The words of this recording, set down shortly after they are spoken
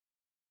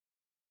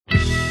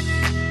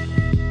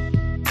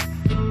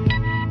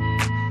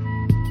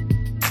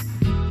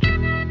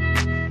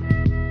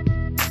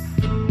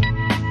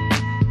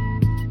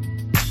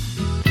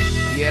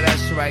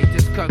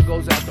cut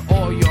goes out to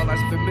all y'all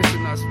that's been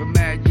missing us for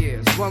mad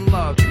years. One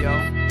love, yo.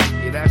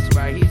 Yeah, that's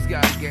right, he's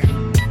got a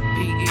game.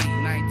 PE,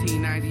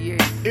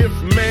 1998.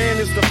 If man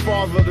is the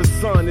father, the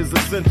sun is the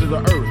center of the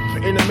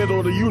earth, in the middle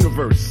of the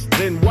universe,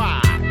 then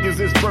why is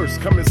this verse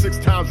coming 6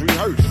 times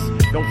rehearsed?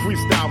 Don't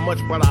freestyle much,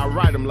 but I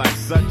write them like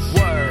such.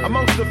 Word.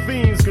 Amongst the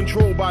fiends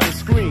controlled by the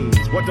screens,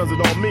 what does it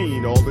all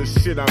mean, all this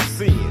shit I'm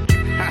seeing?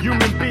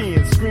 Human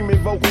beings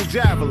screaming vocal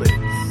javelins,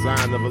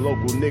 sign of a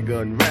local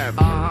nigga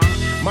unraveling.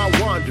 My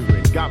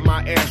wandering got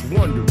my ass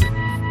wondering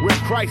where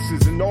Christ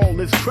is in all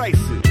this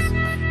crisis.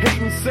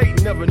 Hating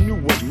Satan never knew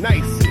what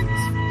nice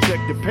is. Check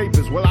the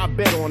papers, well I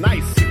bet on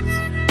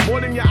ISIS.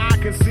 More than your eye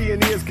can see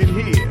and ears can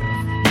hear.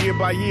 Year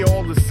by year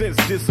all the sense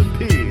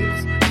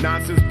disappears.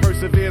 Nonsense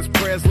perseveres,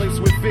 prayers laced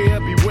with fear.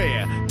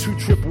 Beware, 2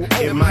 triple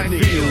O. It might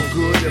feel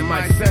good, it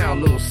might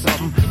sound a little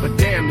something, but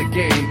damn the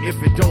game if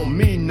it don't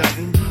mean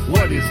nothing.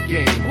 What is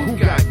game? Who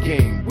got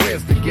game?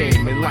 Where's the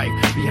game in life?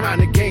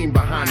 Behind the game,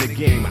 behind the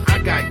game. I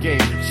got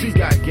game, she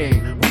got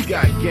game, we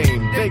got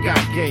game, they got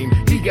game,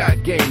 he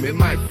got game. It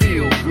might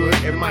feel good,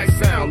 it might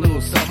sound a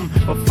little something,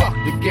 but fuck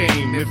the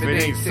game if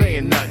it ain't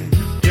saying nothing.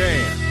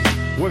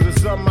 Damn, was it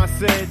something I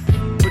said?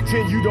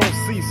 Pretend you don't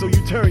see, so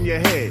you turn your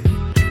head.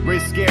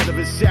 Race scared of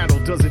his shadow,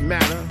 does it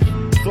matter?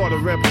 Thought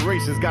of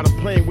reparations, got him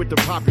playing with the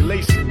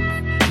population.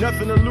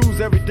 Nothing to lose,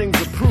 everything's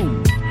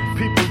approved.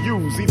 People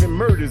use, even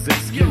murder's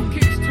excuse.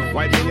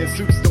 White men in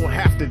suits don't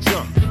have to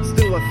jump.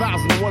 Still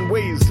 1,001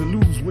 ways to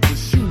lose with the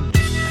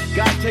shoes.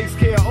 God takes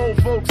care of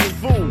old folks and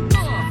fools,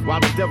 while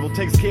the devil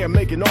takes care of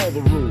making all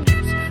the rules.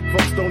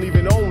 Folks don't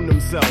even own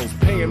themselves,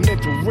 paying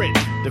mental rent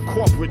to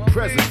corporate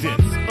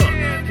presidents.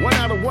 1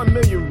 out of 1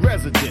 million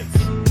residents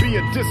be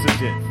a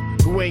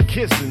dissident who ain't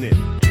kissing it.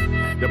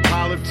 The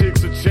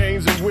politics of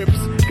chains and whips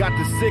got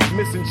the sick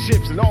missing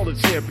chips and all the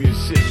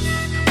championships.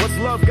 What's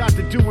love got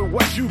to do with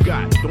what you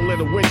got? Don't let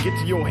a win get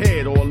to your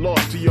head or a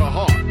loss to your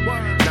heart.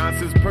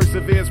 Nonsense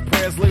perseveres,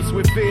 prayers laced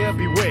with fear.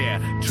 Beware,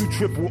 2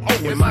 triple O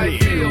is It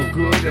might feel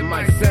good, it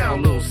might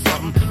sound a little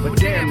something, but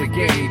damn the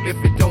game if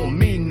it don't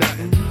mean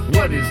nothing.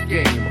 What is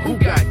game? Who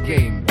got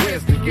game?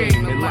 Where's the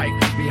game in life?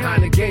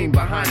 Behind the game,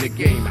 behind the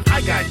game.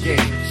 I got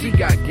game, she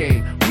got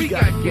game, we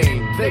got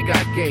game, they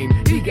got game,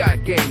 he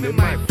got game. It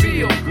might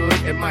feel good,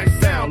 it might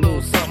sound a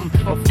little something,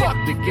 but fuck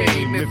the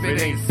game if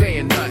it ain't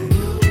saying nothing.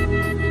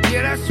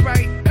 Yeah, that's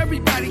right,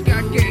 everybody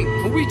got game,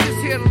 but we just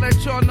here to let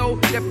y'all know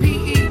that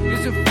PE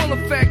is in full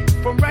effect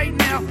from right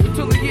now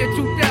until the year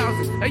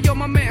 2000. Hey yo,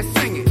 my man,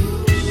 sing it.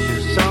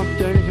 There's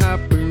something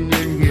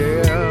happening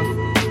here.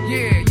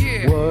 Yeah,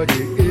 yeah. What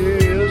it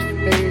is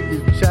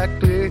ain't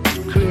exactly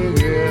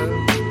clear.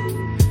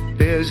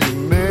 There's a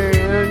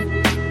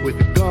man with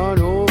a gun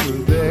over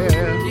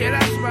there. Yeah,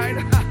 that's right.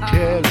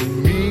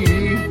 Telling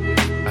me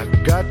I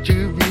got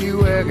to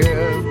beware.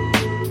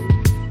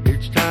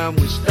 It's time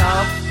we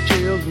stop.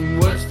 Children,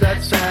 what's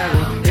that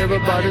sound?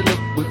 Everybody look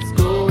what's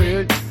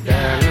going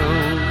down.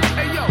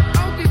 Hey yo, I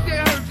don't think they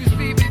heard you,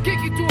 Stevie. Kick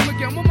it to him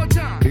again, one more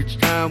time. It's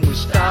time we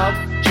stop.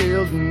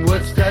 Children,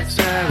 what's that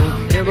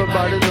sound?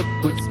 Everybody look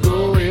what's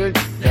going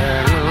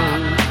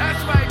down.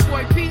 That's right,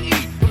 boy. PE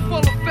in full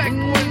effect,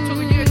 boy, until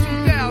the year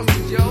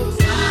 2000, yo.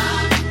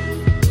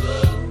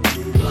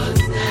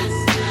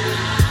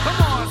 Come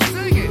on,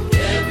 sing it.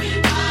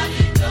 Everybody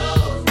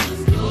knows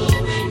what's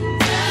going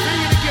down.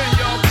 Sing it again,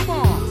 y'all. Come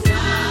on.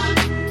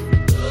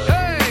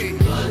 Hey.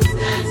 What's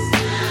that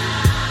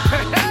sound?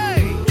 Hey,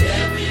 hey.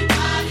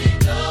 Everybody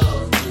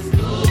knows what's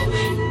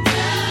going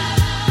down.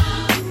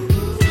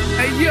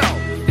 Hey, yo,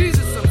 these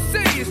are some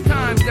serious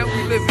times that we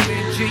living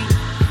in, G.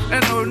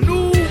 And a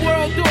new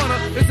world order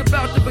is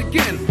about to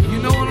begin. You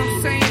know what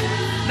I'm saying?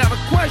 Now the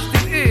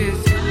question is,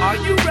 are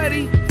you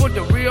ready for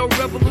the real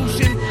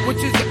revolution,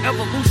 which is the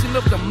evolution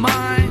of the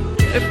mind?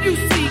 If you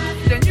seek,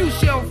 then you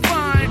shall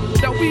find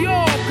that we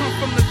all come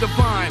from the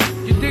divine.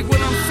 You dig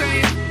what I'm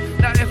saying?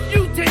 Now if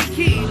you take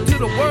heed to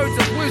the words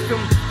of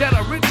wisdom that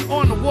are written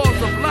on the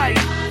walls of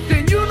life,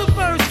 then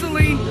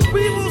universally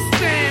we will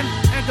stand,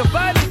 and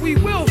divided we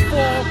will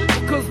fall,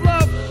 because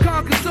love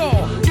conquers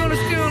all. You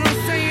understand what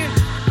I'm saying?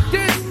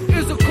 This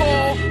is a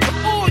call to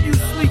all you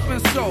sleeping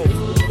souls.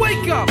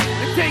 Wake up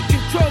and take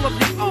control of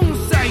your own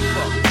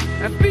cipher,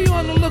 and be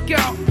on the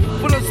lookout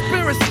for the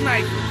spirit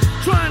snipers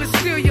trying to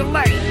steal your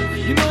life.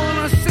 You know what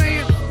I'm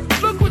saying?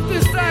 Look what's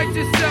inside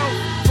yourself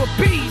for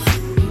peace.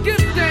 Give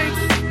thanks,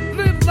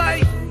 live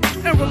life,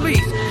 and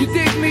release. You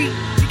dig me?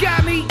 You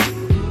got me?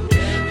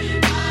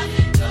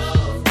 Everybody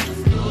knows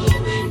what's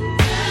going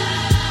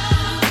down.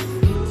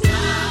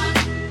 Sound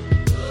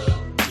good.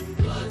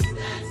 What's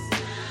that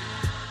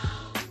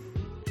sound?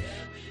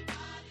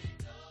 Everybody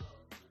knows.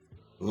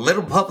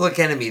 Little Public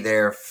Enemy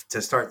there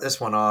to start this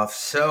one off.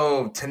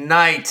 So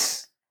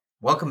tonight,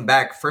 welcome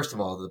back, first of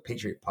all, to the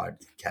Patriot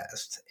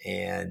Podcast.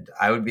 And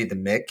I would be the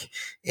Mick.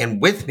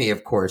 And with me,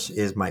 of course,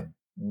 is my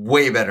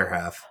way better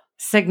half.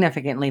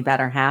 Significantly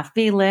better half.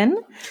 Be Lynn.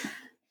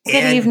 Good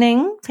And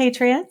evening,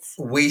 Patriots.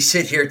 we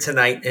sit here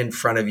tonight in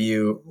front of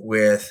you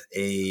with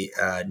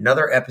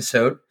another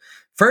episode.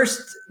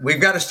 First, we've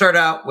got to start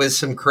out with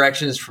some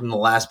corrections from the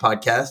last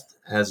podcast.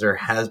 as there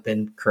has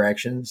been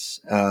corrections,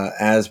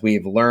 as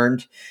we've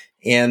learned.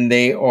 And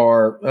they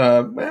are,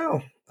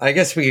 well, I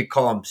guess we could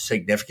call them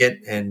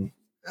significant in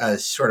a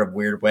sort of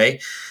weird way.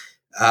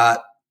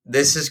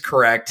 This is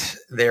correct.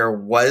 There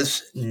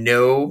was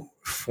no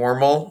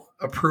formal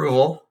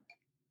approval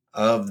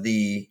of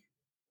the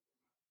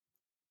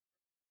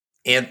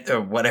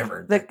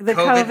whatever The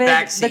COVID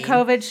vaccine. the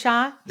COVID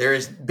shot. There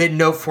has been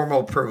no formal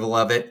approval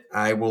of it.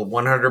 I will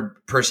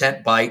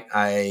 100% bite.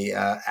 I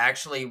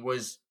actually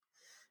was.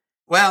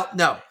 Well,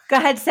 no, Go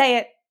ahead, say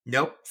it.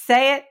 nope.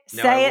 Say it.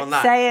 No, Say I it. will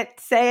not. Say it.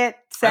 Say it.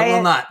 Say I it.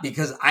 will not,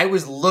 because I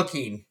was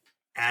looking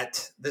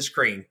at the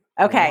screen,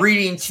 Okay.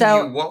 reading to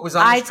So you what was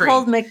on the I screen.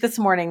 told Mick this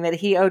morning that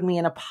he owed me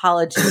an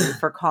apology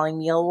for calling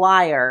me a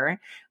liar,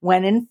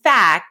 when in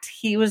fact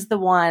he was the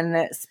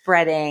one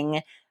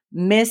spreading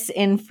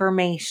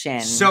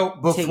misinformation. So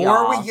to before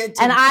y'all. we get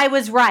to, and I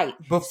was right.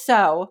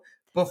 So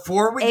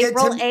before we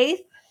April get to 8th.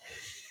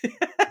 Go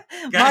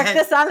Mark ahead.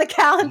 this on the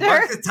calendar.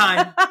 Mark the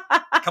time.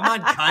 Come on,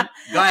 cunt.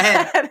 Go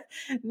ahead.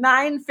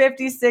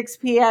 9:56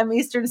 p.m.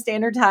 Eastern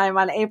Standard Time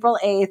on April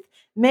 8th.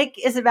 Mick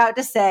is about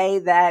to say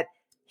that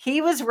he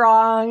was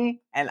wrong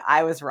and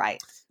I was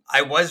right.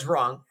 I was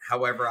wrong.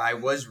 However, I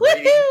was Woohoo!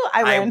 reading.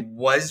 I win.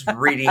 was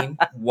reading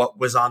what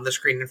was on the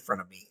screen in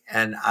front of me,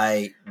 and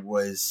I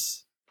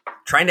was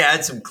trying to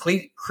add some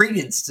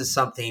credence to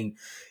something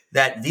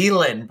that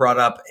Dylan brought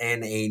up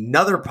in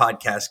another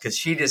podcast, because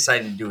she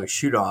decided to do a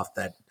shoot off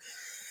that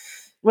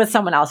With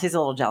someone else. He's a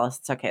little jealous.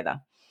 It's okay though.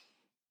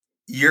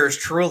 yours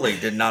truly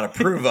did not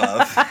approve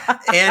of.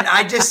 And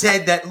I just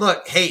said that,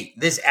 look, hey,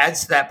 this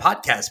adds to that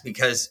podcast,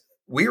 because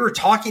we were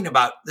talking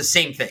about the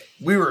same thing.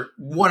 We were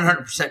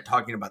 100%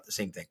 talking about the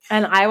same thing.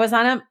 And I was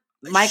on a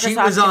She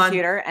Microsoft was on-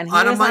 computer and he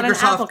on a was on an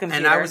Microsoft, Apple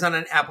computer. and I was on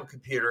an Apple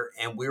computer,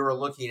 and we were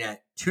looking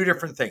at two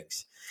different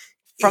things.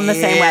 from the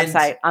same And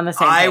website on the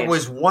same I page.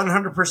 was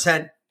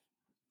 100%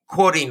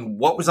 quoting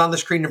what was on the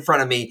screen in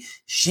front of me.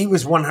 She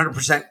was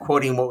 100%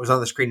 quoting what was on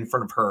the screen in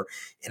front of her.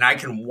 And I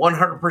can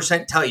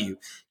 100% tell you,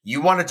 you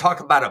want to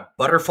talk about a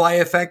butterfly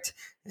effect?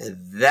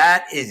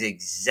 That is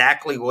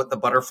exactly what the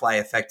butterfly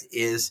effect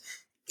is.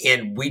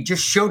 And we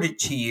just showed it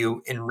to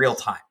you in real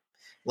time.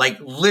 Like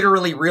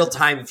literally real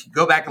time. If you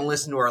go back and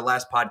listen to our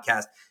last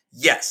podcast,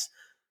 yes,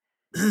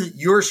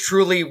 yours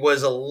truly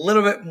was a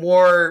little bit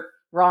more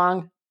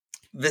Wrong.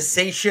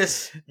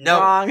 vicious. No,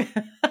 Wrong.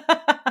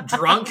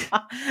 drunk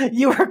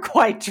You were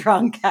quite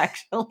drunk,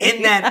 actually.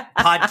 in that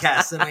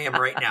podcast than I am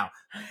right now.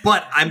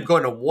 But I'm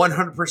going to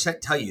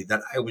 100% tell you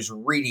that I was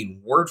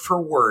reading word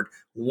for word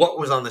what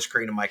was on the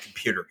screen of my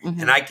computer.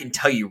 Mhm. And I can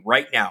tell you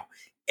right now,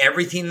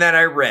 everything that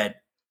I read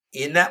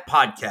in that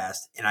podcast,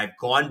 and I've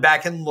gone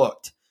back and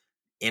looked,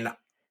 and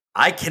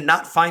I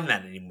cannot find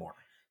that anymore.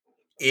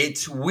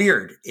 It's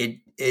weird. It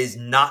is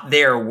not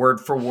there word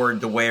for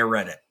word the way I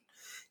read it.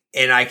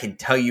 And I can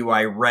tell you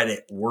I read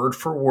it word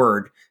for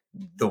word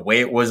the way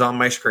it was on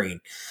my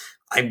screen.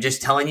 I'm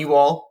just telling you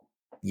all,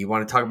 you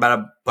want to talk about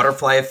a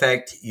butterfly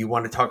effect, you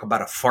want to talk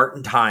about a fart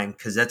in time,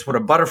 because that's what a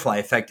butterfly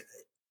effect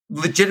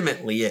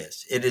legitimately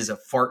is. It is a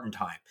fart in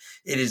time.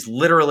 It is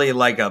literally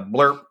like a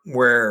blurb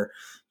where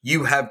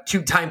you have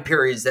two time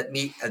periods that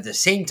meet at the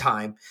same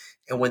time.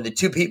 And when the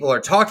two people are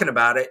talking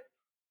about it,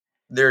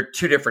 they're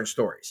two different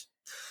stories.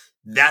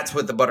 That's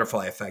what the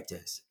butterfly effect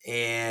is.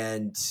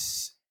 And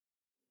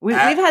We've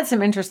had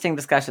some interesting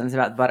discussions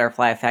about the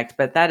butterfly effect,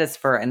 but that is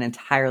for an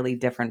entirely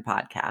different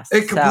podcast.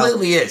 it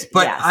completely is.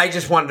 But yes. I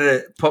just wanted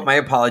to put my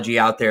apology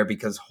out there,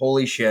 because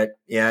holy shit,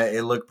 yeah,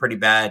 it looked pretty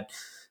bad.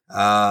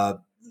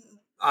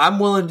 I'm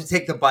willing to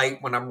take the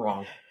bite when I'm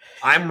wrong.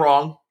 I'm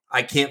wrong.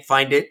 I can't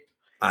find it.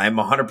 I'm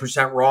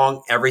 100%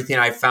 wrong. Everything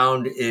I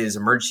found is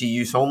emergency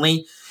use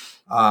only.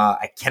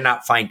 I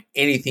cannot find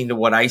anything to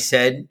what I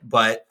said,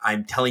 but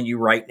I'm telling you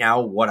right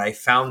now, what I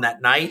found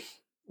that night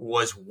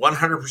was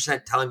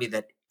 100% telling me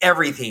that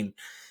everything,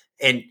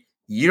 and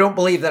you don't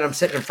believe that I'm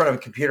sitting in front of a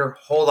computer?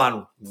 Hold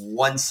on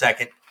 1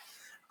 second.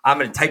 I'm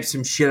going to type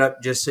some shit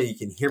up just so you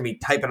can hear me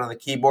typing on the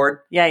keyboard.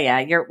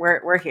 Yeah.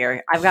 We're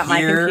here. I've got my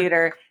Here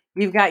computer.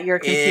 You've got your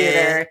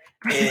computer.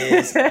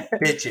 Is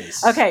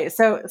bitches. Okay,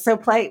 so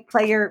play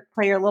your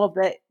little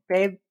bit,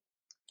 babe.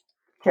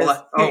 'Cause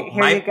Hold on.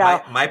 here you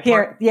go. My part.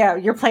 Here, yeah,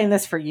 you're playing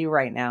this for you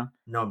right now.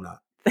 No, I'm not.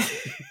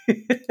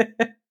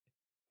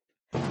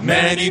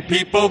 Many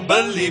people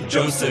believe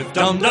Joseph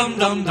dum dum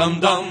dum dum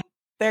dum.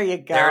 There you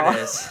go. There it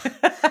is.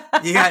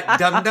 You got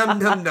dum dum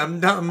dum dum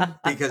dum,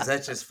 because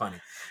that's just funny.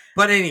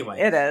 But anyway,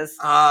 It is.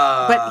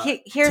 but But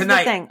here's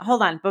tonight, the thing.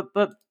 Hold on,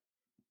 but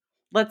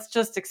let's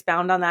just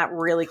expound on that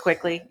really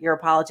quickly. Your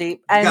apology. You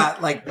And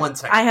got like 1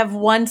 second. I have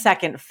 1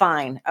 second.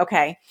 Fine.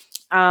 Okay.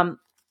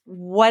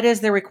 What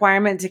is the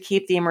requirement to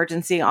keep the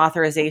emergency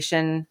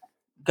authorization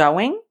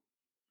going?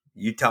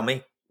 You tell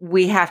me.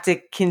 We have to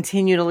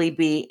continually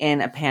be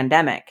in a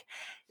pandemic.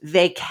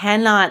 They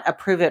cannot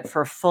approve it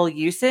for full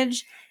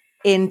usage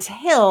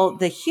until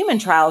the human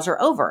trials are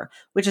over,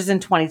 which is in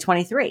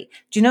 2023.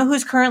 Do you know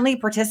who's currently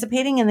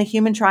participating in the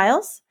human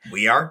trials?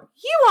 We are.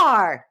 You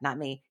are, not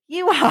me.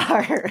 You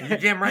are. You're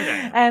damn right I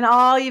am. And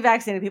all you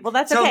vaccinated people,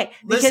 that's So, okay.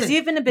 Because listen,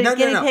 you've been a big no,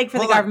 guinea pig for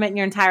the hold on. government in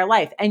your entire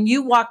life. And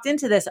you walked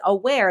into this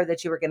aware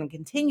that you were going to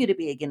continue to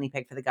be a guinea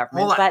pig for the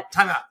government. Hold on. But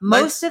Time out.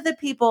 most of the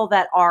people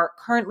that are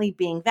currently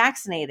being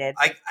vaccinated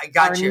I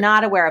got are you.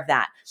 not aware of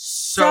that.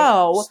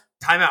 So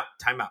time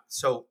out.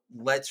 So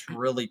let's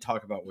really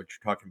talk about what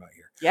you're talking about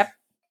here. Yep.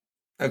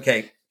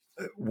 Okay.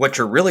 What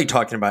you're really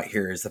talking about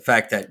here is the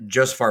fact that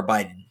Joseph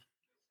Biden,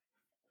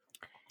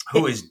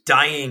 who is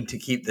dying to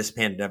keep this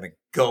pandemic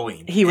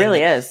going. He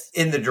really is.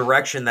 In the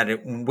direction that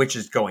which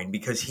is going,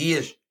 because he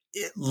is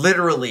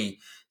literally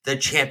the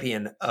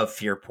champion of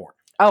fear porn.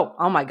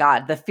 Oh my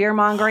God. The fear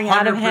mongering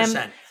out of him.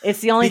 100%. It's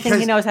the only thing he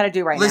Because- knows how to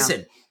do right now.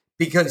 Listen,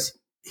 because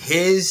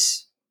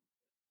his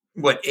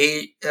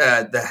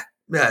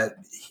the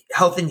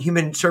Health and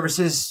Human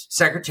Services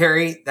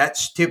Secretary, that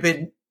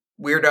stupid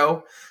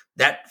weirdo,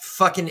 that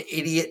fucking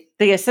idiot,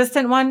 The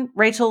assistant one,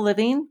 Rachel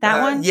Levine,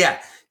 that one?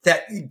 yeah,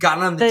 that got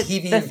on the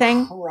TV the and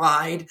thing?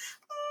 cried.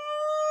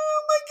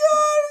 Oh my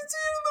God, it's the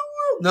end of the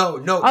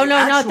world. No, Oh, the no,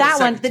 not actual that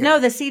one. secretary. No,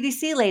 the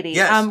CDC lady,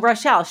 Yes.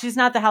 Rochelle. She's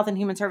not the Health and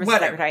Human Services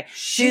Whatever. Secretary.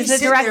 She's the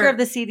sitting director there- of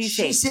the CDC.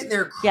 She's sitting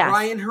there Yes.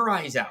 crying her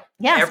eyes out.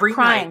 Yes, every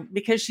crying night.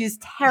 because she's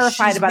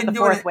terrified She's about been the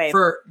doing fourth it wave.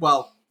 for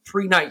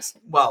 3 nights.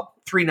 Well,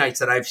 3 nights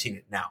that I've seen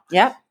it now.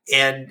 Yep.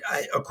 And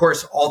of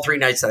course, all 3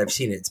 nights that I've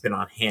seen it, it's been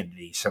on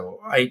Hannity. So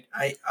I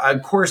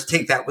of course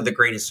take that with a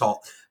grain of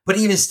salt. But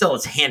even still,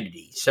 it's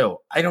Hannity.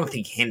 So I don't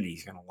think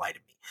Hannity's going to lie to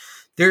me.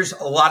 There's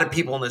a lot of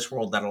people in this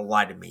world that'll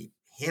lie to me.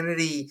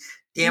 Hannity,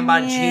 Dan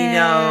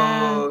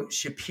Bongino, Yeah.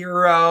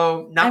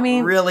 Shapiro, not I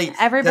mean, really.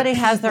 Everybody The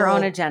has their own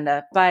people-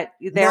 agenda, but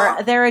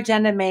Not- their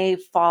agenda may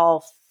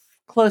fall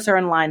closer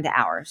in line to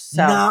ours.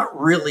 So Not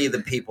really the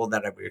people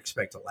that I would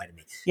expect to lie to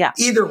me. Yeah.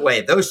 Either way,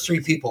 those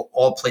 3 people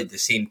all played the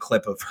same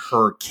clip of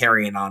her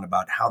carrying on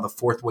about how the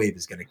fourth wave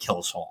is going to kill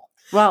us all.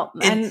 well,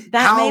 And and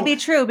that may how- be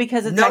true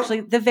because it's No. actually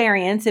the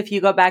variants. If you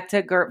go back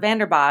to Gert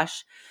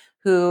Vanderbosch,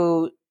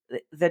 who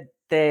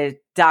the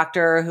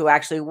doctor who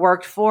actually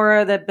worked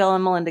for the Bill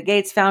and Melinda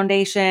Gates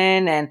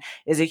Foundation and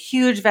is a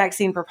huge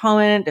vaccine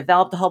proponent,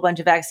 developed a whole bunch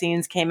of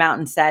vaccines, came out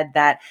and said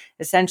that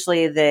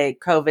essentially the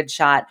COVID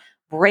shot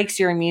breaks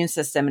your immune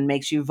system and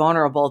makes you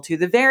vulnerable to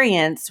the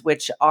variants,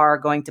 which are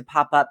going to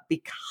pop up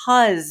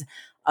because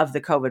of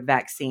the COVID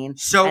vaccine.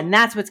 So- and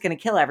that's what's going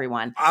to kill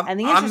everyone. And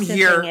the I'm interesting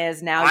here- thing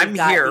is now I'm you've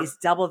got here. these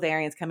double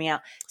variants coming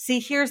out. See,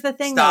 here's the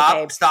thing though,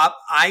 babe. Stop.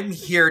 I'm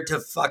here to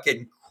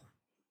fucking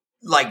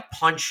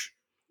punch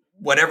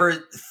whatever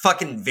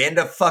fucking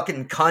Vanda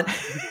fucking cunt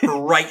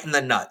right in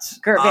the nuts.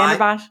 Gert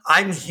Vanderbosch?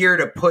 I'm here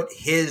to put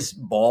his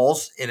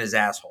balls in his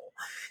asshole.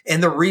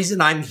 And the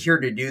reason I'm here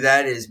to do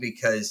that is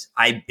because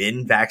I've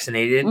been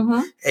vaccinated.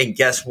 Mhm. And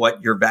guess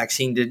what? Your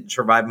vaccine didn't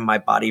survive in my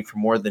body for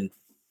more than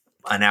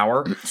an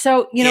hour.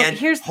 So, And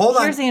here's hold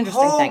on. the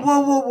interesting thing.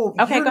 Whoa.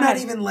 Okay, You're go not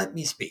ahead. even letting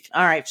me speak.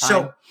 All right, fine.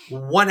 So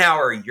 1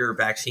 hour, your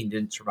vaccine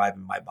didn't survive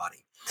in my body.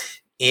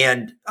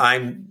 And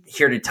I'm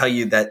here to tell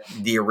you that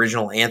the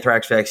original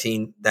anthrax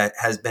vaccine that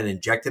has been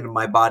injected in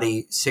my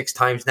body 6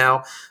 times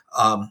now,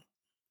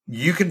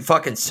 you can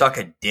fucking suck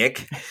a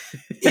dick.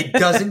 It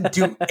doesn't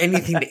do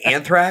anything to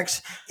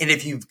anthrax. And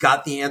if you've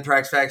got the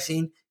anthrax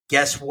vaccine,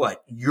 guess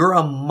what? You're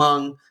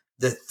among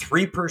the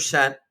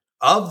 3%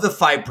 of the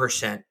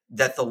 5%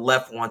 that the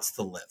left wants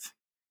to live.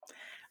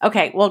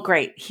 Okay, well,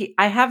 great.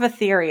 I have a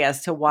theory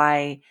as to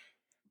why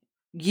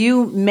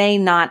you may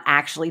not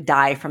actually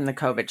die from the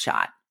COVID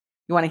shot.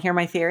 You want to hear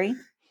my theory?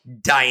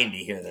 Dying to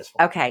hear this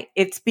one. Okay,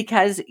 it's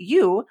because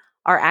you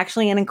are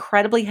actually an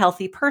incredibly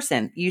healthy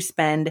person. You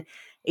spend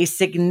a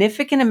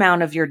significant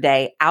amount of your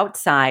day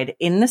outside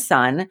in the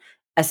sun,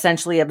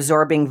 essentially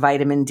absorbing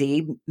vitamin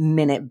D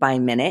minute by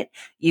minute.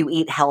 You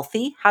eat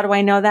healthy. How do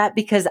I know that?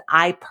 Because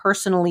I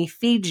personally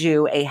feed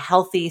you a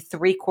healthy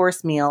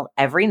 3-course meal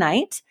every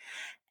night.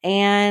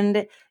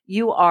 And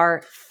you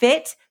are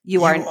fit.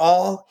 You are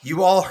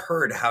You all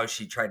heard how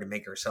she tried to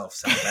make herself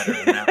sound better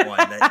than that one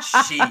that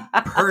she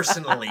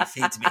personally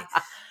feeds me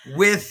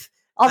with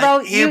Although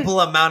an ample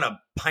amount of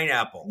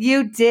pineapple.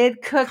 You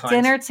did cook Cunt.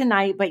 dinner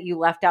tonight, but you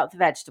left out the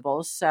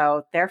vegetables.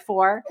 So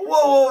therefore,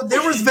 Whoa,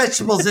 there was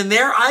vegetables in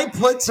there. I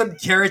put some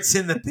carrots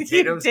in the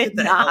potatoes. did Get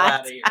the hell not. out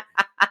of here.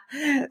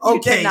 you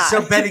Okay, did not.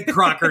 so Betty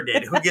Crocker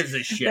did. Who gives a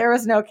shit? There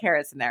was no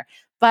carrots in there.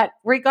 But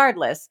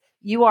regardless,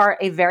 you are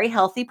a very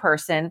healthy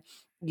person.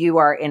 You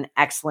are in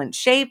excellent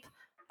shape.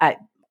 I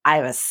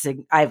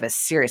have a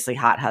seriously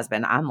hot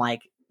husband. I'm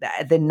like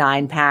the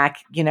 9-pack,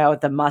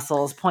 the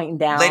muscles pointing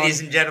down.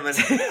 Ladies and gentlemen,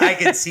 I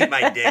can see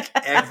my dick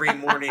every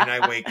morning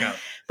I wake up.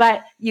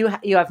 But you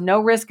have no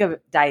risk of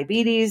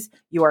diabetes.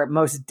 You are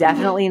most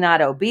definitely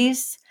not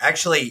obese.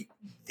 Actually,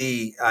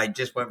 I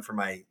just went for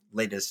my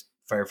latest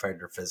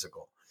firefighter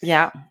physical.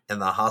 Yeah.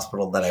 And the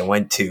hospital that I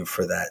went to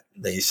for that,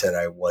 they said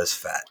I was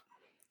fat.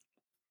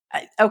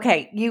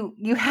 Okay, you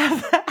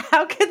have.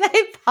 How can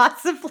they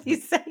possibly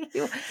say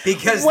you?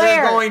 Because Where?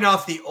 they're going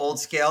off the old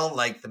scale,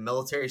 like the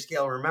military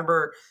scale.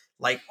 Remember,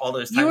 like all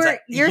those times that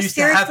you You're used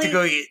to have to seriously-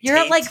 go get You're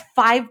at taped?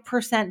 like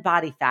 5%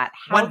 body fat.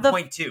 How the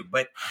 1.2,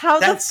 but how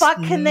the that's fuck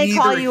can they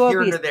call neither you here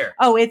obese? nor there.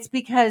 Oh, it's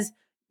because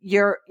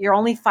you're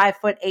only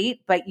 5'8",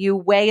 but you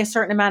weigh a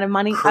certain amount of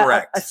money,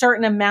 Correct. a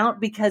certain amount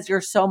because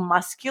you're so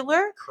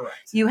muscular. Correct.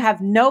 You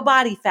have no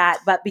body fat,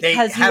 but They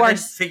because you are haven't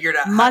figured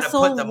out how to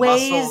muscle put the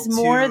weighs muscle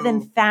more to-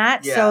 than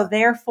fat, so Yeah.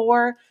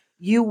 therefore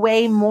you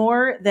weigh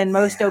more than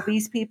most Yeah.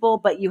 obese people,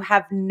 but you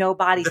have no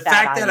body The fat.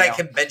 fact on that I you.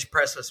 can bench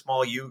press a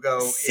small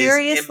Yugo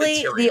Seriously,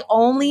 is the immaterial.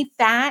 only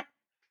fat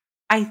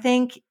I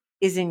think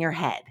is in your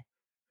head.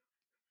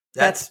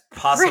 That's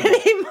possible.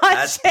 Pretty much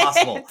That's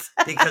possible it.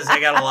 because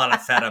I got a lot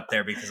of fat up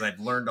there because I've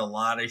learned a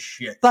lot of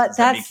shit But since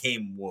I that's-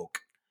 became woke.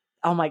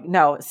 Oh my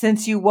no!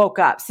 Since you woke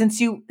up,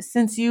 since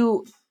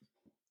you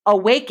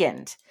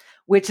awakened,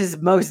 which is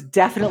most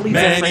definitely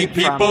Many different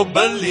people from.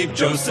 believe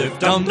Joseph.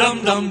 Dum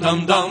dum dum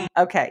dum dum.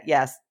 Okay,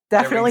 yes,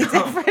 There we definitely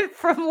go. different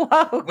from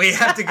woke. We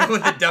have to go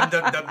with the dum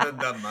dum dum dum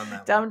dum on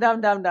that. Dum one.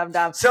 dum dum dum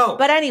dum. So,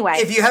 But anyway,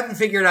 if you haven't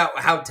figured out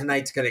how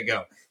tonight's going to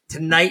go,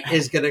 tonight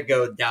is going to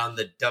go down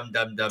the dum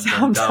dum dum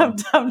dum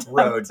dum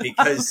road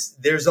because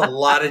there's a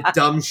lot of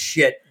dumb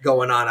shit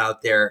going on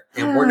out there,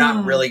 and we're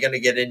not really going to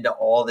get into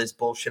all this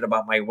bullshit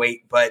about my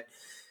weight, but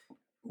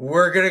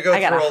we're going to go I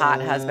got through a a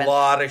hot husband.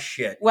 lot of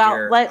shit. Well,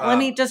 here. let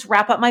me just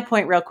wrap up my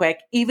point real quick.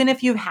 Even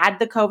if you've had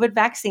the COVID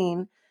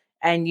vaccine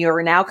and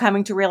you're now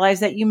coming to realize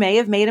that you may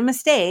have made a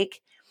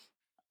mistake,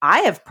 I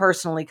have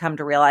personally come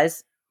to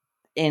realize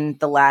in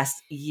the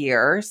last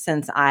year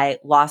since I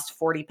lost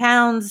 40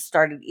 pounds,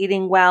 started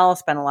eating well,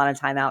 spent a lot of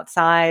time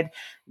outside,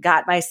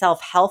 got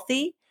myself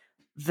healthy.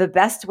 The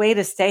best way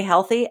to stay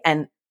healthy,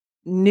 and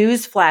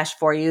newsflash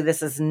for you,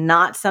 this is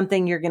not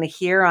something you're going to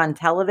hear on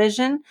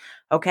television.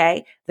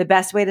 Okay. The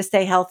best way to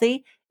stay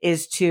healthy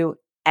is to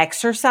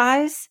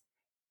exercise,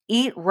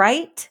 eat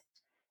right,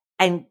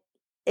 and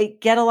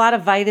get a lot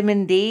of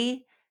vitamin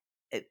D,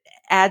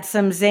 add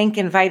some zinc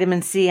and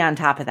vitamin C on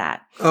top of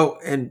that. Oh,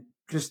 and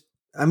just,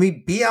 I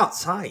mean, be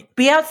outside.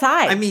 Be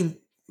outside. I mean,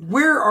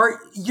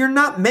 you're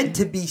not meant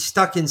to be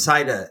stuck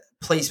inside a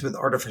place with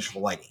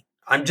artificial lighting.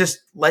 I'm just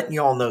letting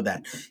you all know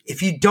that.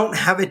 If you don't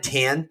have a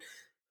tan,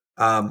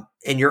 and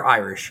you're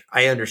Irish,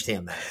 I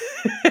understand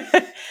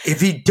that.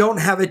 If you don't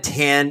have a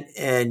tan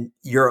and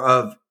you're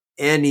of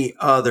any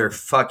other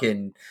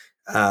fucking,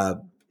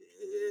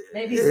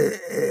 Maybe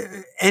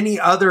any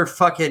other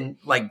fucking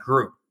like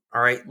group,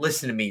 all right,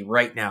 listen to me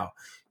right now.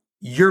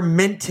 You're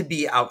meant to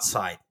be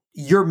outside.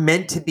 You're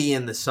meant to be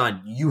in the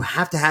sun. You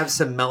have to have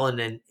some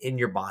melanin in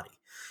your body.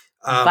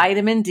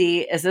 vitamin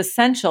D is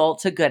essential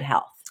to good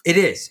health. It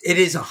is. It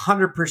is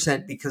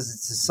 100% because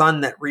it's the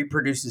sun that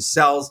reproduces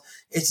cells.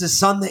 It's the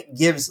sun that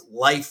gives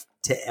life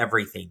to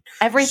everything.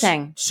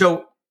 Everything.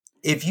 So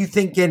if you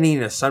think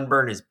getting a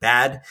sunburn is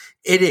bad,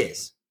 it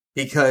is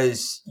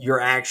because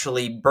you're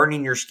actually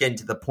burning your skin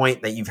to the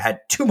point that you've had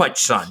too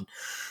much sun.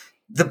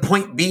 The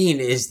point being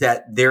is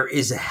that there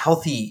is a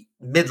healthy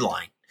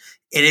midline.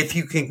 And if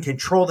you can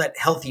control that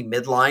healthy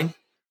midline,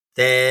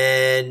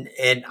 then,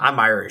 and I'm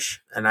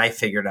Irish and I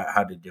figured out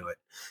how to do it.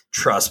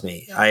 Trust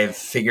me, I've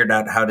figured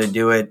out how to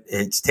do it.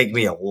 It's taken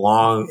me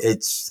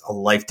it's a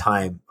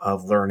lifetime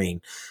of learning,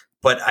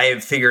 but I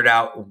have figured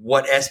out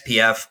what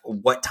SPF,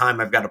 what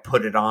time I've got to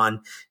put it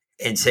on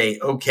and say,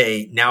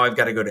 okay, now I've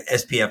got to go to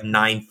SPF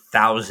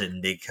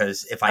 9000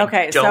 because if I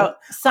Okay, don't,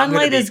 so I'm sunlight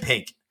going to is be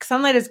pink.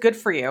 sunlight is good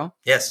for you.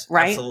 Yes,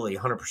 right? absolutely,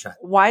 100%.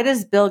 Why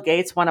does Bill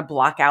Gates want to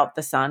block out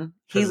the sun?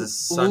 He 'Cause the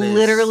sun is-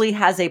 literally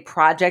has a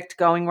project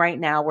going right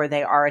now where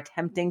they are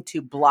attempting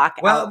to block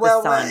out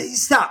the sun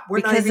Stop. We're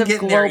not because even of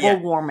getting there global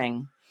yet.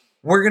 warming.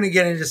 We're going to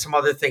get into some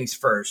other things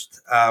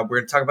first. We're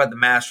going to talk about the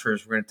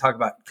Masters. We're going to talk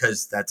about,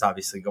 because that's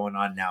obviously going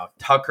on now,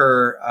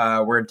 Tucker.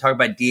 We're going to talk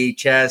about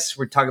DHS.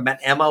 We're talking about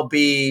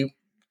MLB,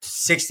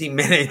 60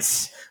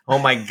 Minutes. Oh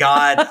my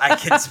God. I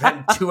can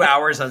spend 2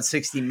 hours on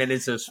 60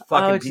 Minutes. Those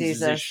fucking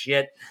pieces of Jesus.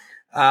 shit.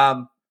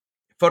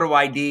 Photo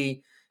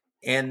ID.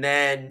 And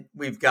then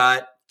we've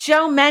got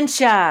Joe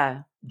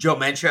Mencha. Joe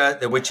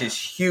Mencha, which is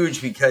huge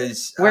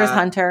because Where's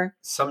Hunter?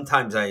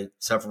 sometimes I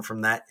suffer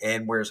from that.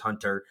 And where's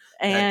Hunter?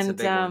 That's a And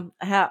big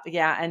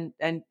one.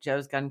 and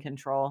Joe's gun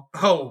control.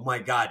 Oh my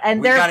God.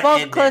 And We they're gotta both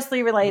end it.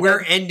 closely related.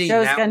 We're ending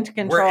Joe's that. gun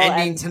control We're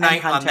ending and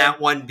tonight on Hunter.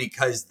 that one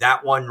because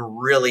that one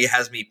really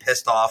has me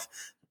pissed off.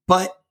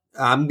 But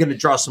I'm going to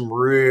draw some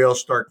real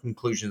stark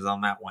conclusions on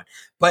that one.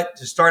 But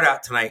to start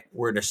out tonight,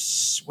 we're going to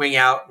swing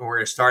out and we're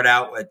going to start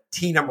out with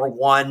T number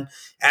 1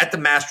 at the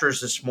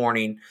Masters this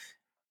morning,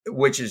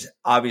 which is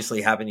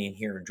obviously happening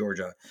here in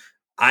Georgia.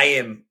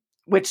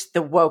 Which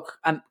the woke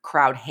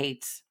crowd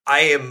hates.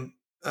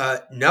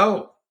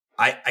 No,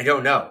 I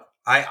don't know.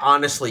 I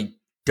honestly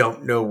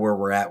don't know where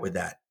we're at with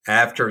that.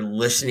 After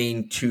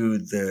listening to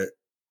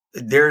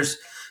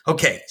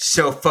okay,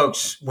 so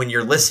folks, when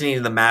you're listening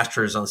to the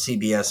Masters on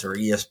CBS or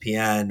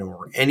ESPN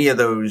or any of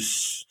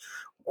those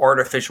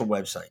artificial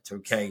websites,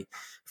 okay,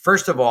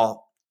 first of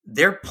all,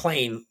 they're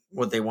playing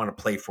what they want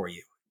to play for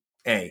you.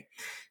 A.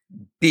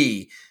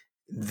 B.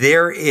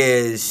 There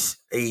is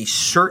a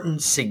certain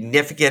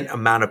significant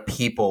amount of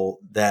people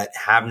that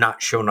have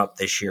not shown up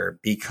this year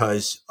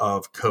because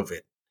of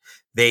COVID.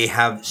 They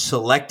have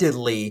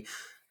selectively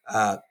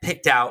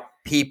picked out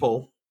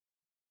people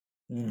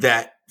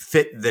that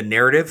fit the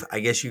narrative, I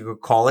guess you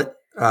could call it.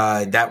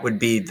 That would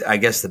be, I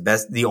guess,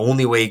 the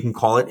only way you can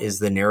call it is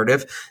the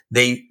narrative.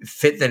 They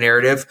fit the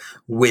narrative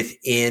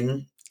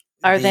within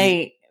Are the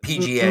they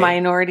PGA.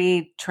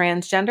 minority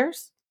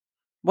transgenders?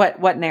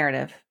 What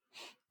narrative?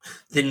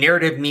 The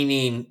narrative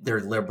meaning they're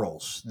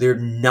liberals. They're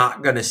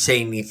not going to say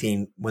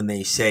anything when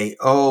they say,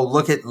 oh,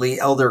 look at Lee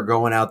Elder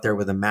going out there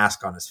with a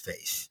mask on his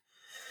face.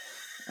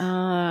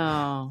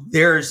 Oh.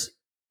 There's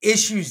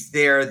issues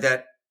there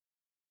that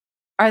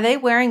Are they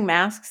wearing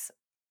masks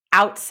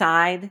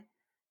outside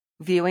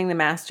viewing the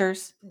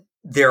Masters?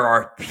 there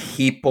are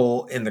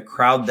people in the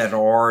crowd that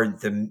are.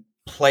 The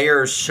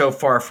players so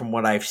far from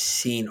what I've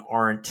seen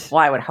aren't. Well,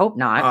 I would hope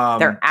not.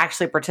 They're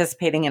actually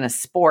participating in a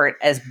sport.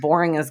 As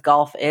boring as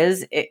golf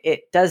is,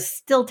 it does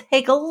still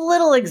take a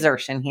little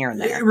exertion here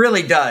and It there.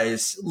 really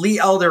does. Lee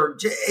Elder,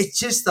 it's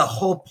just the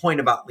whole point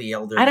about Lee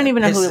Elder. I don't that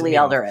even know who pisses Lee me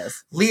off. Elder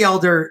is. Lee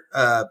Elder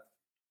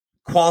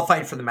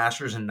qualified for the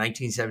Masters in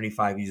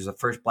 1975. He was the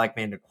first black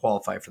man to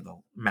qualify for the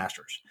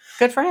Masters.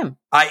 Good for him.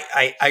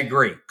 I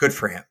agree. Good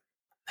for him.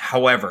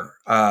 However,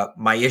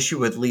 my issue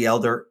with Lee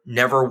Elder,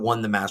 never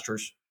won the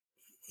Masters.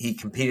 He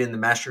competed in the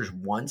Masters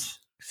once.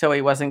 So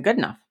he wasn't good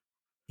enough.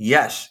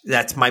 Yes,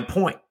 that's my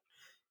point.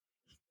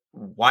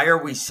 Why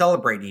are we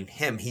celebrating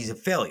him? He's a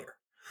failure.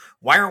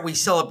 Why aren't we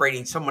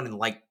celebrating someone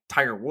like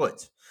Tiger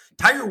Woods?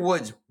 Tiger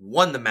Woods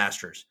won the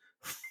Masters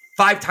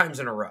 5 times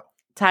in a row.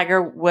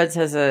 Tiger Woods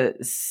has a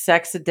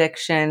sex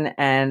addiction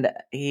and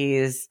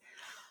he's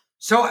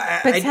So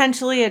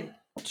potentially a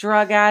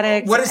drug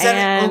addict. what is that?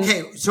 and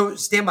Okay, so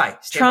stand by.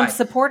 Trump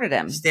supported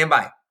him. Stand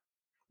by.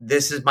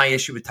 This is my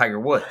issue with Tiger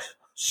Woods.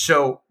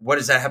 So what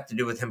does that have to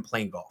do with him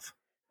playing golf?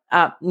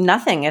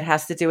 Nothing. It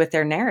has to do with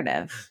their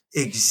narrative.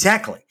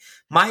 Exactly.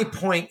 My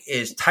point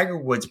is Tiger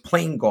Woods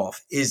playing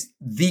golf is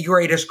the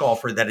greatest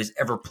golfer that has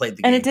ever played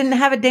the game. And it didn't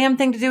have a damn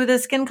thing to do with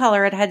his skin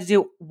color. It had to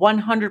do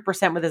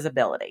 100% with his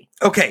ability.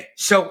 Okay,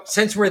 so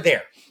since we're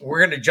there, we're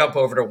going to jump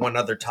over to one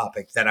other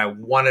topic that I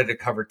wanted to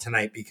cover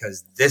tonight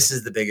because this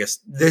is the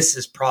biggest. This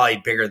is probably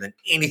bigger than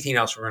anything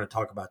else we're going to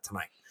talk about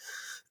tonight.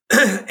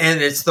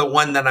 And it's the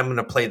one that I'm going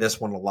to play this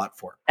one a lot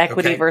for.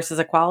 Equity okay? versus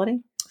equality.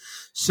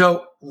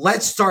 So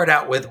let's start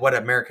out with what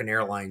American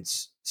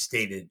Airlines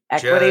stated.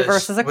 Equity just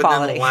versus within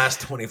equality. the last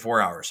 24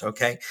 hours,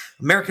 okay?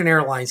 American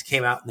Airlines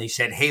came out and they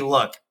said, hey,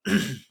 look,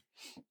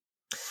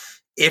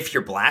 if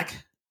you're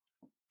black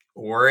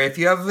or if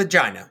you have a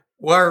vagina,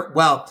 or,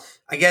 well,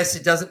 I guess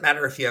it doesn't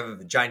matter if you have a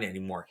vagina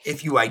anymore.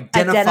 If you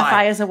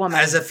identify as a woman.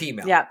 as a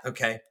female, Yeah.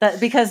 okay?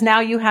 Because now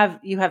you have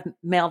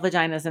male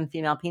vaginas and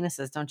female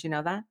penises. Don't you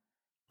know that?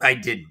 I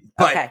didn't.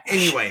 But Okay.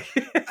 anyway,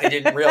 I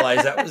didn't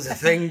realize that was a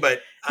thing, but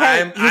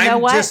Hey, I'm you know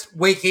what? just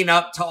waking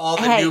up to all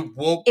the Hey, new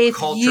woke If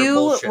culture you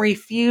bullshit.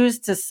 refuse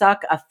to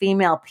suck a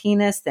female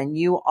penis, then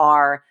you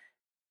are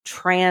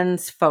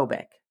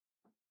transphobic.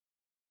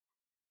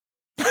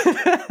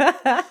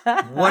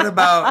 What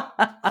about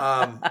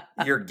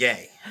you're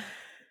gay?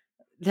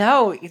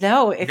 No. If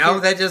No, you're-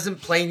 that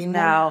doesn't play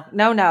anymore.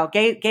 No.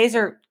 Gays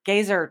are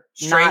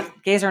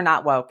Straight?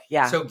 not woke.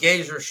 Yeah. So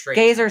gays are straight.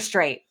 Gays are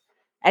straight,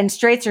 and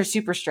straights are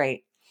super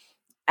straight,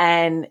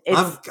 and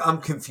it's I'm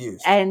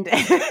confused. and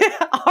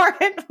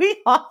aren't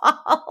we all?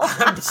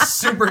 I'm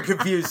super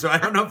confused. So I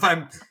don't know if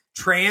I'm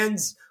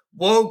trans,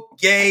 woke,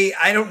 gay.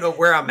 I don't know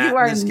where I'm at You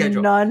are in the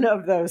schedule. none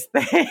of those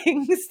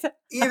things.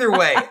 Either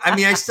way, I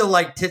mean, I still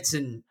like tits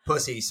and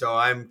pussy, so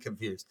I'm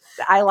confused.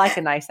 I like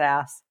a nice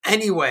ass.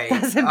 Anyway,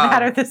 Doesn't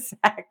matter the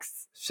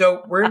sex.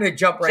 So we're gonna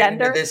jump right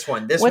Gender? into this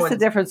one. What's the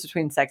difference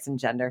between sex and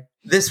gender?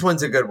 This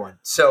one's a good one.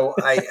 So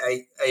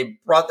I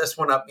brought this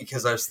one up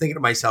because I was thinking to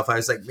myself, I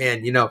was like,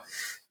 man,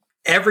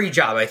 every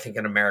job I think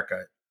in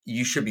America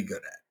you should be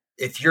good at.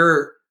 If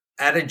you're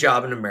at a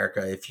job in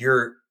America,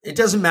 it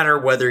doesn't matter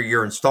whether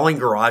you're installing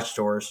garage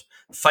doors,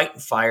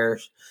 fighting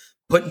fires,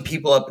 putting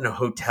people up in a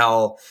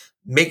hotel,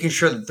 making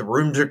sure that the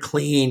rooms are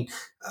clean,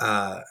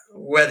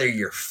 whether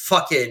you're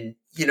fucking,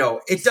 it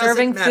doesn't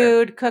Serving matter.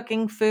 food,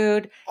 cooking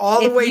food. All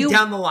the If way you-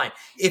 down the line.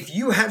 If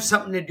you have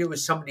something to do with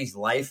somebody's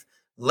life,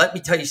 let me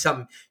tell you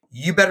something.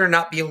 You better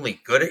not be only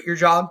good at your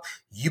job.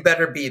 You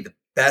better be the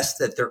best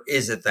that there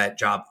is at that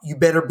job. You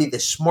better be the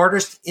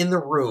smartest in the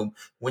room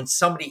when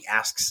somebody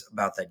asks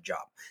about that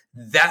job.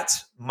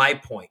 That's my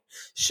point.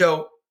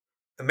 So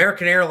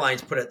American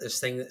Airlines put out this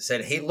thing that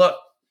said, hey, look,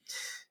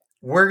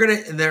 we're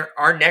going to,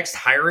 our next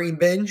hiring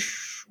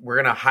binge, we're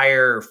going to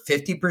hire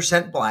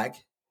 50% black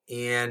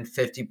and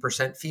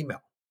 50%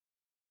 female.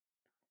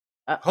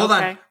 Hold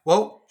Okay. on.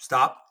 Whoa,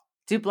 stop.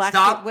 Do black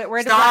Stop. where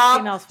do Stop. black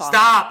females fall?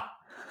 Stop.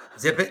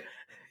 Zip it.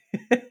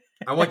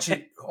 I want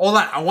you, hold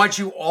on. I want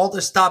you all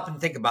to stop and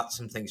think about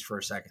some things for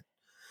a second.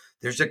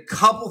 There's a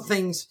couple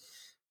things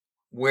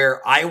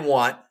where I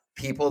want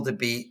people to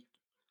be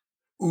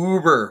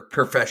uber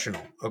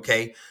professional,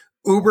 okay?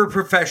 Uber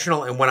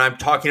professional. And when I'm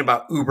talking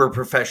about uber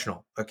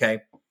professional,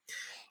 okay,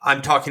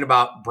 I'm talking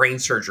about brain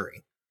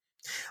surgery.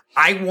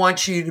 I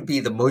want you to be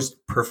the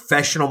most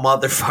professional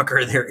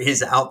motherfucker there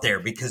is out there,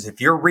 because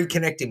if you're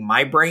reconnecting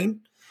my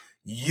brain,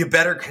 you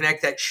better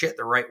connect that shit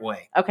the right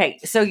way. Okay,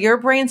 so your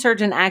brain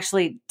surgeon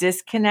actually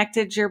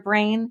disconnected your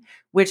brain,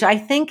 which I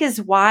think is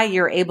why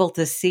you're able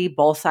to see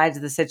both sides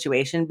of the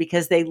situation,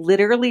 because they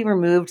literally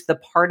removed the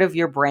part of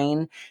your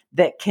brain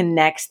that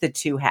connects the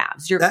two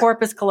halves, your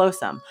corpus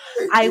callosum.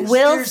 I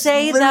will There's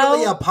say,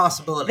 literally though, a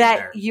possibility that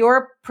there.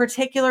 your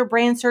particular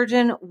brain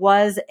surgeon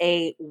was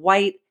a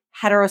white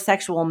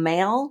heterosexual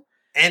male.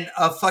 And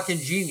a fucking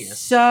genius.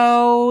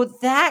 So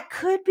that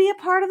could be a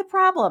part of the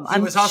problem. He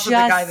was also the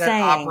just guy that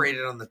saying.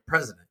 operated on the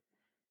president.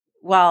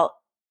 Well,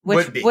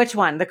 Would be. which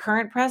one? The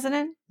current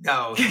president?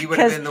 No, he would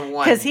have been the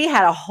one. Because he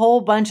had a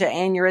whole bunch of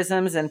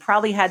aneurysms and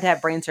probably had to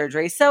have brain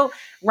surgery. So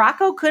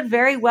Rocco could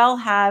very well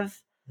have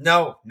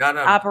No.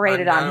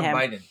 operated on him.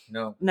 Biden.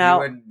 No. No. He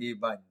wouldn't be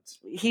Biden.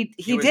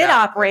 He was did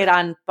out, operate but-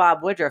 on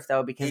Bob Woodruff,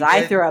 though, because He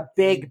I did. threw a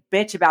big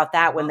bitch about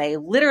that when they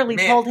literally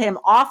Man. told him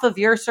off of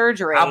your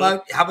surgery. How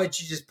about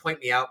you just point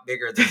me out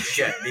bigger than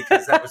shit,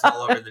 because that was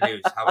all over the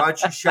news. How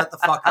about you shut the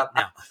fuck up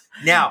now?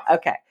 Now,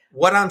 Okay.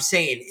 what I'm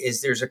saying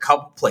is there's a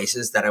couple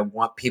places that I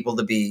want people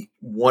to be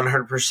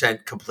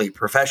 100% complete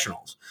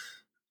professionals,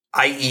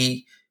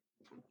 i.e.,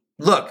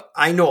 look,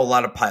 I know a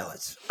lot of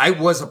pilots. I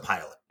was a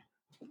pilot.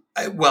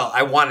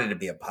 I wanted to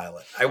be a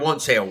pilot. I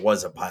won't say I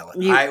was a pilot.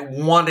 I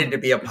wanted to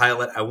be a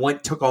pilot. I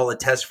took all the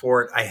tests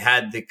for it. I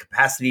had the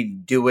capacity to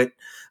do it.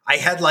 I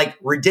had like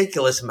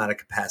ridiculous amount of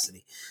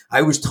capacity.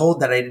 I was told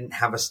that I didn't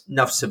have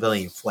enough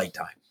civilian flight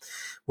time.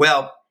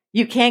 Well,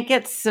 You can't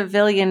get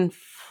civilian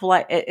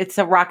flight. It's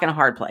a rock and a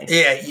hard place.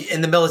 yeah,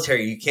 in the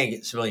military, you can't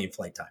get civilian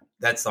flight time.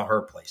 That's the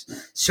hard place.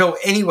 So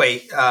anyway,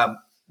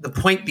 the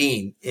point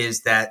being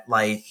is that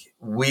like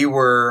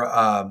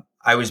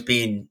I was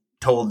being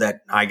told that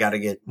I got to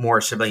get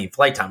more civilian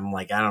flight time. I'm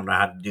like, I don't know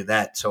how to do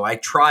that. So I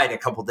tried a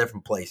couple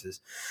different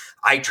places.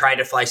 I tried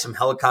to fly some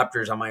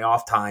helicopters on my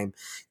off time.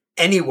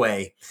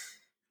 Anyway,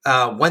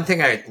 one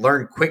thing I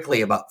learned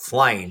quickly about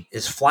flying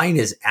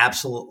is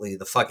absolutely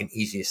the fucking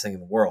easiest thing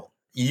in the world.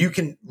 You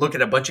can look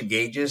at a bunch of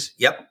gauges.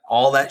 Yep.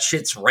 All that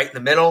shit's right in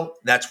the middle.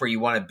 That's where you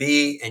want to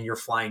be. And you're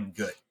flying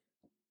good.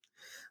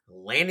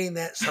 Landing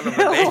that son of a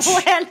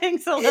bitch.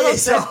 Landing's a little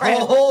It's a different.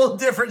 whole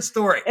different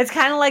story. It's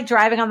kind of like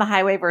driving on the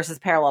highway versus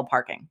parallel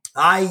parking.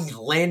 I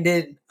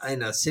landed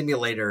in a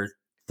simulator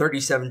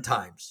 37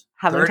 times.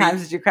 How many 30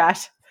 times did you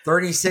crash?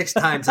 36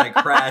 times I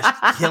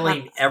crashed,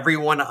 killing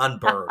everyone on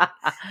board.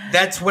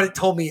 That's what it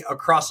told me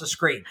across the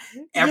screen.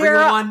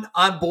 Everyone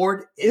on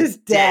board is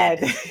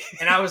dead.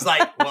 And I was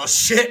like, well,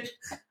 shit,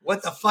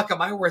 what the fuck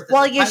am I worth? as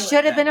Well, a you pilot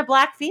should have then? been a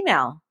black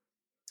female.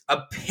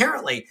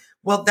 Apparently.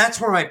 Well, that's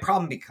where my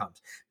problem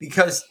becomes.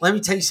 Because let me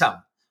tell you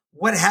something.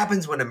 What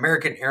happens when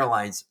American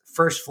Airlines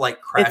first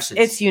flight crashes?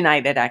 It's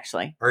United,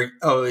 actually.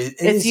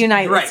 It's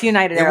United. Right. It's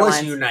United It Airlines.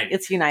 was United.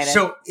 It's United.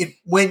 So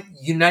when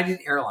United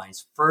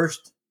Airlines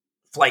first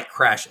flight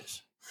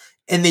crashes,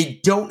 and they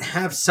don't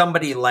have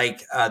somebody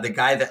like the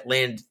guy that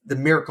landed the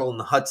Miracle in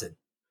the Hudson.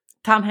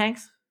 Tom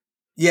Hanks?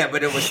 Yeah,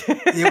 but it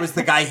was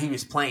the guy he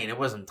was playing. It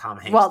wasn't Tom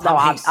Hanks. Well, Tom no,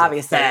 Hanks is a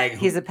obviously. fag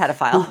He's a who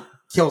pedophile.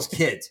 kills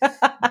kids.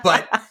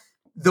 But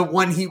the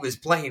one he was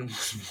playing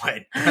was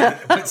what?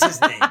 What's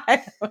his name?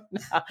 I don't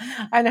know.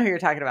 I know who you're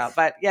talking about,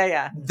 but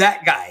yeah.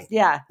 That guy.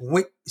 Yeah.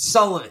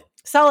 Sullivan.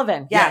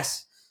 Sullivan, yes.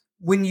 Yes.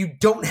 When you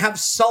don't have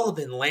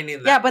Sullivan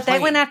landing that Yeah, but they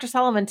plane, went after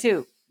Sullivan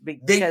too, they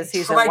because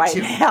he's a tried white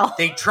to. male.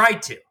 They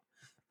tried to.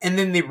 And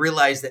then they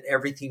realized that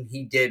everything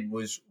he did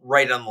was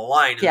right on the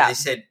line. And Yeah. they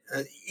said,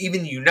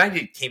 even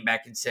United came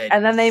back and said,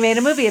 And then they made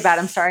a movie about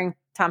him starring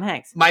Tom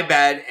Hanks. my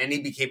bad. And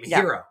he became a Yeah.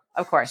 hero.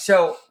 Of course.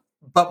 So,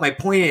 but my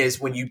point is,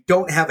 when you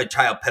don't have a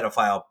child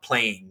pedophile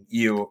playing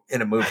you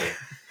in a movie,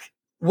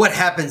 what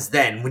happens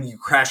then when you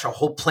crash a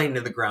whole plane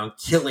to the ground,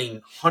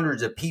 killing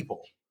hundreds of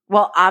people?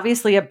 Well,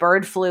 obviously a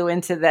bird flew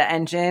into the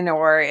engine,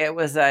 or it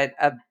was a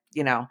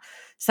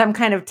some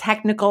kind of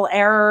technical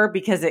error,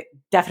 because it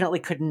definitely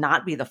could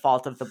not be the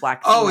fault of the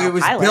black Oh, female it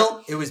was pilot.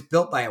 built. It was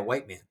built by a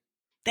white man.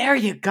 There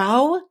you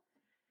go.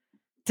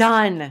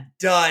 Done.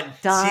 Done.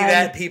 See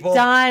that, people?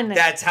 Done.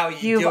 That's how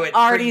you You've do it.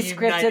 already for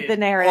scripted United. the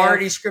narrative.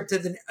 Already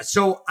scripted the.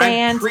 So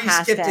I'm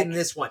Fantastic. pre-scripting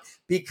this one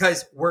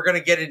because we're going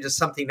to get into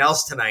something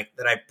else tonight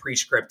that I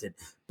pre-scripted.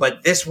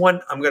 But this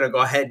one, I'm going to go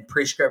ahead and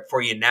pre-script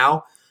for you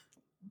now.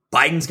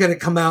 Biden's going to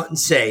come out and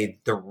say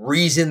the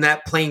reason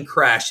that plane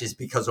crashed is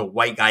because a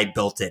white guy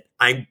built it.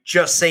 I'm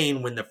just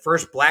saying, when the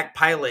first black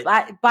pilot,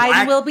 Biden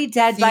black will be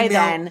dead by female-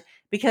 then,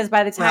 because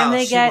by the time Well,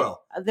 they she get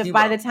will. He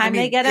by will. the time I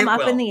mean, they get him it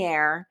up in will. the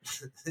air,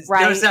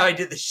 right? Notice how I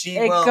did the she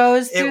it will.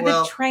 goes It through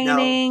will. the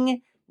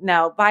training.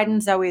 No,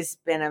 Biden's always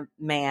been a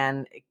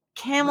man.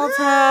 Camel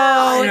toe.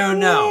 I don't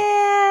know.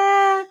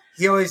 Yeah.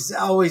 He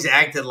always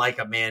acted like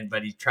a man,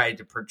 but he tried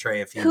to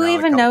portray a female. Who a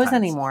even couple knows times.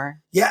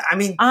 anymore? Yeah, I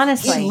mean,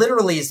 Honestly. he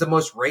literally is the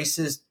most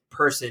racist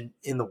person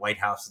in the White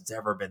House that's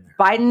ever been there.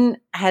 Biden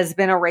has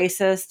been a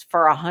racist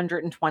for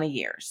 120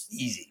 years.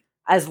 Easy,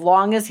 As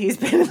long as he's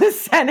been in the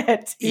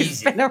Senate, he's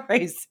Easy. been a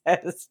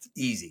racist.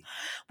 easy.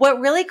 What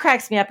really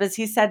cracks me up is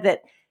he said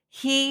that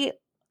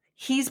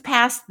he's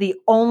passed the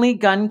only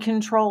gun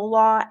control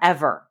law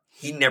ever.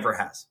 He never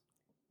has.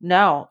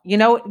 No. You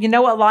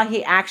know what law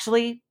he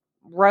actually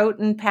wrote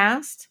and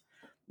passed?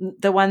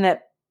 The one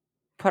that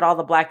put all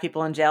the black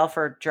people in jail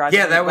for drugs.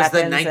 Yeah, and that was the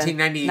weapons and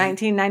 1994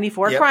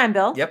 1994 crime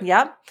bill.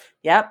 Yep.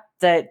 Yep.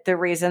 The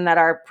reason that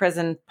our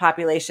prison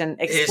population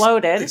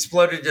exploded.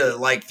 Exploded to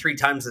like 3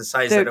 times the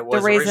size that it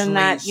was The reason originally.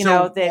 that, you So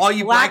know, the all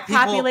you black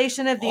people,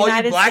 population of the all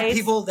United you black States.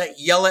 people that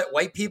yell at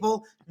white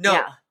people, no,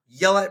 Yeah.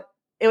 yell at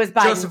It was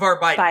Biden. Joseph R.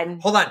 Biden.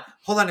 Biden.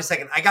 Hold on a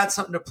second. I got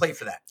something to play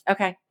for that.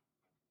 Okay.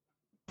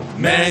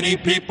 Many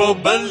people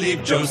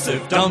believe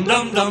Joseph. Dum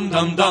dum dum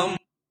dum dum.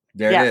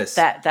 There Yeah, it is.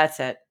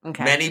 that's it.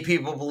 Okay. Many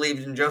people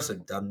believed in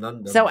Joseph. Dum,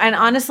 dum, dum, So, and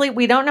dum. honestly,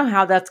 we don't know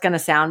how that's going to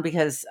sound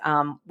because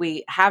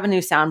we have a new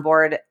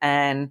soundboard,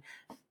 and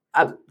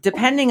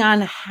depending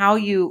on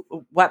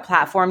what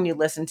platform you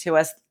listen to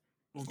us,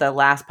 the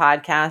last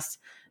podcast,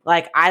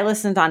 like I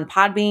listened on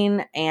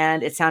Podbean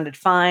and it sounded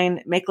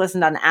fine. Mick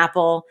listened on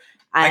Apple.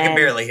 I can and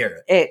barely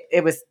hear it.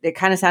 It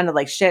kind of sounded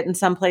like shit in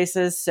some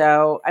places.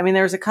 So, I mean,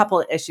 there was a couple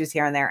of issues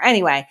here and there.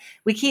 Anyway,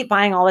 we keep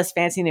buying all this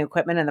fancy new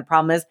equipment, and the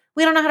problem is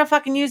we don't know how to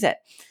fucking use it.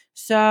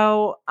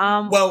 So,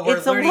 Well,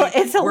 it's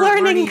a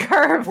learning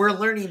curve. We're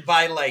learning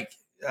by like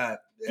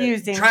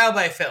Using. trial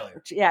by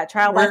failure. Yeah,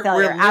 trial by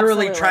failure. We're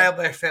literally Absolutely. trial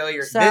by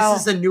failure. So-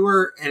 This is a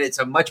newer and it's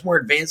a much more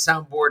advanced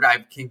soundboard. I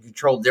can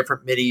control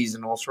different MIDIs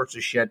and all sorts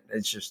of shit.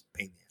 It's just a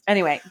pain in the ass.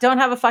 Anyway, don't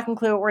have a fucking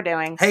clue what we're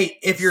doing. Hey,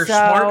 if you're So-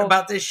 smart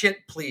about this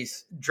shit,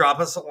 please drop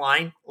us a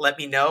line. Let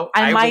me know.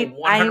 I might,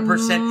 will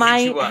 100%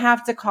 hit you up.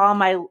 have to call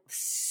my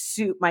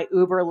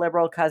uber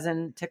liberal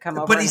cousin to come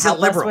over But and he's a help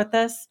us liberal. with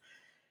this.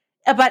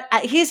 But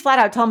he's flat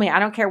out told me, I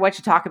don't care what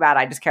you talk about.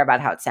 I just care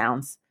about how it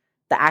sounds,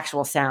 the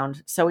actual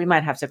sound. So we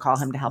might have to call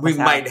him to help We us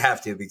out. might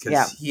have to because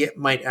Yeah. he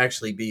might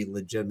actually be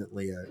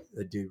legitimately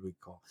a dude we'd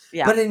call.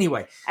 Yeah. But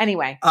anyway,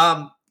 Anyway,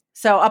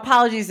 so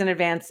apologies in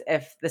advance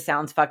if the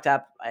sound's fucked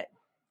up.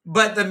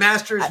 but the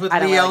Masters with I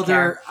don't Lee really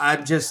Elder,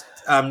 I'm just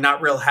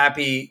not real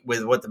happy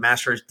with what the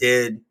Masters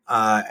did.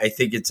 I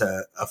think it's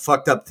a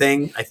fucked up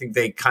thing. I think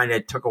they kind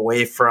of took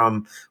away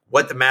from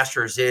what the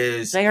Masters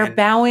is. They are and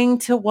bowing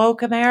to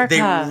woke America.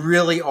 They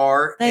really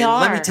are. They and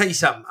let me are. tell you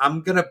something.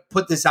 I'm going to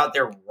put this out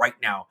there right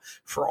now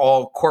for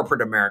all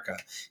corporate America.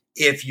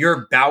 If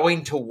you're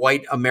bowing to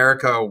white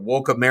America,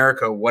 woke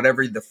America,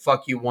 whatever the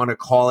fuck you want to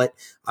call it,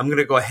 I'm going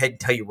to go ahead and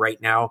tell you right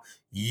now,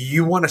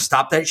 you want to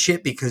stop that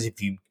shit, because if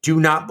you do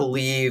not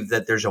believe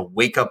that there's a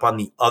wake up on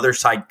the other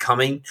side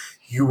coming,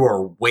 you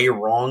are way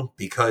wrong,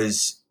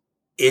 because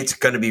it's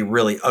going to be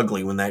really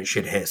ugly when that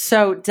shit hits.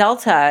 So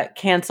Delta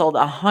canceled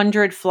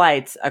 100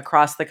 flights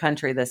across the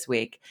country this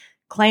week,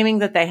 claiming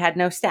that they had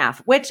no staff,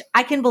 which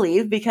I can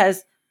believe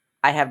because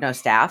I have no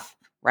staff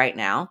right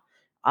now.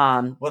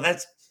 Well,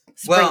 that's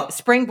well.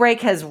 Spring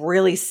break has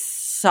really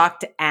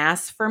sucked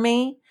ass for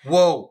me.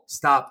 Whoa!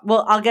 Stop.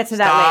 Well, I'll get to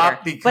that Stop,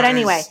 later. because But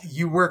anyway,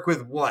 you work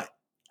with what?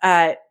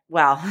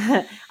 well,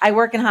 I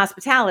work in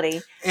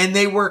hospitality. And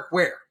they work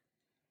where?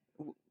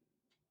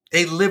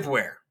 They live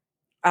where?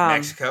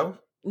 Mexico,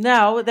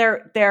 No,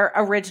 they're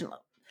original.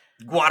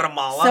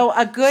 Guatemala. So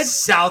a good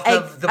south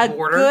of the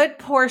border. A good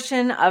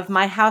portion of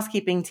my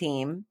housekeeping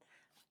team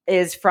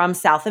is from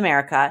South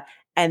America,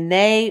 and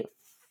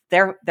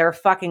they're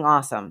fucking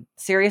awesome.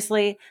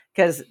 Seriously,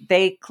 because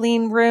they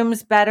clean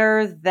rooms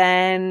better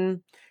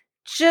than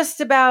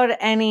just about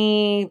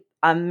any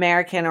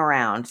American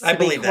around. To I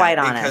believe be quite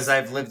that honest, because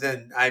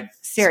I've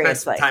Seriously.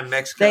 spent some time in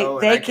Mexico.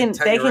 they and I can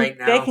tell you right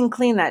now, they can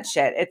clean that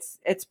shit.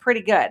 It's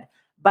pretty good,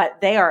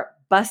 but they are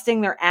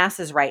busting their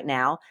asses right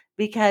now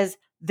because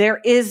there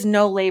is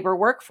no labor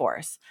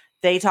workforce.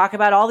 They talk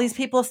about all these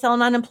people still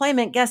in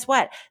unemployment. Guess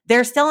what?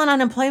 They're still in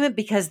unemployment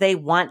because they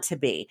want to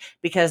be,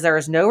 because there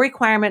is no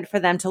requirement for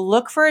them to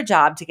look for a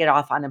job to get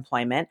off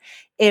unemployment.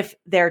 If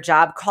their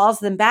job calls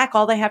them back,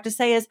 all they have to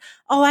say is,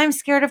 oh, I'm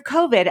scared of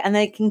COVID. And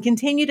they can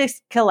continue to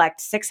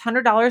collect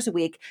 $600 a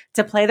week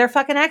to play their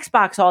fucking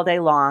Xbox all day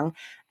long.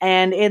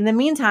 And in the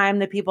meantime,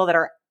 the people that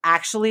are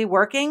actually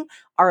working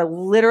are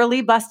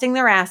literally busting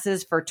their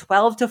asses for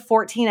 12 to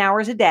 14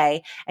 hours a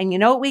day. And you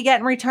know what we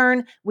get in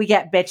return? We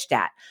get bitched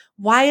at.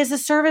 Why is the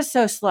service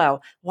so slow?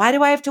 Why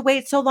do I have to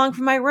wait so long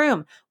for my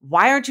room?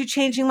 Why aren't you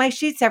changing my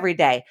sheets every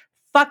day?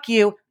 Fuck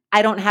you.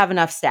 I don't have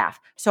enough staff.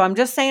 So I'm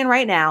just saying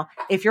right now,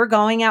 if you're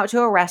going out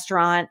to a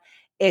restaurant,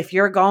 if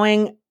you're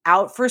going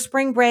out for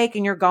spring break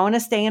and you're going to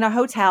stay in a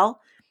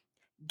hotel,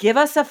 give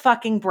us a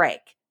fucking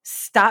break.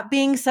 Stop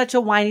being such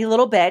a whiny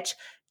little bitch.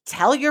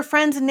 Tell your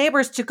friends and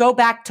neighbors to go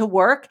back to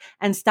work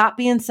and stop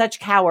being such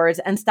cowards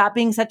and stop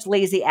being such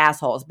lazy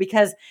assholes.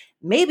 Because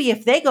maybe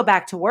if they go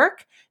back to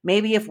work,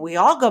 maybe if we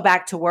all go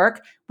back to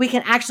work, we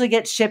can actually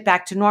get shit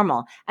back to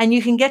normal. And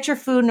you can get your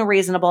food in a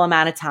reasonable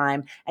amount of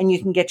time, and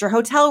you can get your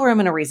hotel room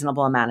in a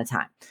reasonable amount of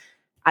time.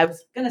 I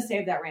was going to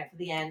save that rant for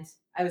the end.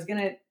 I was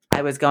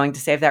going to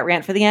save that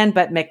rant for the end,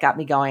 but Mick got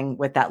me going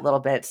with that little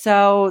bit.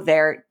 So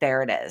there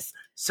it is.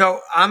 So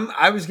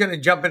I was going to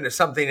jump into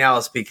something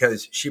else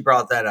because she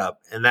brought that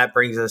up, and that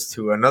brings us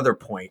to another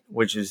point,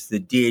 which is the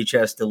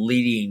DHS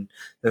deleting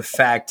the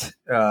fact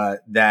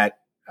that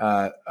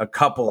a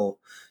couple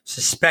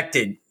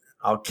suspected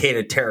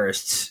Al-Qaeda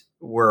terrorists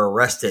were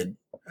arrested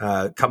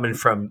coming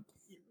from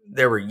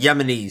there were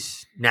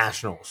Yemenis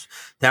nationals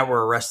that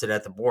were arrested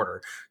at the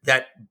border,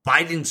 that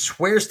Biden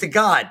swears to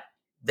God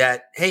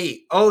that,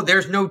 hey,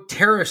 there's no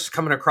terrorists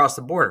coming across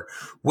the border,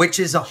 which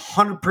is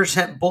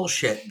 100%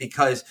 bullshit,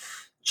 because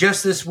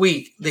just this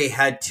week they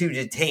had 2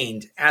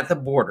 detained at the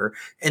border,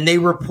 and they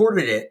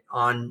reported it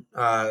on,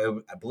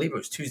 I believe it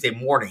was Tuesday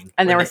morning.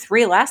 And there were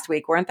 3 last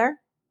week, weren't there?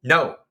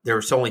 No, there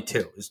was only 2.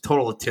 It was a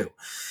total of 2.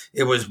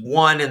 It was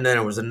 1, and then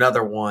it was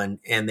another one,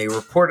 and they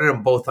reported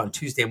them both on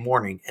Tuesday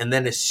morning. And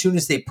then as soon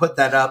as they put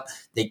that up,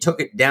 they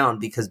took it down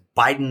because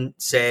Biden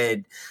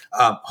said,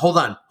 hold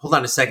on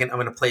a second. I'm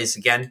going to play this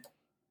again.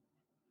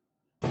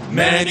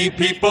 Many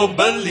people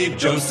believe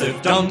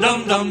Joseph. Dum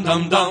dum dum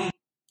dum dum.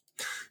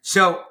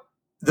 So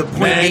the point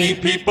Many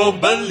people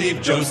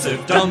believe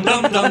Joseph. Dum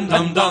dum dum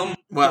dum dum.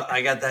 well,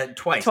 I got that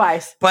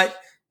twice. But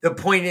the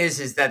point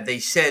is that they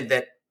said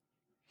that,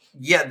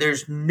 yeah,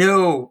 there's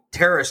no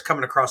terrorists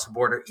coming across the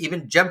border.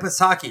 Even Jen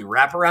Psaki,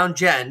 wraparound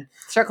Jen,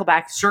 Circle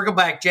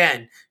back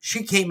Jen,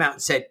 she came out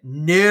and said,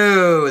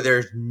 no,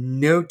 there's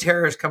no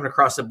terrorists coming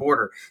across the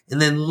border.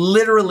 And then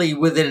literally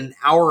within an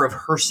hour of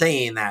her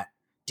saying that,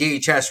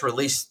 DHS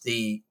released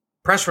the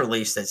press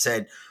release that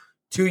said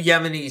 2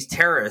 Yemeni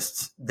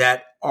terrorists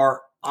that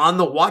are on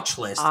the watch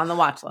list,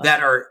 that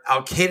are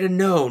Al-Qaeda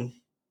known,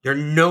 they're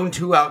known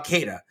to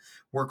Al-Qaeda,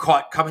 were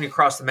caught coming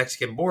across the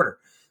Mexican border.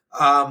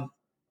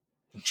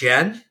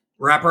 Jen,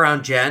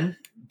 wraparound Jen,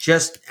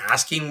 just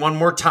asking one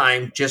more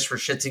time, just for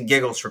shits and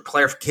giggles, for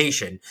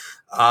clarification.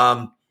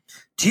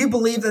 Do you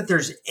believe that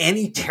there's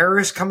any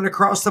terrorists coming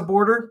across the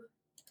border?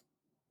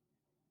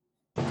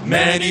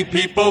 Many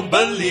people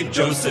believe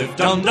Joseph.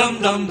 Dum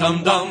dum dum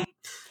dum dum.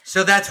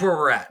 So that's where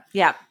we're at.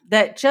 Yeah,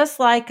 that just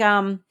like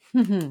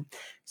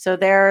so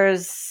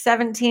there's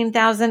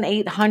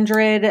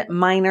 17,800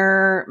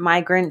 minor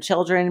migrant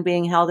children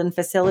being held in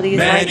facilities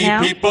right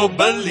now. Many people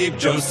believe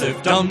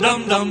Joseph. Dum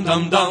dum dum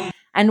dum dum.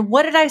 And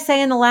what did I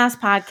say in the last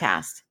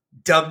podcast?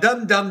 Dum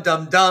dum dum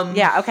dum dum.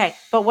 Yeah, okay.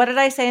 But what did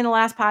I say in the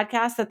last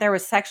podcast? That there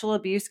was sexual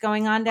abuse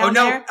going on down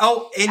there?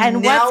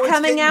 And what's it's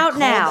coming getting out called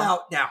now?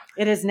 out now.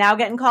 It is now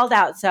getting called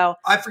out. So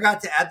I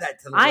forgot to add that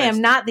to the list. I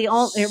am not the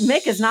only.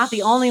 Mick is not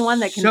the only one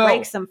that can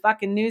break some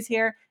fucking news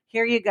here.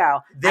 Here you go.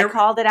 I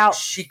called it out.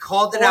 She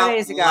called it 4 out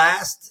days ago.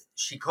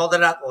 She called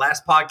it out the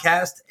last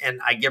podcast, and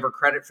I give her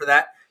credit for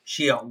that.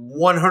 She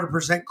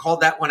 100%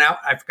 called that one out.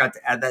 I forgot to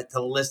add that to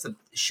the list of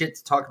shit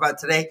to talk about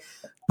today.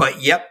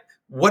 But yep.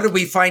 What did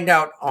we find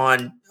out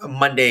on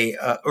Monday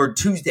or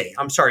Tuesday?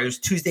 I'm sorry, it was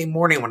Tuesday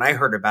morning when I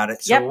heard about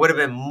it. So It would have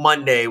been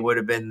Monday, would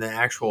have been the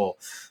actual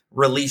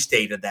release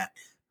date of that.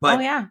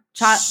 But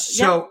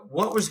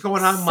what was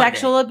going on Monday?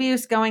 Sexual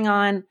abuse going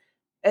on.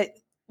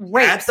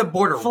 Rapes. At the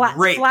border,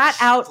 rapes. Flat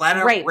out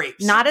rape.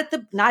 rapes. Not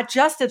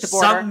just at the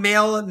border. Some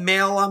male on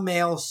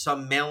male,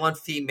 some male on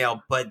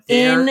female, but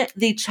in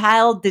the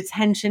child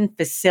detention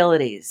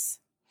facilities.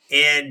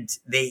 And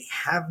they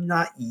have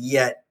not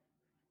yet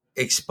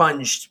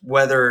expunged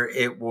whether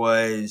it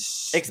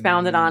was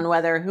expounded on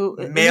whether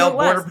male who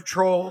border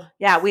patrol.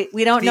 Yeah,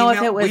 we don't know if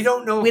it was. We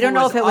don't know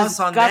if it was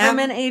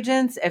government them.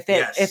 agents.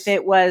 If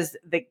it was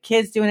the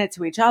kids doing it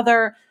to each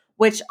other.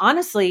 Which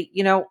honestly,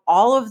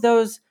 all of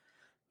those.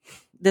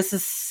 This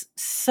is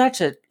such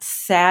a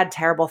sad,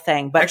 terrible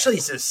thing. But actually,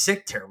 it's a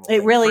sick, terrible.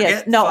 It really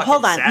is. No,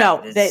 hold on. Sad.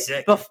 No,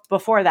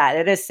 Before that,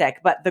 it is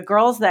sick. But the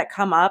girls that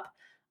come up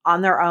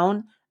on their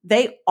own,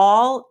 they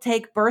all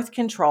take birth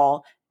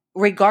control.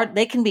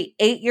 They can be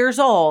 8 years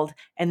old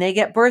and they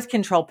get birth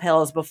control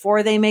pills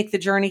before they make the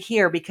journey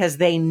here because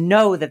they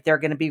know that they're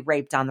going to be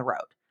raped on the road.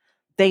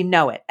 They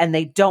know it and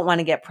they don't want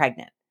to get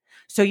pregnant.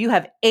 So you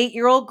have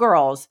 8-year-old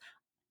girls,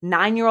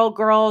 9-year-old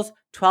girls,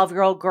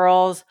 12-year-old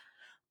girls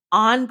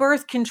on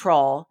birth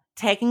control,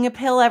 taking a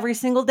pill every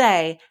single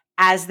day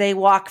as they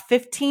walk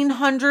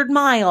 1,500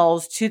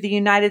 miles to the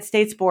United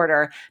States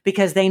border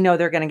because they know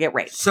they're going to get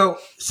raped. So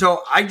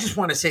I just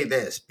want to say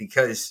this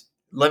because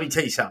let me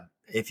tell you something.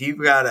 If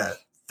you've got a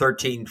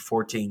 13,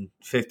 14,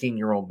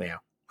 15-year-old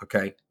male,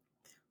 okay?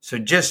 So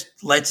just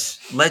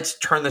let's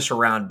turn this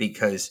around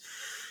because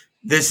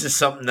this is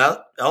something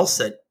else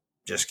that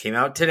just came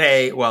out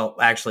today. Well,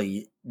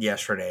 actually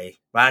yesterday.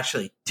 Well,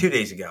 actually 2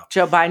 days ago.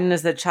 Joe Biden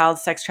is the child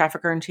sex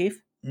trafficker in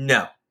chief?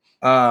 No.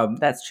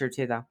 That's true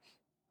too, though.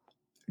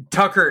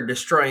 Tucker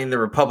destroying the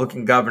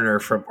Republican governor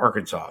from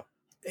Arkansas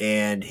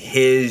and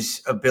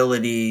his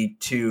ability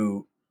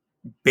to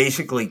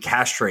basically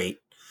castrate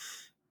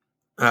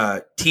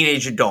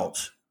teenage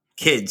adults,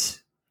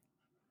 kids,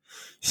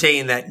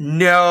 saying that,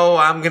 no,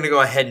 I'm going to go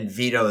ahead and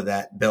veto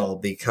that bill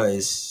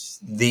because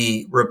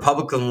the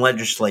Republican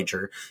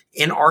legislature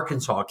in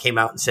Arkansas came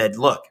out and said,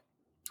 look,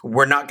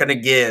 we're not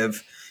going to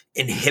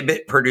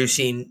inhibit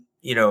producing,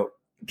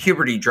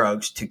 puberty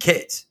drugs to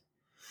kids.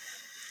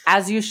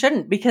 As you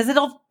shouldn't, because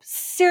it'll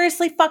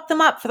seriously fuck them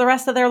up for the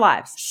rest of their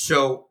lives.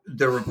 So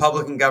the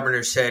Republican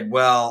governor said,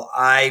 well,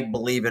 I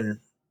believe in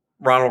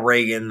Ronald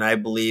Reagan, I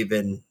believe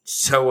in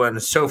so on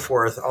and so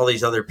forth, all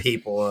these other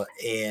people.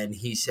 And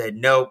he said,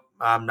 nope,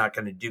 I'm not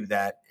going to do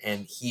that.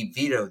 And he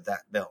vetoed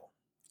that bill.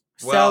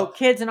 Well, so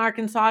kids in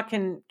Arkansas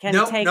can take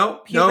puberty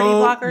nope,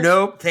 blockers?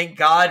 Nope. Thank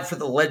God for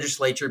the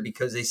legislature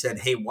because they said,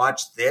 hey,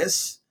 watch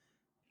this.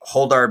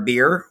 Hold our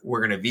beer. We're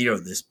going to veto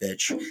this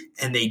bitch.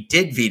 And they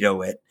did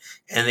veto it.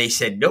 And they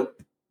said,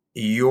 nope,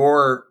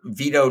 your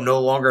veto no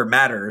longer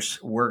matters.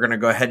 We're going to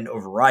go ahead and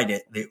override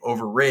it. They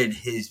overrid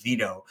his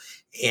veto.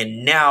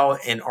 And now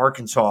in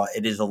Arkansas,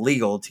 it is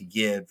illegal to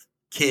give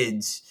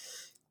kids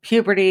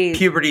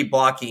puberty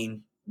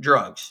blocking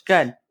drugs.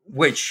 Good.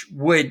 Which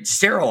would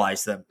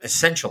sterilize them,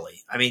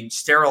 essentially. I mean,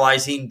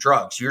 sterilizing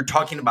drugs. You're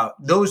talking about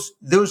those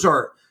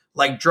are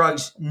like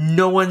drugs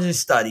no one's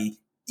studied.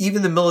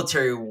 Even the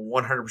military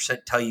will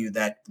 100% tell you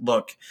that,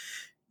 look,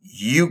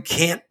 you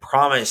can't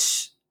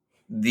promise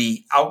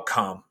the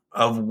outcome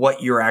of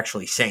what you're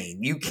actually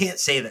saying. You can't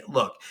say that,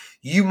 look,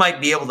 you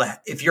might be able to,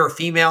 if you're a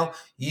female,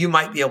 you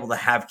might be able to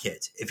have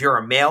kids. If you're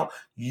a male,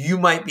 you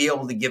might be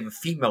able to give a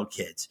female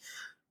kids.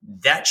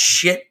 That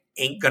shit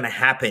ain't going to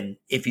happen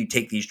if you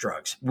take these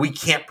drugs. We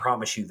can't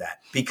promise you that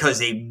because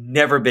they've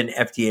never been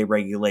FDA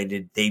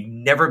regulated. They've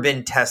never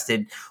been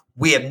tested.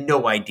 We have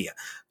no idea.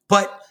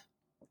 But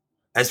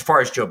as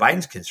far as Joe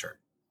Biden's concerned,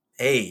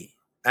 hey,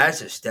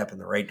 that's a step in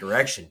the right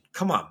direction.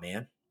 Come on,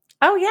 man.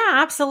 Oh,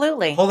 yeah,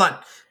 absolutely. Hold on.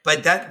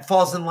 But that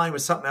falls in line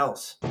with something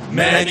else.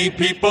 Many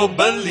people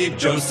believe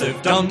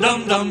Joseph. Dum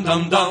dum dum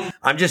dum dum.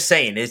 I'm just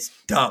saying, it's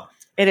dumb.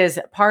 It is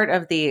part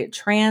of the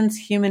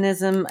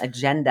transhumanism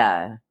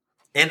agenda.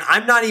 And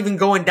I'm not even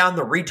going down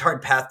the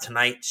retard path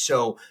tonight.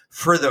 So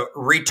for the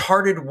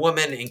retarded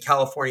woman in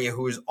California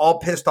who is all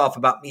pissed off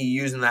about me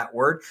using that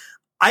word,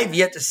 I've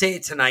yet to say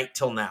it tonight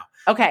till now.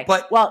 Okay.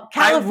 But well,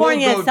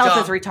 California I will go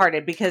itself dumb. is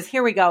retarded because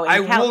here we go.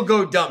 I will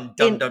go dumb.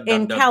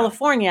 In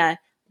California,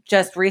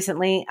 just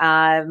recently,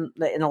 in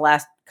the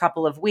last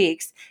couple of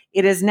weeks,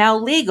 it is now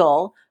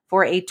legal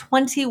for a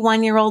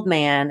 21-year-old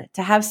man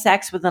to have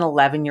sex with an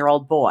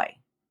 11-year-old boy.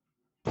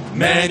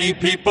 Many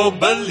people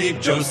believe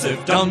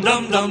Joseph. Dum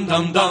dum dum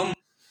dum dum.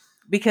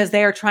 Because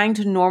they are trying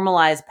to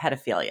normalize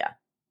pedophilia.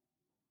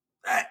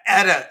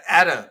 At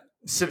a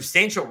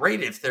substantial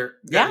rate if they're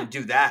going to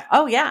do that.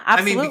 Oh, yeah,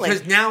 absolutely. I mean,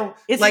 because now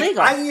it's like,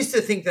 legal. I used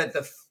to think that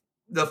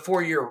the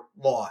 4-year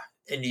law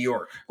in New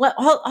York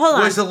hold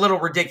on. was a little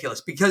ridiculous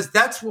because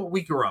that's what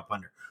we grew up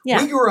under.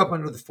 Yeah. We grew up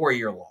under the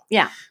 4-year law.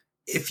 Yeah.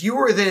 If you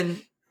were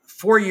within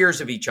 4 years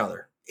of each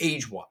other,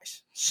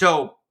 age-wise.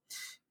 So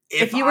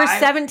if you were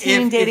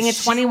 17 dating a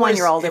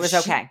 21-year-old, it was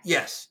okay.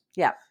 Yes.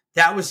 Yeah.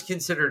 That was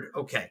considered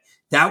okay.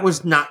 That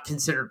was not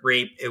considered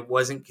rape. It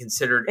wasn't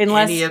considered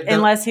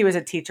unless he was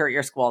a teacher at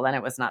your school, then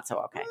it was not so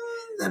okay.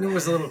 Then it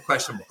was a little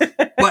questionable.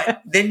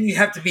 But then you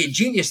have to be a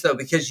genius though,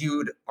 because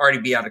you'd already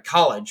be out of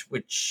college,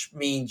 which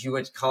means you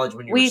went to college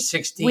when you were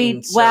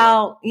 16.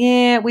 Well,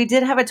 yeah, we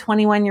did have a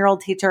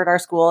 21-year-old teacher at our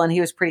school, and he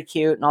was pretty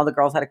cute, and all the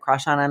girls had a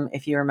crush on him,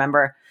 if you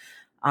remember.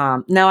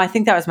 No, I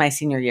think that was my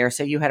senior year,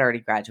 so you had already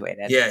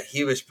graduated. Yeah,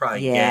 he was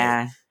probably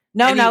yeah. gay.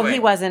 No, Anyway, he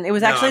wasn't. It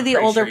was actually I'm the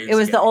pretty older. sure It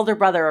was gay. the older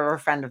brother of a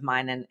friend of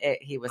mine, and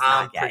he was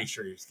I'm not gay. pretty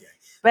sure he was gay.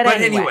 But But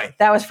anyway, anyway.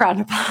 that was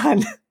frowned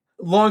upon.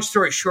 Long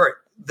story short,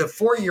 the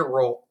 4-year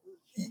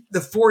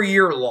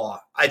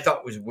law I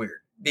thought was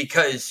weird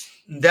because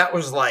that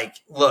was like,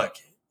 look,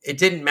 it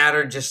didn't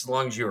matter just as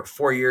long as you were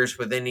 4 years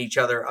within each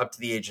other up to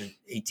the age of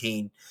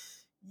 18.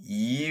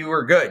 You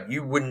were good.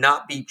 You would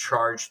not be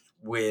charged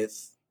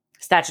with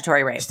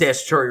Statutory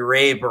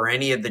rape. or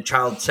any of the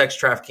child sex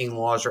trafficking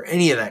laws or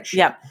any of that shit.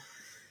 Yep.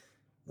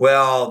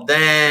 Well,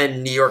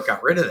 then New York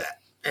got rid of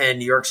that. And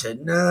New York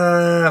said,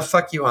 nah,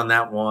 fuck you on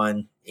that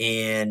one.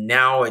 And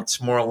now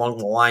it's more along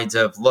the lines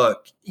of,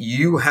 look,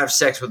 you have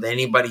sex with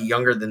anybody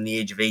younger than the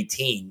age of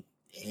 18.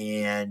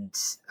 And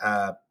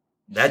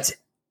that's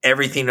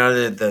everything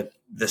under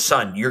the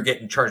sun. You're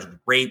getting charged with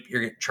rape.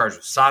 You're getting charged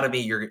with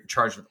sodomy. You're getting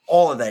charged with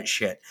all of that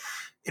shit.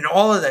 And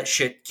all of that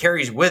shit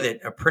carries with it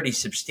a pretty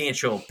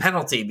substantial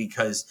penalty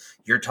because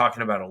you're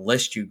talking about a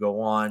list you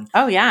go on.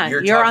 Oh, yeah.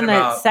 You're on talking the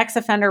about sex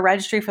offender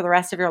registry for the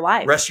rest of your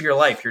life. rest of your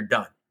life, you're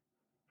done.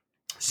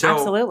 So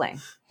Absolutely.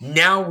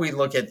 now we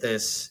look at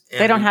this.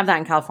 And They don't have that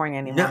in California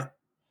anymore. No.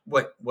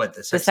 What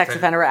the The sex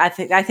offender. I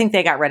think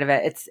they got rid of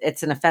it.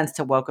 It's an offense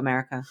to woke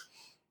America.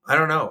 I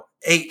don't know.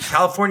 Hey,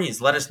 Californians,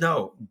 let us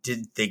know.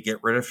 Did they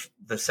get rid of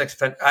the sex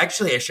offender?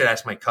 Actually, I should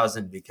ask my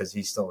cousin because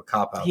he's still a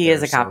cop out there. He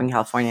is a cop so in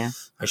California.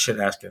 I should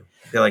ask him.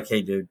 Be like,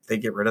 hey, dude, they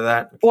get rid of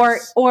that? Or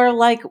Because-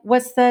 like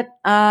what's that?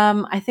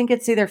 I think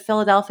it's either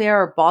Philadelphia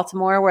or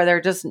Baltimore where they're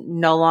just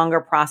no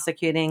longer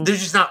prosecuting. they're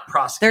just not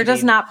prosecuting. They're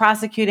just not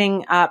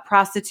prosecuting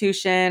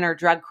prostitution or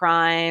drug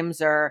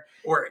crimes or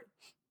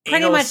pretty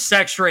anal much-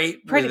 sex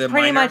rape. pretty with a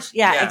minor. much.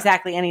 Yeah,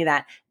 exactly. Any of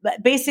that.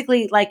 But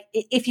basically, like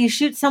if you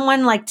shoot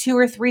someone like 2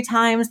 or 3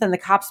 times, then the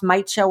cops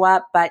might show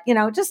up. But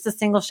just a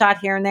single shot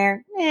here and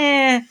there.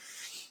 They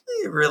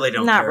really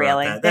don't. Not care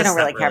really. About that. They That's don't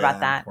really not care about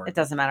that. important. It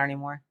doesn't matter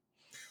anymore.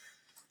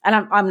 And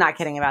I'm not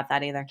kidding about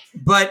that either.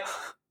 But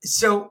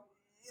so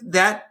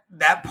that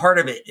part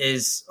of it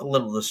is a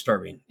little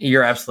disturbing.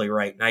 You're absolutely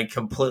right, and I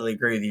completely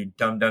agree with you.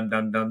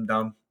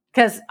 Dumb.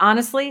 Because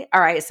honestly,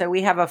 all right, so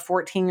we have a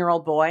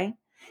 14-year-old boy.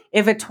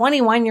 If a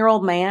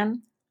 21-year-old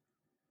man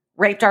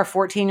raped our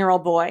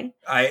 14-year-old boy.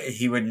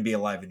 He wouldn't be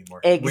alive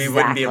anymore. We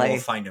wouldn't be able Exactly.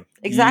 to find him.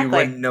 Exactly. You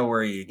wouldn't know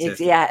where he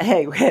existed. Yeah,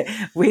 hey,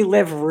 we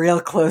live real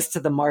close to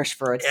the marsh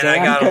for a And I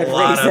damn got good a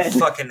lot reason. of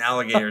fucking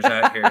alligators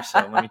out here. So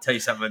let me tell you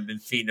something. I've been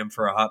feeding them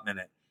for a hot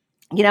minute.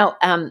 You know,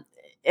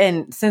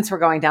 and since we're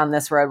going down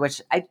this road,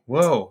 which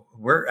Whoa,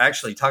 we're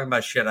actually talking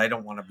about shit I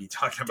don't want to be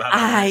talking about.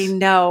 I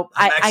know.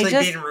 I'm I actually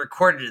just, being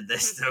recorded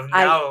this, so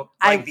now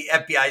the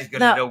FBI is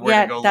going to know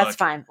where to go that's look.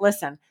 fine.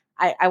 Listen,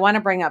 I want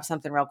to bring up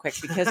something real quick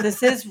because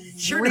this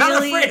is You're not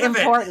really afraid of it.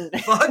 important.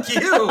 Fuck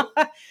you.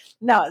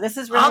 No, this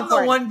is really I'm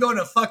important. the one going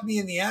to fuck me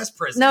in the ass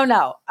prison.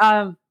 No.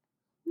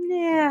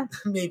 Yeah.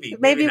 maybe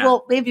Maybe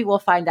not. we'll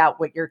find out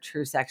what your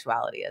true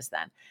sexuality is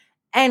then.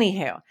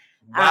 Anywho.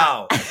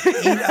 Wow.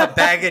 Eat a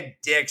bag of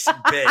dicks,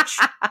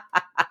 bitch.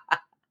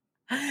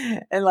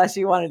 Unless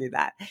you want to do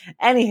that.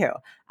 Anywho,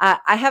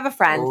 I have a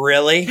friend.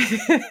 Really?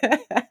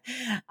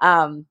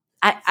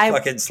 I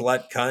Fucking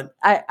slut cunt.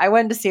 I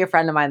went to see a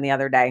friend of mine the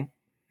other day,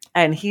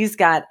 and he's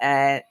got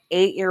an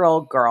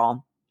 8-year-old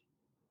girl,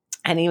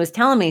 and he was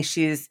telling me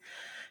she's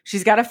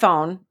got a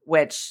phone,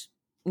 which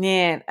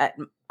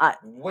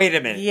Wait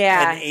a minute.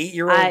 Yeah. An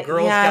 8-year-old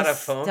girl's got a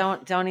phone?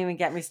 Don't even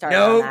get me started.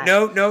 on that.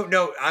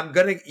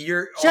 No.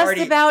 You're Just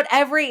already about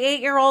every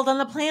 8-year-old on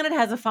the planet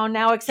has a phone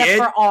now, except Get-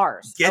 for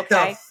ours. get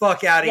okay? the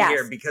fuck out of Yes.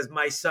 here because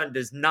my son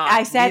does not.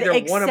 I said Neither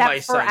except one of my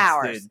for sons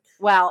ours. did.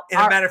 Well, And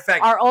a matter of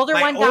fact, our older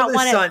my one got oldest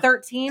one son at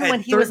 13 at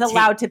when he was 13.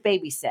 allowed to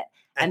babysit.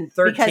 At And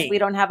 13. because we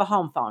don't have a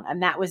home phone.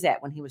 And that was it.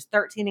 When he was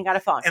 13, he got a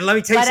phone. And let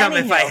me tell you But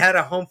something. If I anywho, had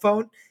a home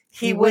phone,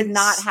 he would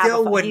not have a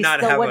still phone. would He not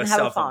still have wouldn't a have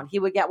cell a phone. phone. He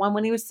would get one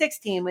when he was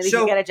 16 when he So,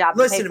 could get a job and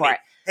listen pay to for me. it.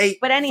 Hey,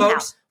 But anyhow,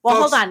 folks,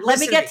 hold on. Let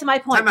me listen get to my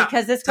point Time out.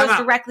 because this Time goes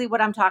out. directly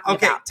what I'm talking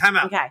Okay, about. time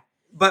out. Okay.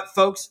 But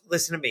folks,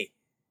 listen to me.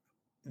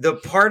 The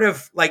part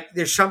of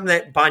there's something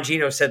that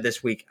Bongino said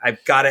this week.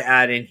 I've got to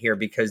add in here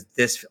because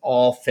this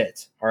all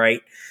fits. All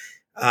right.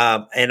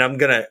 And I'm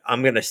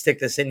gonna stick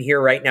this in here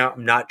right now.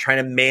 I'm not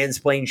trying to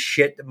mansplain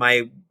shit to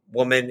my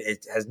woman.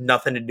 It has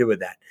nothing to do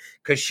with that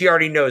because she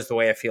already knows the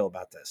way I feel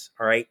about this.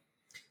 All right.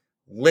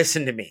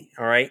 Listen to me.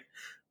 All right.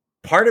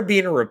 Part of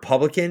being a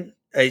Republican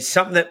is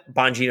something that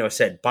Bongino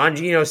said.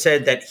 Bongino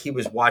said that he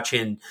was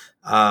watching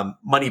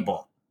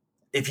Moneyball.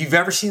 If you've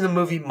ever seen the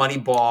movie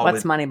Moneyball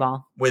What's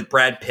Moneyball? with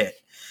Brad Pitt,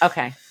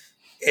 Okay.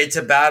 it's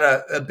about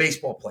a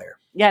baseball player.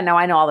 Yeah, no,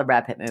 I know all the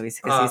Brad Pitt movies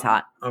because he's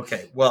hot.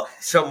 Okay, well,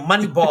 so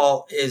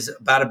Moneyball is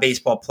about a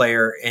baseball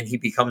player, and he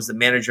becomes the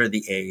manager of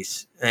the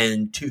A's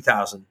in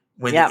 2000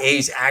 when Yep. the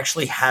A's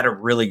actually had a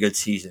really good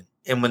season.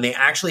 And when they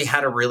actually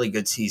had a really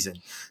good season,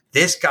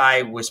 this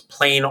guy was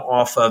playing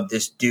off of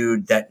this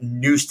dude that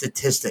knew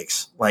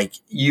statistics like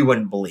you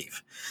wouldn't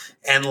believe.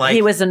 And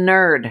He was a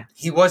nerd.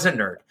 he was a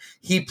nerd.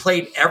 He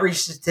played every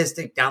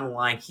statistic down the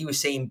line. He was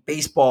saying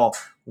baseball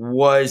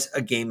was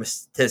a game of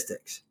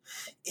statistics.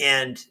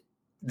 And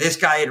this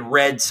guy had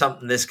read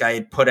something this guy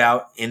had put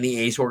out in the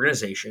A's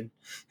organization.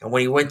 And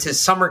when he went to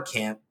summer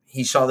camp,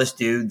 he saw this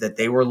dude that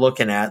they were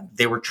looking at.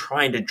 They were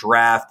trying to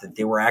draft, that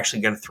they were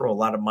actually going to throw a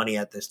lot of money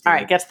at this dude. All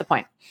right, gets the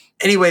point.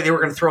 Anyway, they were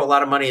going to throw a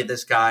lot of money at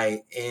this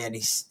guy. And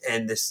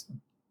this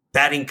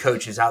batting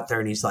coach is out there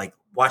and he's like,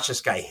 watch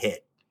this guy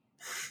hit.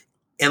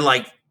 And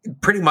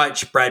pretty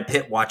much Brad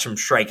Pitt watched him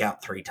strike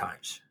out 3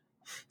 times.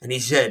 And he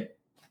said,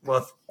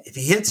 well, if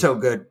he hits so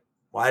good,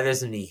 why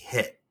doesn't he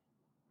hit?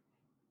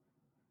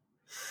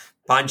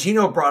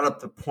 Bongino brought up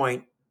the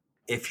point,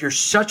 if you're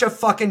such a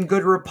fucking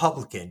good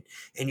Republican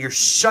and you're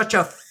such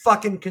a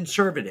fucking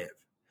conservative,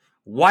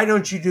 why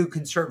don't you do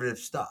conservative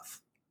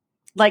stuff?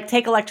 Like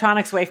take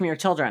electronics away from your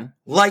children.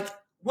 Not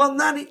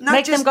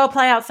Make just them go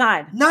play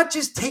outside. not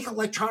just take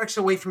electronics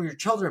away from your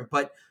children,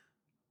 but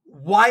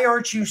why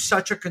aren't you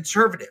such a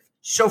conservative?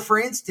 So, for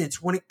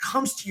instance, when it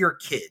comes to your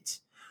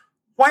kids,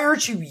 why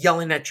aren't you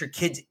yelling at your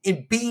kids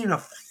and being a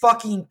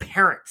fucking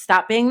parent?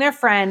 Stop being their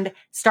friend.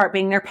 Start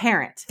being their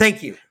parent.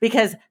 Thank you.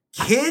 Because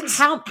Kids,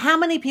 how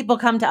many people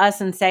come to us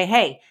and say,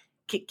 "Hey,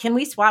 can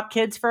we swap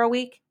kids for a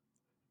week?"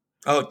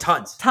 oh,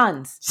 tons.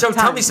 Tons. So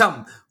tell me Tons.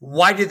 something.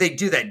 Why did they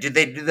do that? Did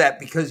they do that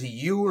because of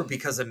you or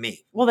because of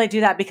me? Well, they do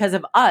that because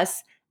of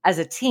us as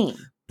a team.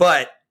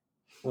 But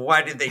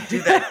why did they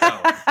do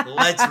that though?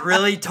 Let's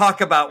really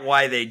talk about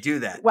why they do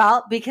that.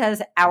 Well,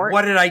 because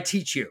What did I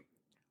teach you?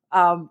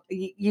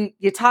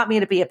 you taught me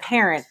to be a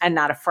parent and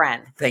not a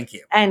friend. Thank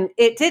you. And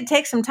it did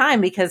take some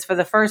time because for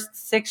the first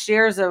 6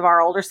 years of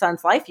our older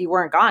son's life, you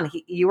weren't gone.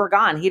 You were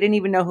gone. He didn't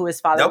even know who his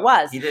father Nope,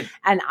 was. he didn't.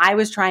 And I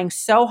was trying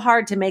so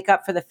hard to make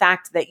up for the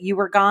fact that you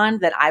were gone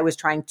that I was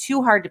trying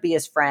too hard to be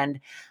his friend.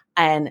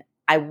 And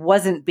I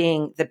wasn't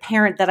being the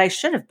parent that I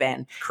should have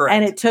been. Correct.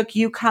 And it took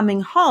you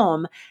coming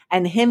home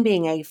and him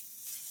being a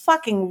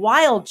fucking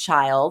wild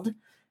child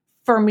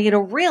for me to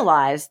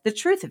realize the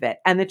truth of it.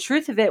 And the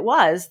truth of it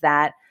was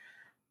that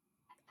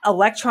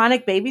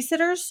electronic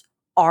babysitters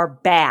are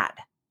bad.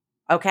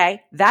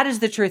 Okay. That is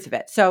the truth of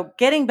it. So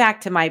getting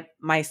back to my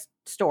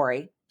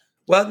story.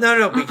 Well,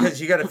 no, because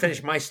you got to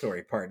finish my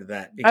story part of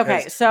that. Because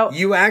Okay, so-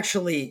 you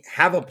actually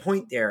have a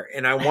point there,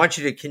 and I want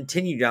you to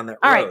continue down that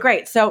road. All right,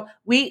 great. So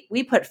we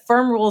put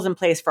firm rules in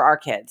place for our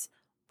kids.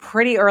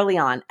 pretty early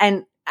on.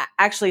 And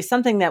actually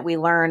something that we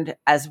learned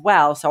as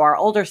well. So our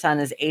older son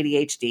is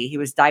ADHD. He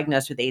was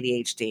diagnosed with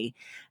ADHD,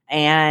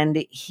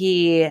 and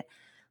he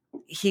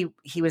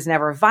was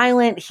never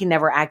violent. He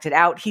never acted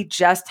out. He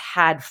just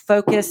had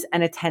focus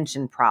and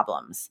attention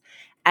problems.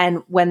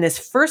 And when this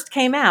first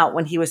came out,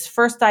 when he was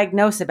first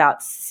diagnosed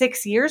about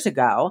 6 years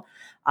ago,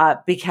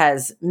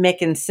 because Mick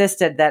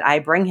insisted that I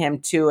bring him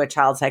to a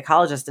child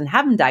psychologist and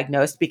have him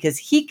diagnosed, because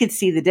he could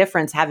see the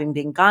difference having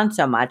been gone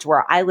so much,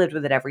 where I lived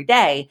with it every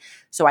day.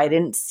 So I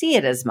didn't see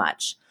it as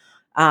much.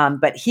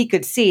 But he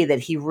could see that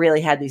he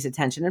really had these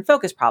attention and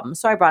focus problems.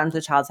 So I brought him to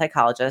a child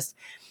psychologist,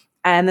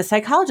 and the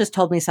psychologist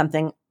told me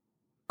something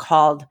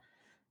called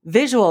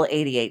visual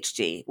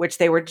ADHD, which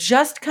they were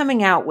just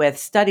coming out with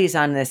studies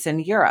on this in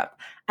Europe.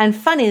 And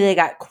funny, they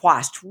got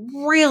quashed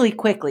really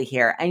quickly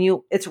here.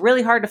 And it's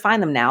really hard to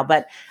find them now.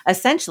 But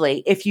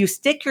essentially, if you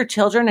stick your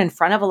children in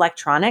front of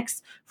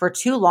electronics for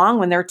too long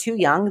when they're too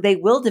young, they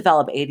will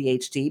develop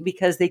ADHD,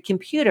 because the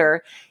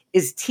computer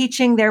is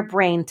teaching their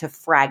brain to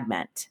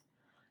fragment.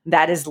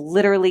 That is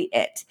literally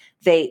it.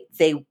 They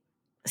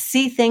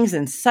see things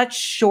in such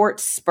short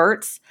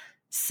spurts,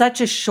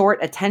 such a short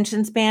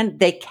attention span,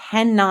 they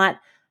cannot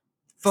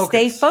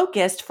stay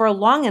focused for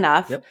long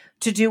enough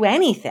to do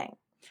anything.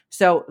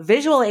 So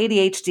visual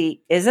ADHD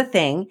is a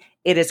thing.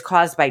 It is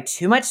caused by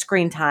too much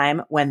screen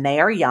time when they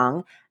are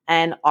young,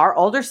 and our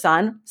older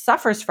son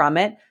suffers from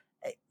it.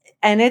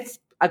 And it's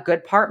a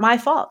good part my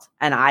fault.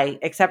 And I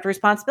accept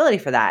responsibility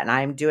for that. And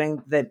I'm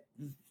doing the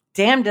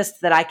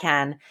damnedest that I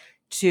can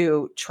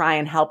to try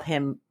and help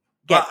him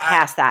get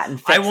past that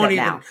and fix it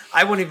now.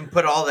 I won't even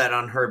put all that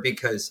on her,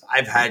 because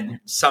I've had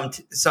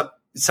something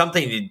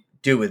to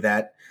do with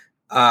that.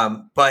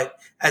 But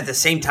at the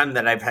same time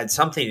that I've had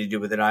something to do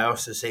with it, I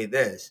also say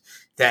this,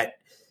 that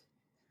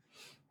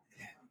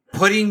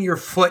putting your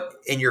foot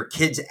in your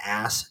kid's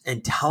ass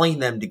and telling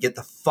them to get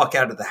the fuck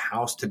out of the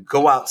house, to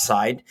go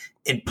outside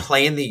and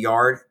play in the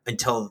yard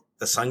until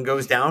the sun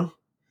goes down,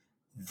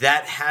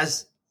 that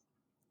has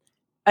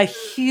a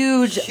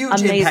huge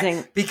amazing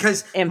impact.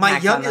 Because impact my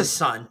youngest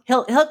son,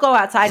 he'll go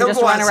outside and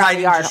just run around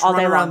the yard all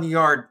day long. Around the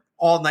yard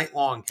all night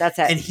long. That's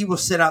it. And he will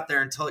sit out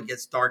there until it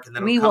gets dark, and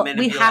then we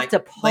have to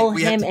pull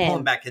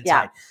him back inside.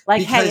 Yeah.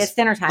 Like, hey, it's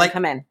dinner time.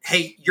 Come in.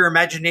 Hey, your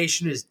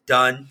imagination is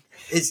done.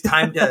 It's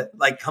time to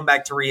come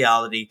back to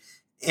reality.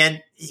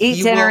 And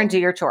eat dinner and do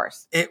your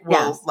chores. It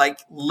will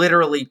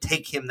literally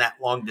take him that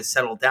long to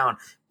settle down.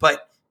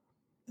 But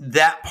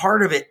that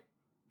part of it,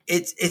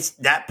 it's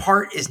that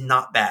part is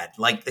not bad.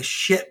 Like the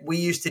shit we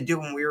used to do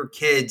when we were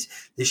kids,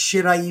 the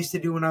shit I used to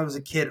do when I was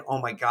a kid. Oh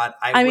my God.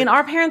 I mean,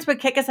 our parents would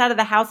kick us out of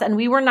the house, and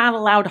we were not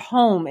allowed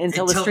home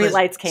until the street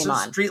lights came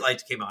on. Street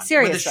lights came on.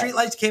 Seriously. When the street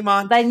lights came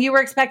on, then you were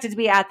expected to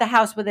be at the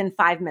house within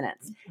 5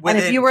 minutes. And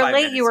if you were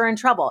late, you were in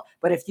trouble.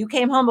 But if you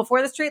came home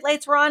before the street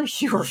lights were on,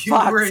 you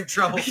were in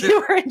trouble too. You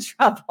were in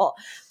trouble.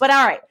 But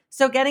all right.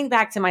 So getting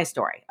back to my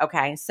story.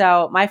 Okay.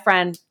 So my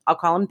friend, I'll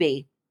call him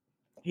B.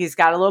 He's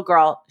got a little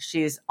girl.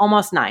 She's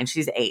almost 9.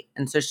 She's 8.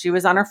 And so she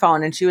was on her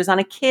phone, and she was on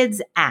a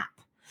kids app,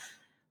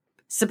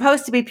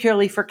 supposed to be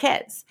purely for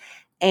kids.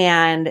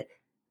 And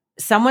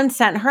someone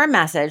sent her a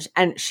message,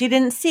 and she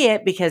didn't see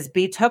it because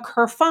B took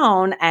her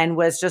phone and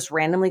was just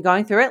randomly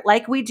going through it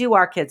like we do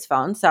our kids'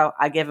 phones. So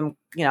I give him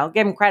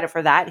credit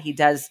for that. He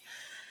does,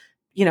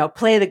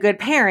 play the good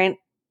parent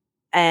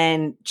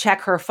and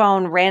check her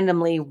phone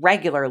randomly,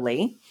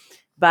 regularly.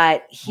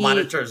 But he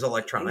monitors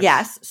electronics.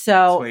 Yes. So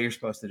that's the way you're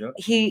supposed to do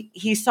it.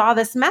 He saw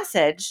this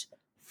message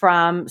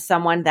from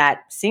someone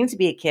that seemed to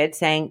be a kid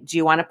saying, "Do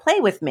you want to play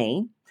with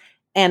me?"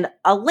 And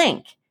a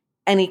link.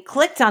 And he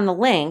clicked on the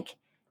link,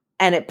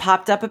 and it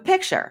popped up a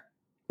picture.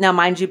 Now,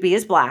 mind you, B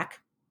is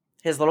black.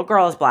 His little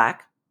girl is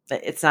black.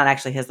 It's not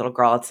actually his little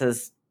girl. It's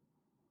his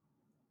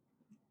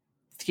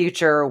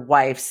future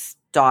wife's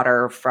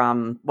daughter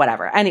from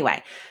whatever.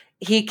 Anyway,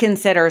 he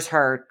considers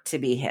her to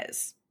be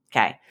his.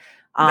 Okay.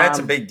 That's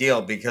a big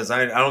deal, because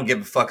I don't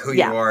give a fuck who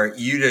you are.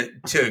 You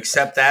to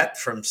accept that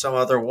from some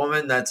other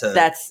woman,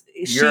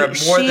 you're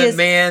more than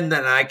man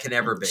than I can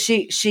ever be.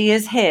 She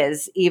is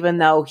his, even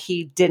though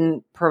he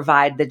didn't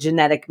provide the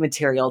genetic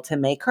material to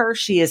make her.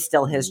 She is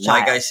still his child.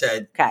 Like I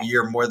said,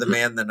 you're more the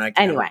man than I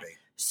can ever be.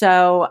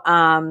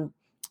 So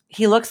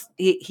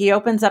he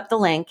opens up the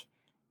link,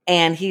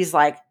 and he's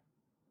like,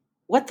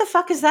 "What the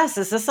fuck is this?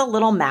 Is this a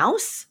little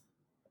mouse?"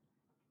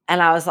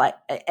 And I was like,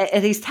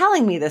 and he's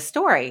telling me this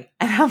story.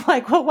 And I'm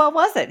like, well, what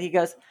was it? He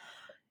goes,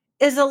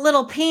 "Is a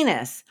little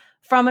penis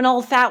from an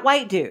old fat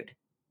white dude."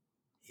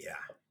 Yeah.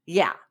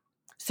 Yeah.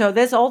 So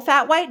this old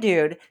fat white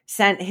dude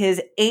sent his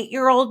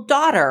 8-year-old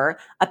daughter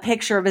a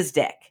picture of his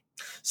dick.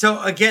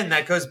 So again,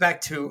 that goes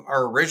back to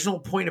our original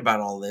point about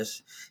all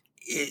this.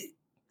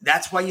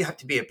 That's why you have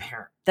to be a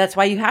parent. That's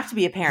why you have to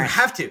be a parent. You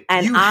have to.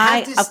 And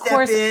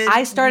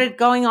I started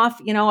going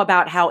off,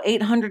 about how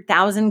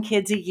 800,000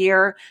 kids a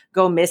year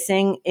go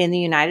missing in the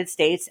United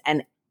States,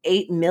 and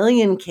 8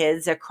 million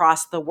kids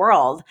across the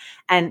world.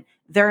 And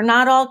they're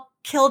not all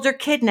killed or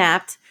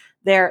kidnapped.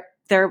 They're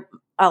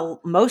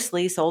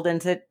mostly sold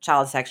into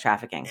child sex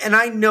trafficking. And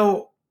I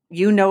know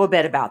you know a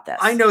bit about this.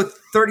 I know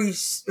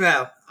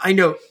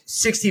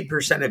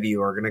 60% of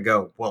you are going to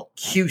go, well,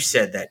 Q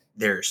said that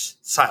there's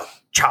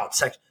child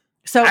sex.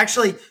 So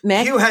Actually,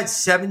 Mick, Q had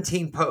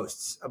 17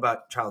 posts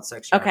about child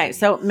sex. okay, trafficking.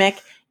 so Mick,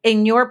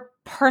 in your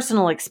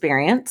personal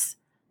experience,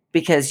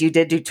 because you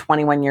did do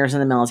 21 years in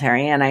the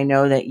military, and I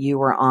know that you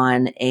were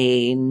on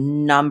a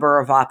number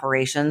of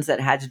operations that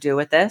had to do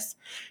with this,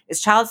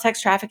 is child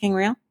sex trafficking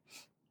real?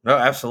 No,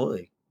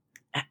 absolutely.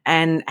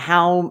 And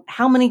how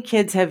many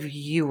kids have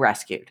you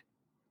rescued?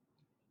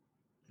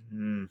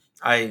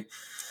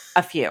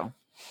 A few.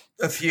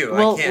 A few.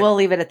 We'll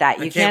leave it at that.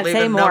 I You can't leave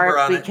say a number more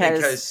on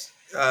because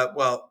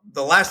well,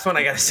 the last one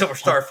I got a Silver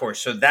Star for,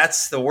 so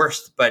that's the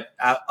worst, but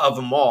of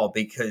them all,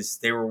 because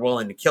they were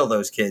willing to kill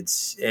those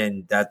kids,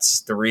 and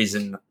that's the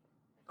reason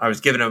I was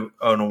given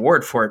an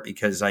award for it,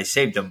 because I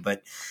saved them.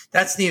 But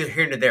that's neither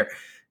here nor there.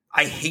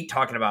 I hate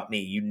talking about me.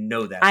 You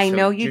know that. I So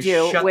know you just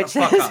do, shut which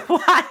the is fuck up.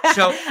 why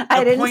So I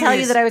the didn't point tell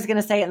you is- that I was going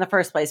to say it in the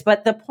first place.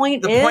 But the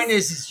point The point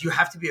is you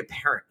have to be a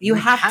parent. You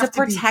have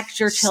to be- protect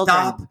your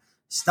children.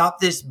 Stop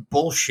this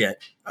bullshit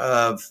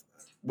of,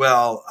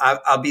 well,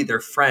 I'll be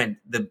their friend.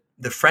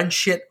 The friend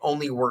shit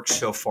only works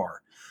so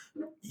far.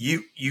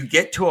 You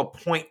get to a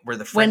point where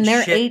the friend when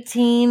they're shit,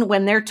 18,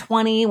 when they're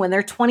 20, when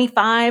they're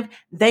 25,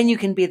 then you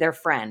can be their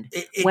friend.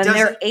 it When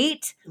they're doesn't-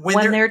 8, when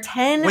when they're- they're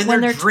 10, when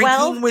when they're they're drinking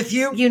 12, with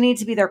you, you need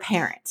to be their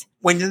parent.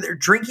 when they're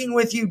drinking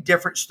with you,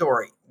 different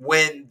story.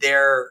 When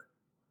they're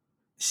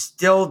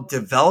still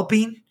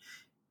developing,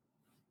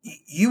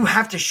 you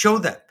have to show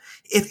them.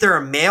 If they're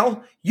a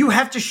male, you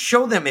have to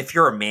show them. If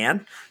you're a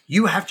man,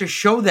 you have to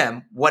show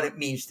them what it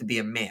means to be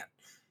a man,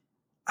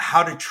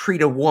 how to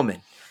treat a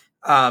woman,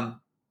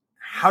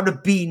 how to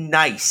be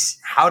nice,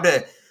 how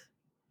to,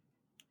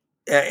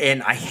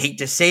 and I hate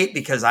to say it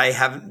because I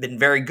haven't been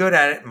very good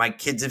at it. My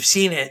kids have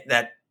seen it,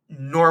 that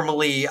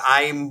normally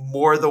I'm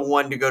more the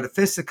one to go to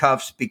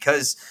fisticuffs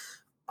because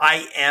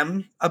I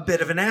am a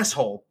bit of an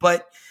asshole.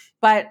 But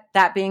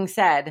that being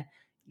said,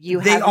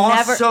 you They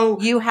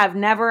have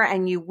never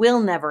and you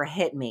will never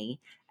hit me,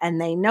 and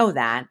they know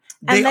that.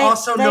 And They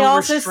also know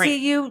restraint.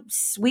 see you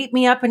sweep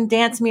me up and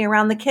dance me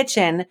around the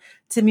kitchen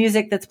to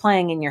music that's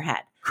playing in your head.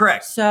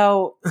 correct.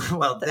 So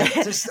Well, they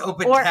just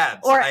open or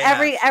tabs. or I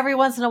have. every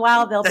once in a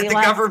while they'll that be the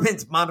like,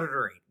 government's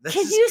monitoring. This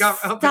 "Can is you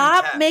open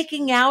stop tabs.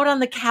 making out on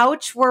the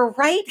couch? We're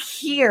right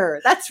here.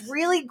 That's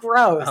really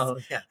gross." Oh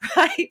yeah.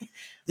 Right?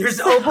 There's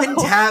So- open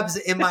tabs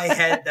in my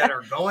head that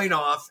are going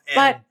off, and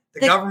But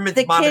the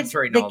government's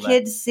monitoring all the that.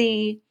 kids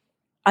see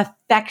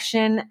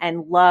affection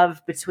and love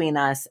between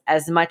us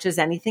as much as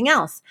anything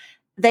else.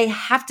 They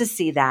have to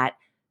see that,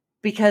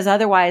 because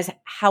otherwise,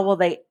 how will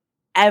they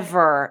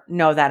ever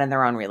know that in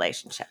their own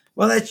relationship?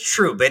 Well, that's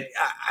true, but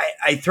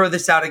I throw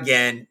this out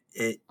again.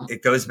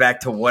 It goes back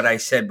to what I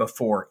said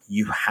before.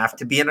 You have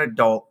to be an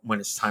adult when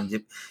it's time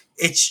to.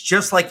 It's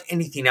just like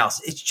anything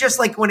else. It's just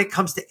like when it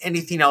comes to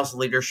anything else,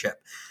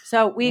 leadership.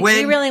 So we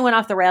When- really went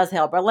off the rails,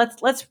 Hill, but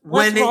let's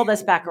roll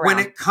this back around. When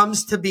it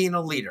comes to being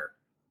a leader,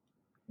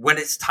 when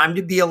it's time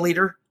to be a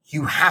leader,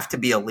 you have to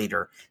be a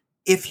leader.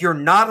 If you're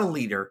not a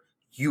leader,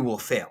 you will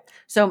fail.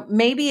 So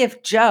maybe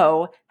if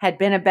Joe had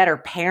been a better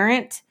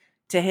parent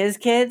to his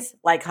kids,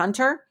 like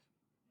Hunter,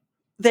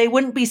 they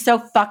wouldn't be so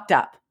fucked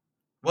up.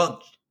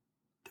 Well,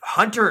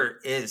 Hunter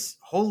is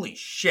holy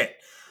shit.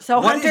 So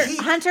What did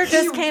Hunter he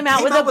just came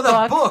out with a a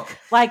book, book.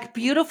 like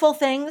Beautiful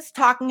Things,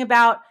 talking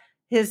about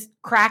his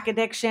crack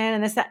addiction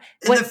and this, that.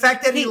 And the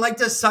fact that he liked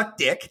to suck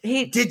dick.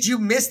 he- Did you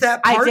miss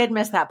that part? I did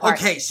miss that part.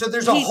 Okay, so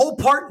there's a He- whole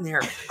part in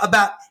there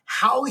about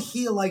how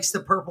he likes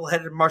the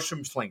purple-headed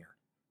mushroom slinger.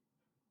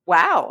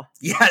 Wow.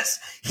 Yes,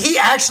 he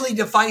actually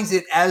defines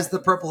it as the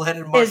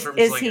purple-headed mushroom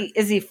slinger.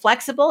 Is he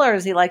flexible, or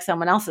is he like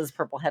someone else's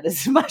purple-headed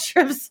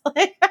mushroom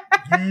slinger?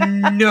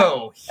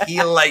 No,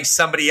 he likes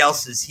somebody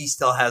else's. He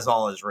still has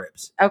all his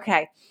ribs.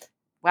 Okay.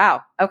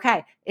 Wow.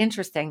 Okay.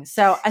 Interesting.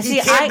 So I He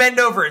see. can't bend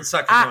over and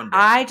suck his own dick.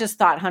 I just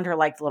thought Hunter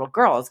liked little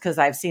girls, because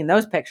I've seen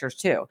those pictures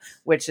too,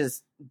 which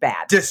is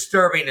bad,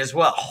 Disturbing as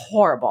well.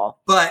 horrible.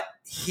 But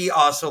he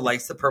also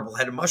likes the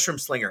purple-headed mushroom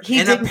slinger. He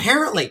and didn't-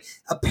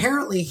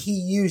 apparently he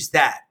used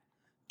that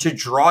to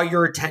draw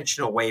your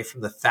attention away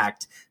from the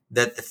fact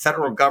that the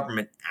federal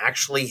government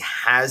actually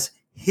has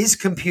his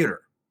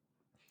computer.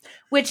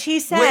 Which he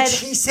said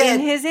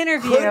in his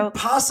interview, could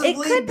possibly it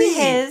could be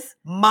his,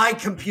 my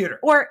computer.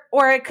 or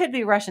it could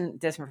be Russian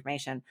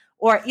disinformation,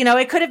 or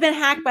it could have been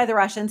hacked by the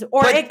Russians,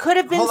 or But it could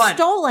have been hold on.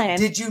 stolen.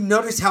 Did you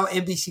notice how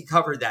NBC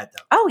covered that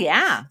though? Oh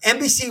yeah,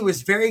 NBC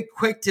was very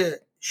quick to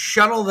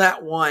shuttle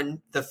that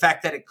one, the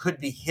fact that it could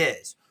be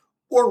his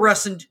or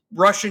Russian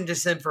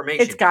disinformation.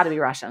 it's got to be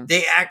Russian.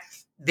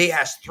 They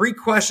asked 3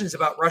 questions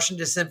about Russian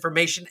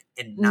disinformation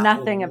and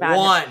Nothing about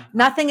one. it.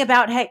 Nothing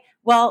about,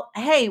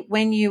 hey,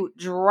 when you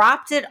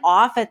dropped it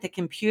off at the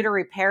computer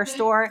repair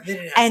store They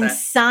didn't ask and that.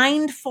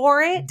 signed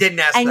for it, Didn't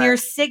ask and that. your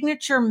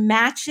signature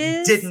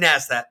matches, Didn't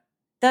ask that.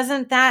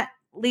 doesn't that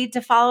lead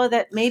to follow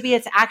that maybe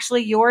it's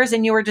actually yours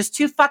and you were just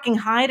too fucking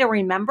high to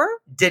remember?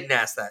 Didn't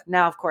ask that.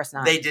 No, of course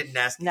not. They didn't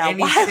ask No, any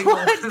why single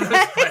would one of those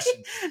they?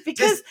 questions.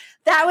 Because Just-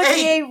 that would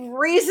Hey! be a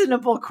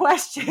reasonable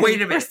question.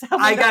 Wait a for minute.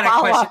 someone I to got a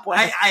follow question. up with.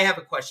 I have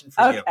a question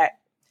for you. Okay.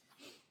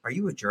 Are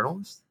you a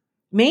journalist?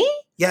 Me?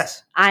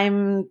 Yes.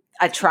 I'm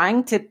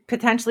trying to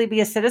potentially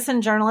be a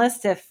citizen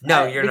journalist if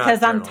No, you're not a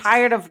because I'm journalist.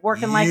 tired of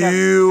working like a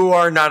You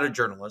are not a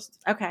journalist.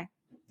 okay.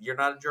 You're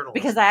not a journalist.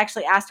 Because I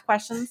actually asked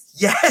questions.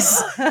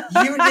 Yes,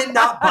 you did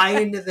not buy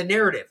into the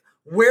narrative.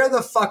 Where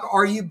the fuck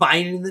are you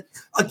buying into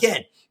the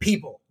again,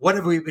 people, what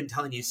have we been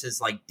telling you since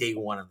like day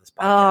one of this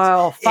podcast?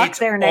 Oh, fuck It's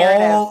their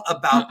narrative. all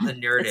about the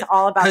narrative. It's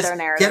all about 'Cause their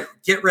narrative.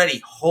 Get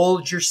ready.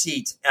 Hold your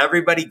seats.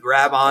 Everybody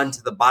grab on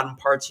to the bottom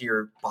parts of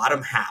your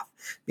bottom half.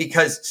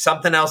 Because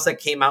something else that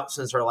came out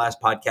since our last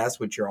podcast,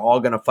 which you're all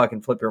going to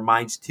fucking flip your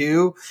minds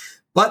to.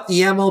 But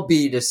the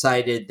MLB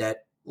decided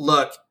that,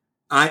 look,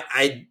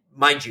 I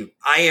mind you,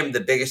 I am the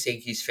biggest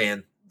Yankees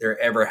fan there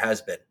ever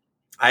has been.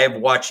 I have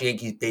watched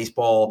Yankees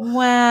baseball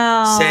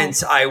Wow.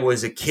 since I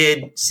was a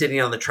kid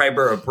sitting on the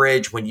Triborough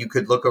Bridge when you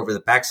could look over the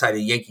backside of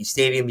Yankee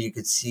Stadium. You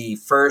could see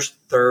first,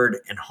 third,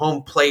 and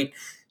home plate.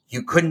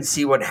 You couldn't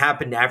see what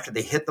happened after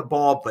they hit the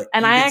ball, but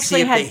And you I could actually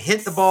see if had they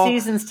hit the ball.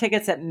 seasons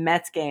tickets at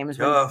Mets games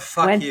when, Oh,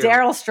 fuck when you.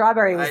 Daryl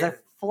Strawberry was I- a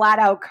flat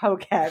out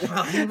cokehead.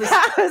 Well, he was-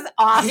 that was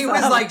awesome. He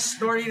was like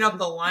snorting up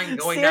the line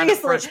going down to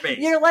Seriously, first base.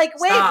 You're like,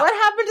 wait, Stop. what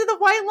happened to the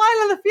white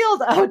line on the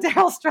field? Oh,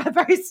 Daryl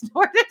Strawberry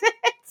snorted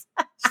it.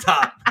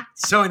 Stop.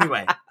 So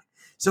anyway,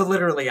 so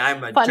literally,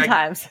 I'm a Fun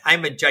times.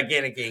 I'm a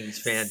gigantic Yankees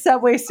fan.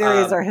 Subway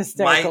series Uh, are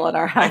hysterical in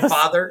our My house.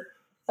 father,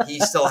 he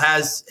still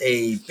has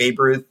a Babe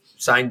Ruth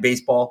signed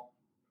baseball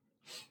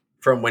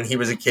from when he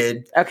was a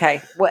kid,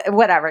 Okay,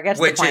 whatever. Get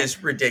to which the point.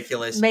 is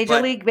ridiculous. Major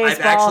but League I've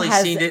Baseball actually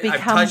has seen it. I've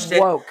become touched it.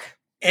 woke.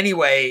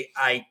 Anyway,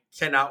 I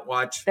cannot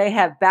watch. They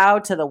have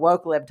bowed to the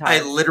woke libtards.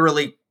 I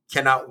literally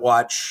cannot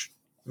watch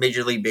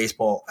Major League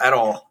Baseball at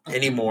all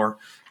anymore.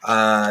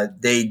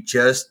 They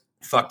just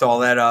fucked all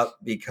that up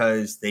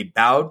because they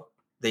bowed.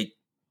 They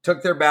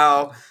took their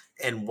bow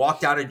and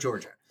walked out of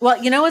Georgia.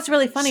 Well, you know what's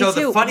really funny so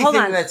too? the funny Hold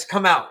thing on. that's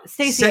come out,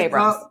 Stacey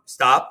Abrams.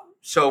 Stop.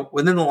 So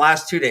within the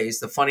last 2 days,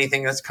 the funny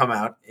thing that's come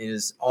out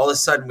is all of a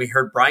sudden we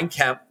heard Brian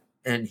Kemp,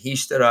 and he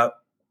stood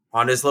up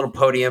on his little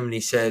podium and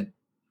he said,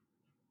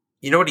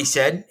 you know what he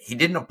said? He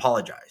didn't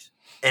apologize.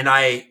 And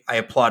I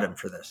applaud him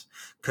for this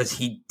because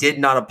he did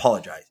not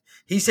apologize.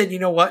 He said, you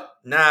know what?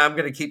 Nah, I'm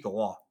going to keep the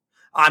law.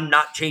 I'm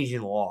not changing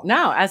the law.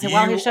 No, as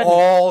well he You shouldn't.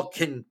 all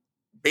can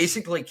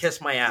basically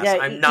kiss my ass. Yeah,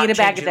 I'm not eat a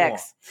bag of changing the law.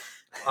 dicks.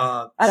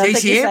 I don't think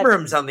Stacey he said-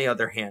 Abrams, on the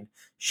other hand,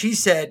 she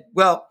said,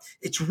 well,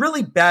 it's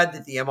really bad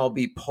that the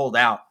MLB pulled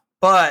out,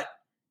 but,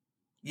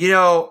 you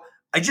know,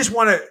 I just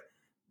want to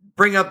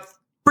bring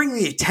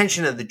the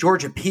attention of the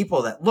Georgia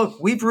people that, look,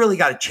 we've really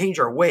got to change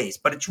our ways,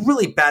 but it's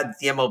really bad that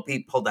the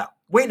MLB pulled out.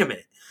 Wait a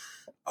minute.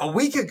 A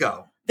week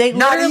ago, They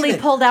not literally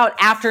even. pulled out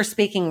after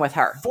speaking with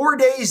her. 4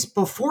 days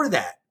before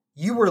that,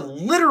 you were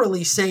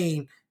literally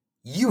saying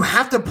you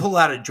have to pull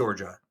out of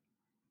Georgia.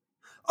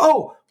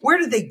 Oh, where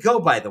did they go,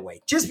 by the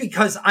way? Just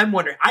because I'm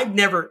wondering.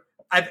 Denver.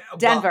 I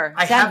Denver.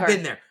 have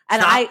been there.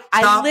 And Stop,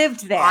 I stop.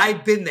 lived there.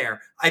 I've been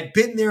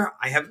there.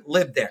 I haven't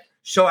lived there.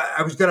 So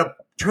I was going to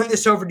turn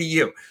this over to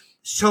you.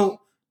 So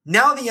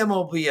now the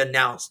MLB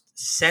announced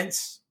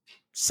since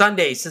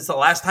Sunday, since the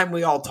last time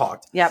we all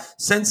talked, Yep.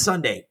 since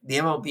Sunday, the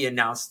MLB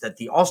announced that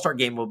the All-Star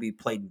game will be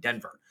played in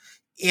Denver.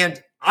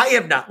 And I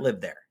have not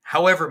lived there.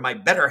 However, my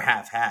better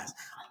half has.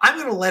 I'm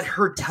going to let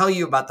her tell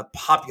you about the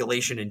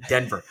population in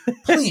Denver.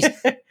 Please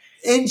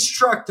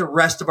instruct the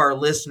rest of our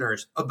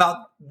listeners about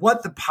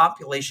what the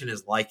population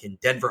is like in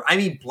Denver. I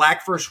mean,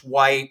 black versus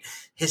white,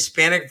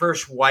 Hispanic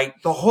versus white,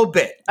 the whole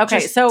bit.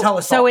 Okay, Just tell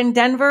us all. in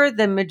Denver,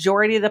 the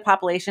majority of the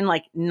population,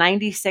 like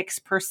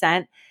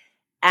 96%,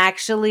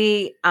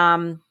 actually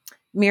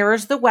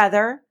mirrors the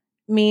weather,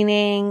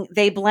 meaning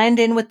they blend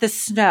in with the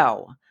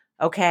snow.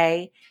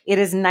 Okay, it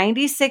is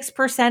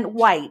 96%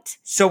 white.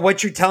 So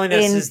what you're telling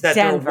us in is that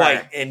Denver. they're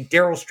white, and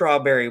Daryl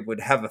Strawberry would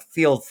have a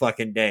field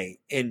fucking day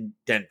in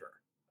Denver.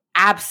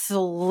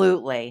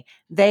 Absolutely.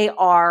 They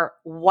are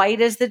white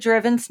as the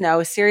driven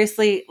snow.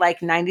 Seriously, like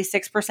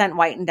 96%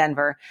 white in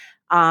Denver.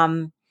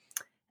 And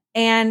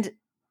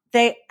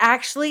they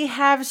actually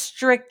have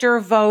stricter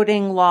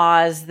voting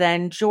laws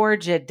than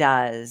Georgia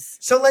does.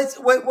 So let's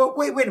wait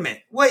a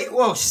minute.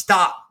 Whoa,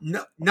 stop.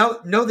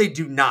 No, they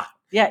do not.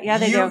 Yeah,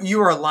 they do. You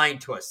are lying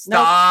to us. Nope,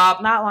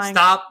 Stop. not lying.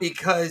 Stop,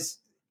 because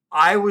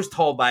I was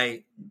told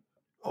by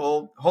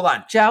hold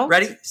on. Joe?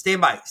 Ready?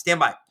 Stand by.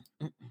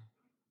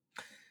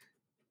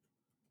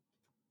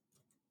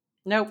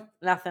 Nope,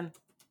 nothing.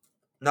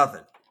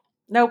 Nothing.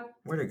 Nope,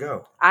 Where'd it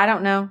go? I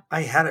don't know.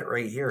 I had it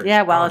right here.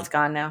 Yeah, well, gone. it's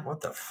gone now.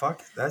 What the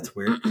fuck? That's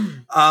weird.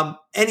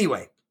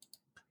 Anyway,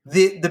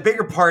 the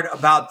bigger part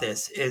about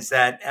this is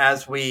that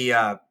as we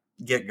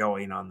get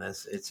going on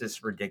this, it's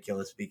just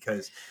ridiculous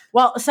because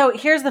Well, so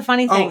here's the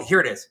funny thing. here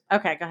it is.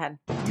 Okay, go ahead.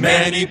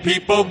 Many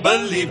people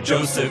believe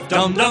Joseph.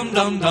 Dum dum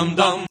dum dum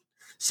dum.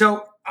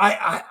 So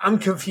I'm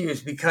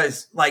confused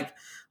because like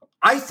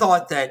I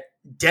thought that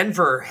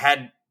Denver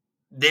had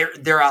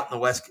they're out in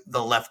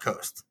the left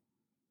coast.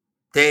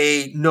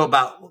 They know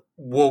about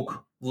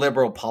woke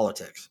liberal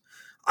politics.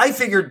 I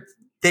figured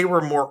they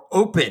were more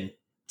open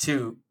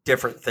to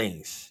different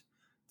things.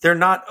 They're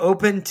not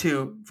open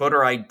to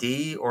voter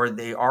ID, or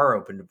they are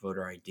open to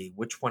voter ID.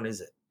 Which one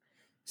is it?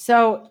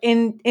 So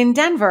in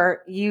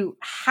Denver, you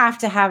have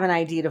to have an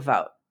ID to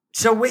vote.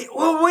 So wait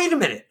a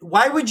minute.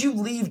 Why would you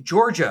leave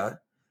Georgia,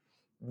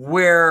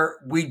 where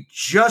we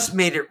just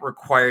made it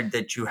required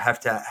that you have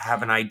to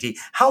have an ID?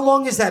 How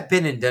long has that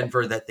been in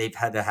Denver that they've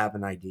had to have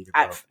an ID to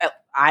vote?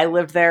 I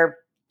lived there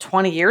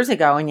 20 years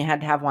ago, and you had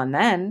to have one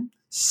then.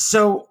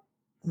 So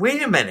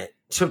wait a minute.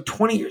 So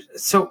 20 years.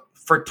 So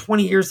for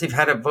 20 years, they've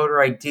had a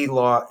voter ID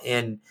law,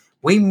 and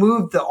we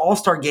moved the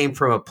All-Star game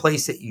from a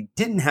place that you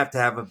didn't have to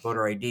have a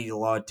voter ID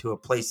law to a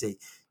place that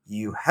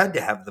you had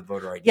to have the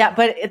voter ID. Yeah,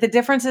 but the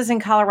difference is in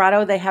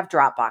Colorado, they have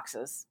drop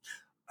boxes.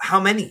 How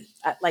many?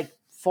 Like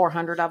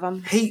 400 of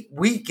them. Hey,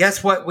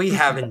 guess what we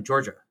have in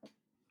Georgia?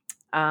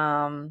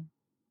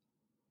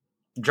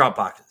 Drop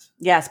boxes.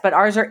 Yes, but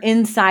ours are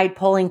inside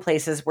polling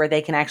places where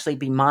they can actually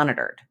be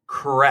monitored.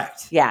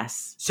 Correct.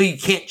 Yes. So you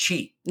can't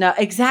cheat. No,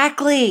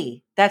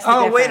 exactly. That's the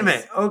difference. Wait a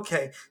minute.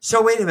 Okay.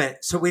 So wait a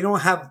minute. So we don't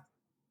have,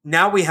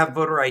 now we have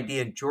voter ID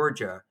in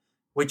Georgia,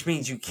 which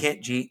means you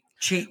can't cheat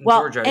in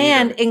Georgia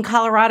and either. in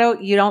Colorado,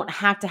 you don't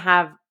have to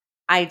have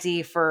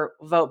ID for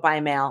vote by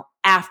mail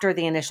after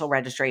the initial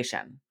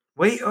registration.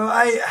 Wait,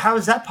 how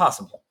is that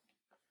possible?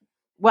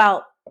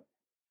 Well,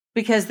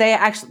 because they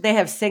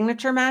have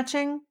signature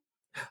matching.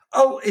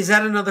 Oh, is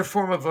that another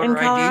form of voter In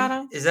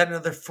Colorado? ID? Is that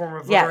another form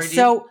of voter ID?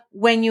 So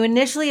when you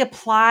initially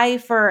apply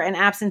for an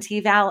absentee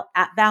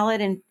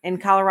ballot in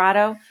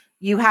Colorado,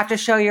 you have to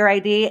show your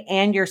ID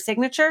and your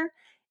signature.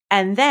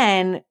 And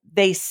then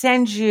they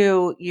send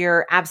you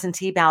your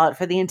absentee ballot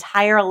for the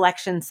entire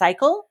election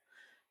cycle,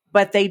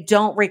 but they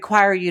don't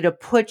require you to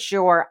put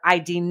your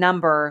ID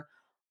number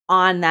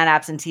on that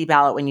absentee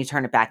ballot when you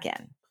turn it back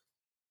in.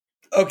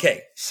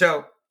 Okay,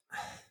 so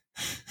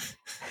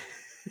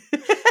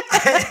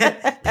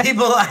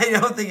people, I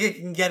don't think it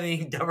can get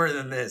any dumber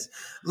than this.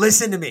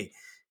 Listen to me.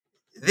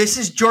 This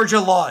is Georgia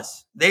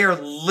laws. They are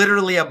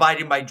literally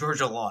abiding by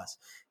Georgia laws.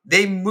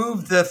 They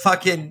moved the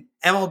fucking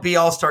MLB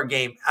All-Star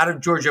game out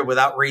of Georgia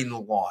without reading the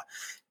law.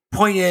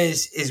 Point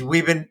is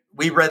we read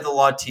the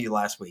law to you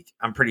last week.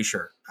 I'm pretty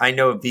sure. I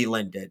know V.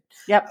 Lynn did.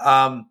 Yep.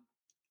 I'm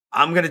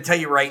going to tell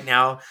you right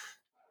now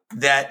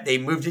that they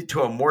moved it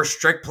to a more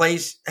strict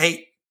place.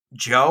 Hey,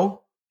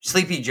 Joe,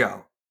 Sleepy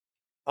Joe,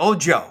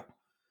 old Joe.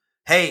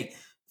 Hey,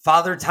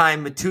 Father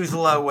Time,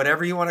 Methuselah,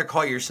 whatever you want to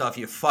call yourself,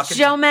 you fucking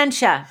Joe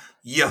Mencha.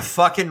 You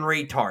fucking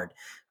retard.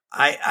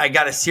 I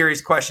got a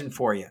serious question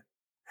for you.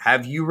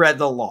 Have you read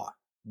the law?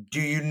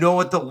 Do you know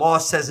what the law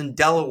says in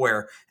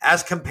Delaware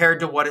as compared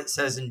to what it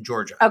says in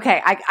Georgia?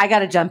 Okay, I got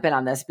to jump in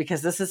on this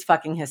because this is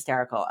fucking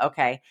hysterical.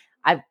 Okay,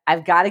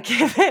 I've got to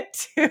give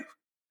it to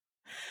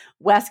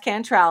Wes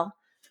Cantrell.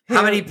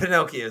 How many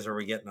Pinocchios are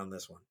we getting on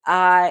this one?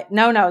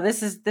 No,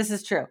 this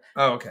is true.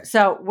 Oh, okay.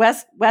 So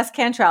Wes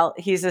Cantrell,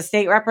 he's a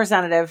state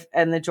representative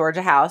in the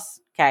Georgia House.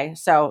 Okay,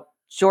 so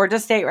Georgia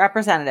state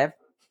representative.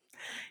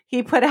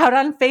 He put out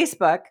on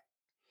Facebook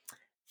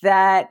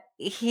that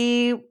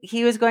he's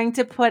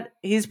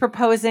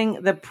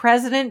proposing the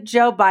President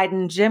Joe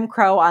Biden Jim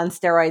Crow on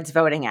Steroids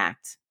Voting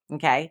Act.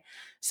 Okay,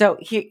 so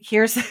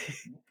here's.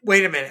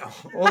 Wait a minute.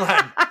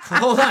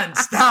 Hold on.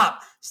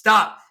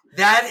 Stop.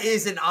 That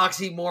is an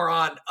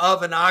oxymoron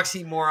of an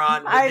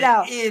oxymoron. I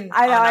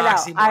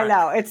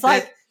know. It's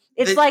like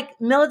like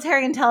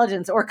military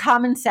intelligence or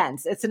common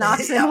sense. It's an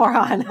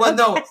oxymoron. Well,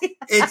 no,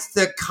 it's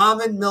the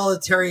common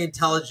military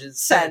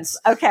intelligence sense.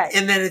 Okay.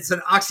 And then it's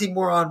an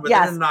oxymoron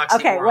within an oxymoron.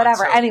 Okay,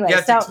 whatever. So anyway, you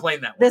have to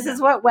explain that. This is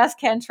what Wes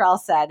Cantrell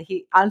said.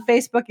 On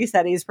Facebook, he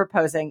said he's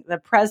proposing the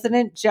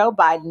President Joe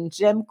Biden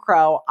Jim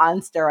Crow on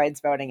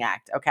Steroids Voting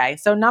Act. Okay.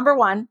 So number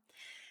one,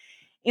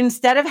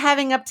 instead of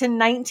having up to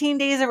 19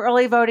 days of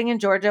early voting in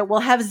Georgia, we'll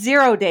have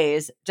 0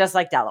 days, just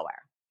like Delaware.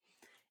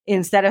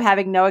 Instead of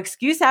having no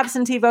excuse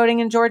absentee voting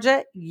in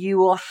Georgia, you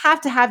will have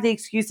to have the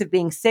excuse of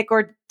being sick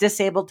or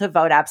disabled to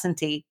vote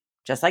absentee,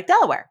 just like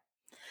Delaware.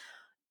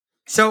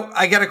 So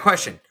I got a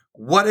question.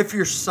 What if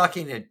you're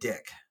sucking a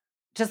dick?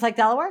 Just like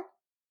Delaware?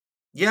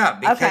 Yeah,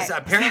 because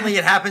apparently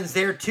it happens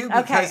there too.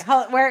 Because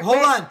hold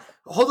on.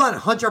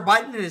 Hunter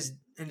Biden in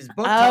his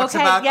book talks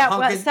about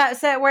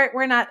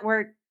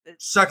we're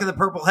sucking the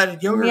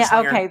purple-headed yogurt. Yeah,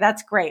 slinger. okay,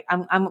 that's great.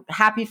 I'm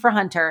happy for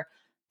Hunter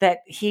that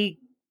he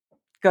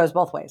goes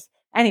both ways.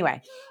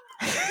 Anyway.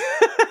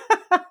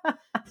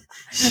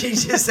 She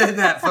just said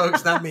that,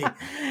 folks, not me.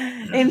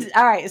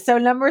 All right, so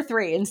number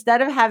 3,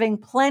 instead of having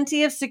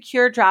plenty of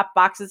secure drop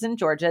boxes in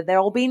Georgia,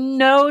 there will be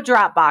no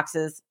drop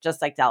boxes,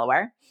 just like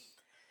Delaware.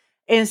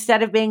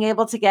 Instead of being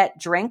able to get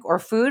drink or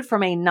food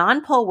from a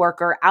non-poll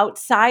worker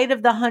outside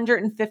of the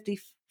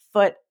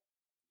 150-foot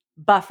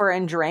buffer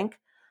and drink,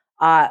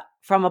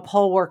 from a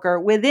poll worker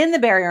within the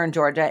barrier in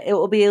Georgia, it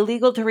will be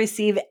illegal to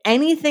receive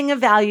anything of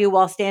value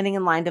while standing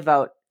in line to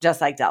vote, just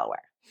like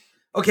Delaware.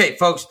 Okay,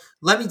 folks,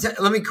 let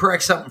me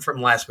correct something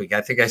from last week. I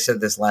think I said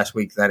this last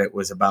week that it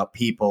was about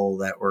people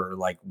that were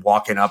like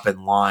walking up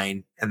in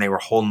line and they were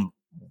holding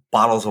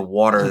bottles of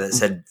water that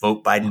said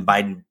 "Vote Biden,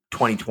 Biden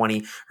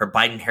 2020" or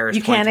Biden Harris.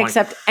 You can't 2020.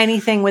 accept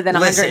anything within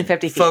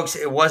 150 feet. Folks.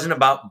 It wasn't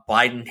about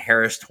Biden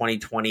Harris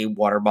 2020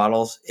 water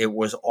bottles. It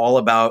was all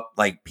about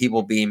like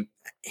people being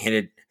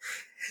handed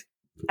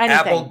Anything.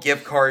 Apple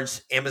gift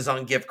cards,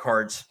 Amazon gift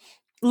cards.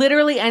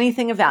 Literally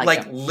anything of value.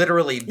 Like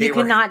literally, they you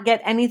were cannot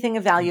get anything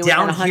of value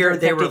down within here.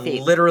 150 They were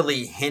feet.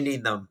 literally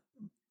handing them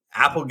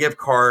Apple gift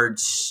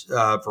cards,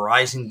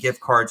 Verizon gift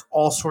cards,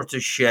 all sorts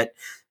of shit.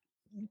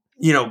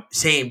 You know,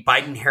 saying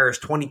Biden Harris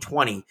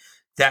 2020.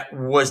 That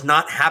was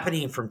not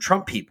happening from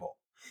Trump people,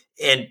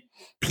 and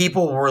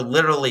people were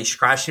literally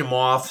scratching them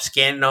off,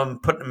 scanning them,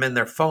 putting them in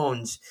their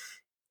phones,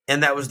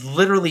 and that was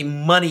literally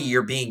money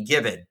you're being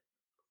given,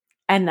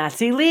 And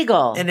that's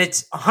illegal. and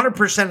it's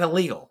 100%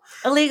 illegal.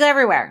 Illegal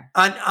everywhere.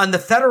 On the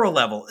federal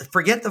level,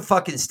 forget the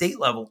fucking state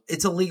level.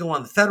 It's illegal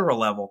on the federal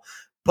level.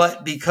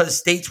 But because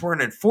states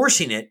weren't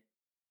enforcing it,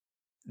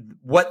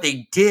 what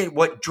they did,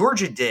 what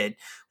Georgia did,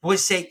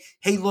 was say,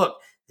 hey, look,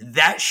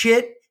 that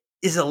shit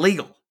is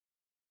illegal.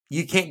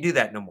 You can't do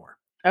that no more.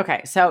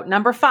 Okay, so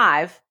number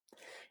 5,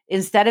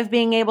 instead of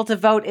being able to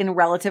vote in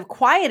relative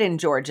quiet in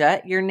Georgia,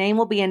 your name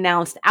will be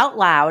announced out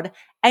loud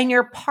and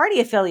your party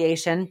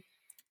affiliation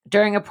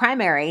during a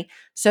primary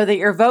so that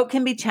your vote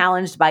can be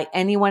challenged by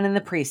anyone in the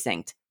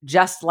precinct,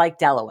 just like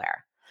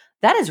Delaware.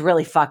 That is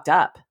really fucked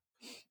up.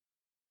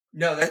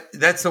 No,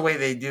 that's the way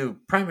they do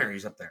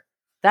primaries up there.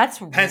 That's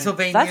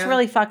Pennsylvania, That's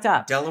really fucked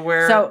up.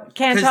 Delaware. So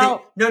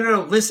Cantrell,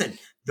 No. Listen,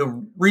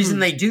 the reason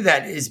they do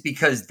that is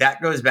because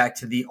that goes back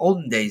to the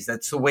olden days.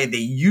 That's the way they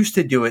used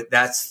to do it.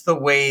 That's the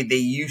way they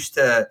used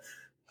to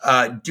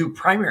do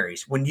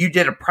primaries. When you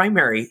did a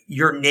primary,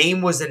 your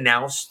name was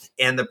announced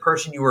and the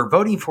person you were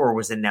voting for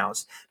was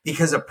announced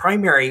because a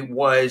primary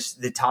was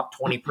the top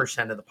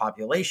 20% of the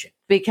population.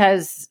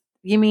 because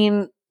you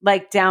mean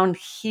like down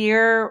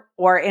here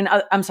or in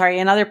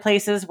other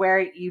places where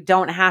you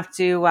don't have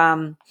to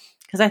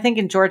because I think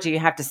in Georgia you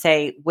have to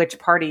say which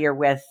party you're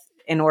with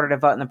in order to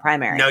vote in the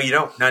primary. No, you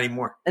don't. Not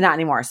anymore. Not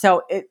anymore.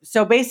 So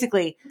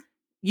basically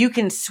you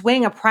can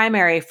swing a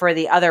primary for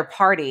the other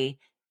party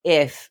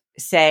if,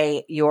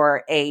 say,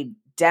 you're a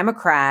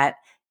Democrat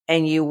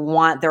and you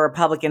want the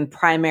Republican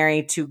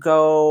primary to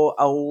go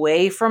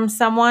away from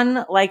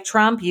someone like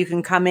Trump. You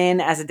can come in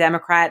as a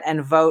Democrat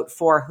and vote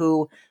for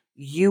who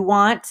you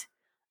want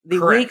the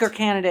Correct. weaker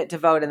candidate to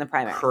vote in the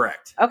primary.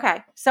 Correct.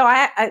 Okay. So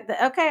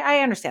I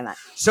understand that.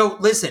 So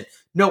listen,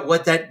 no,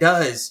 what that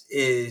does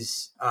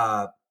is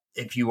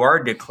if you are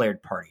a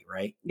declared party,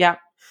 right? Yeah.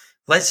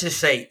 Let's just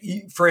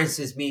say, for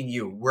instance, me and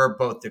you, we're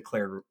both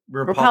declared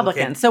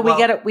Republican. So we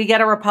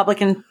get a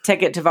Republican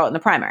ticket to vote in the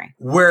primary.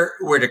 We're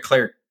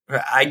declared.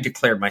 I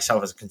declared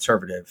myself as a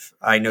conservative.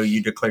 I know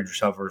you declared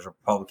yourself as a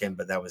Republican,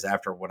 but that was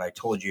after what I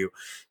told you.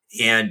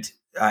 And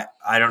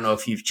I don't know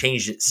if you've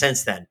changed it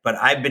since then, but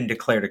I've been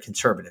declared a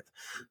conservative.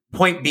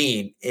 Point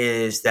being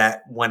is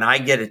that when I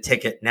get a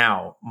ticket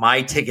now,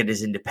 my ticket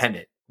is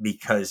independent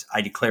because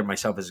I declared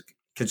myself as a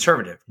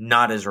conservative,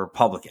 not as a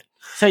Republican.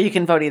 So you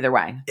can vote either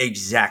way.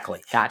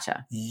 Exactly.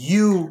 Gotcha.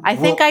 I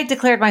think I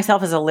declared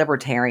myself as a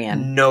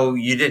libertarian. No,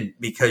 you didn't,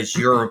 because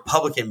you're a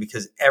Republican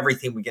because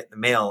everything we get in the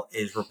mail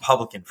is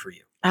Republican for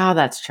you. Oh,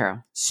 that's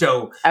true.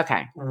 So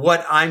Okay.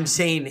 what I'm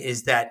saying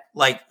is that,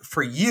 like,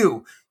 for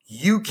you,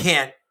 you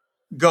can't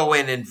go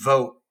in and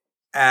vote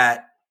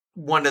at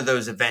one of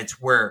those events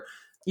where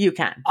You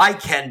can. I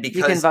can,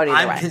 because vote either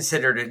I'm way.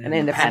 considered an An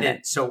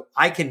independent. so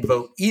I can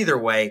vote either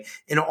way.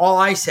 And all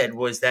I said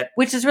was that,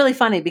 Which is really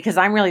funny because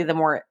I'm really the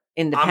more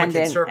independent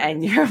conservative.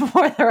 and you're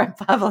more the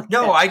Republican.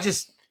 no, I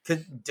just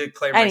could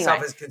declare myself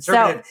Anyway, as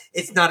conservative.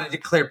 It's not a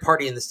declared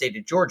party in the state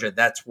of Georgia.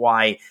 That's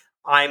why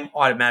I'm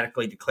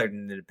automatically declared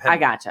an independent. I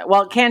gotcha.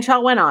 Well,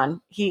 Cantrell went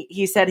on.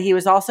 He said he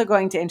was also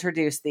going to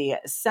introduce the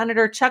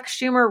Senator Chuck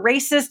Schumer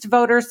Racist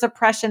Voter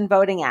Suppression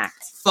Voting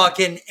Act.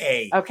 Fucking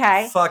A.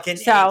 Okay. Fucking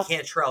So A.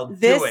 Cantrell, do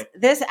This it.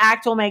 this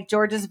act will make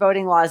Georgia's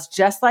voting laws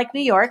just like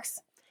New York's.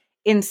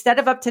 Instead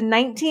of up to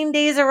 19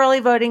 days of early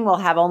voting, we'll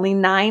have only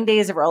 9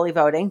 days of early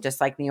voting, just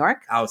like New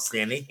York.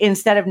 Outstanding.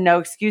 Instead of no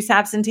excuse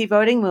absentee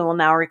voting, we will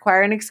now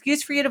require an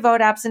excuse for you to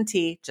vote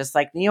absentee, just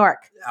like New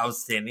York.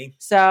 Outstanding.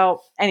 So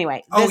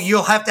anyway. Oh, this-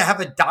 you'll have to have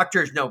a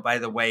doctor's note, by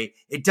the way.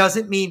 It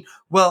doesn't mean,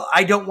 well,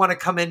 I don't want to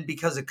come in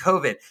because of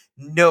COVID.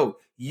 No,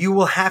 you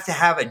will have to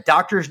have a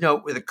doctor's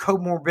note with a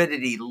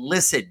comorbidity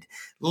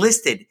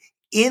listed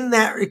in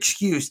that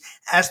excuse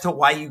as to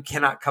why you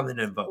cannot come in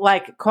and vote.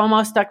 like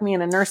Cuomo stuck me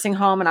in a nursing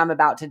home and I'm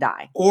about to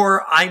die.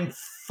 Or I'm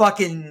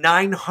fucking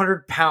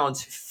 900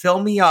 pounds. Fill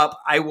me up.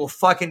 I will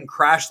fucking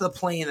crash the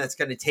plane that's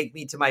going to take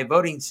me to my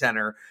voting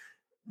center.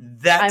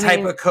 that I type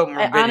mean, of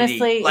comorbidity.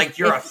 honestly, Like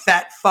you're a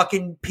fat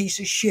fucking piece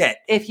of shit.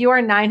 If you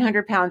are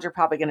 900 pounds, you're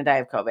probably going to die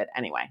of COVID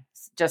anyway.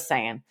 Just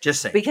saying.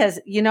 Just saying. Because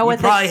you know you what?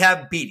 probably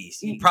have beaties.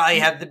 You probably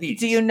have the beaties.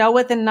 Do you know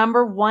what the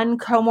number one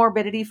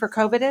comorbidity for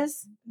COVID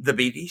is? The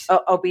beaties?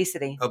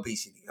 Obesity.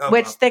 Obesity. Oh,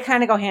 which well. they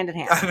kind of go hand in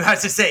hand. I was about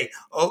to say,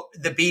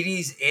 the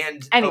beaties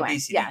and Anyway,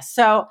 obesity. yeah.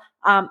 So,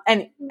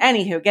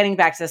 anywho, getting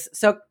back to this.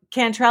 So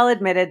Cantrell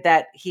admitted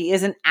that he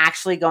isn't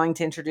actually going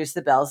to introduce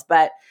the bills,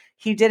 but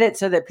he did it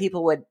so that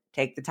people would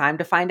take the time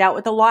to find out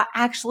what the law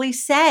actually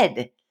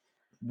said.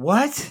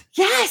 What?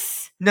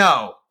 Yes.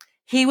 No.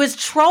 He was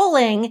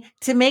trolling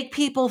to make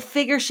people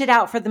figure shit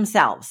out for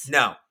themselves.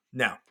 No.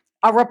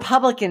 A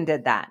Republican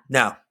did that.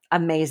 No.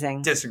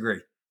 Amazing.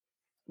 Disagree.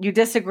 You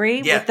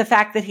disagree Yeah. with the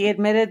fact that he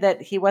admitted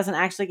that he wasn't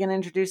actually going to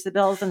introduce the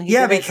bills, and he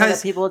Yeah, did it so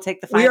because that people would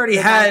take the We already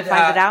the time had to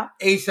find it out.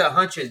 Asa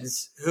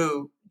Hutchins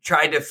who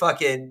tried to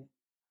fucking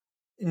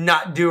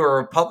not do a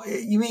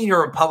Republican. You mean a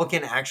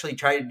Republican actually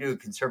tried to do a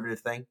conservative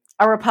thing?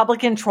 A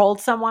Republican trolled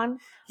someone.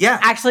 Yeah.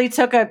 Actually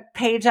took a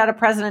page out of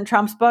President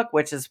Trump's book,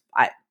 which is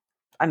I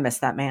miss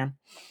that man.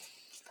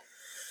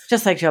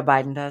 Just like Joe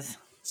Biden does.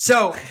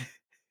 So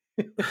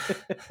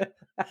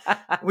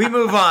we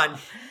move on.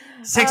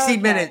 60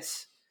 Okay.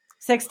 minutes.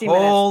 60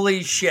 minutes.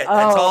 Holy shit.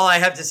 That's Oh. all I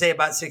have to say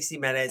about 60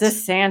 minutes.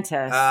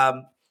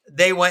 DeSantis.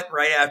 They went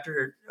right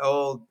after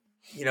To-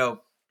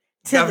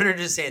 Governor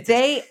DeSantis.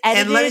 They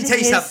And let me edited tell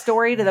you his something.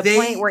 story to the They-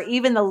 point where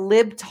even the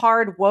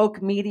libtard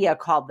woke media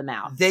called them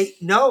out.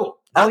 No.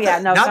 Oh, Not yeah,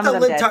 the- no, not some the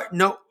of them did. libtard.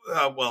 No,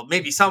 well,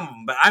 maybe some of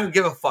them, but I don't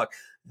give a fuck.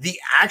 The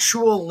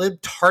actual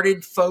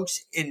libtarded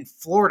folks in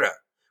Florida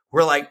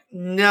were like,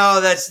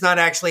 no, that's not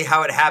actually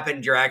how it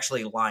happened. You're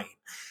actually lying.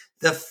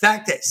 The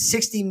fact that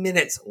 60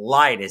 Minutes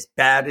lied as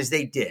bad as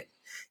they did,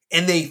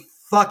 and they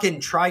fucking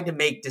tried to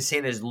make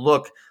DeSantis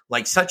look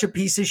like such a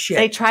piece of shit.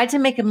 They tried to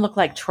make him look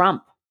like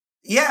Trump.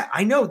 Yeah,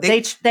 I know. They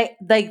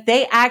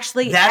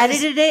actually That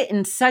is- edited it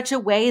in such a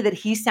way that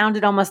he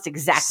sounded almost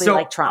exactly So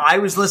like Trump. I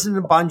was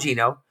listening to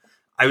Bongino.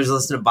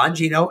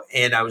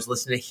 and I was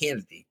listening to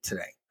Hannity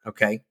today.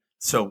 Okay.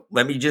 So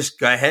let me just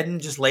go ahead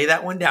and just lay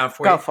that one down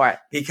for you. Go for it.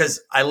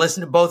 Because I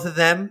listened to both of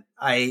them.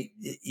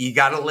 You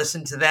got to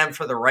listen to them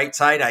for the right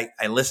side.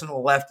 I listen to the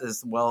left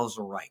as well as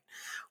the right.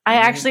 I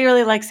actually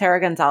really like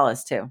Sarah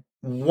Gonzalez too.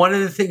 One of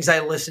the things I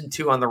listened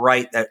to on the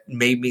right that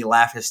made me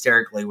laugh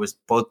hysterically was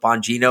both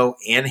Bongino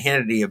and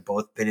Hannity have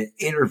both been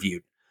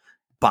interviewed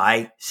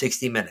by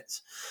 60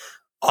 Minutes.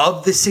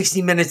 Of the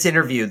 60 Minutes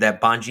interview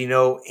that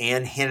Bongino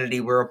and Hannity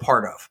were a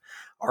part of,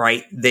 all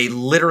right, they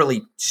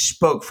literally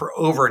spoke for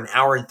over an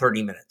hour and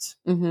 30 minutes.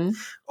 Mm-hmm.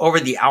 Over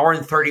the hour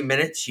and 30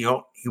 minutes,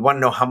 you want to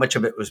know how much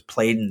of it was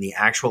played in the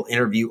actual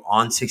interview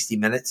on 60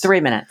 Minutes? 3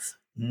 minutes.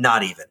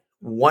 Not even.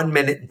 1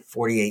 minute and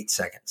 48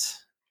 seconds.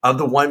 Of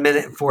the 1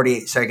 minute and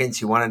 48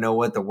 seconds, you want to know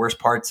what the worst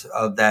parts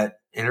of that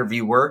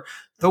interview were?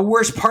 The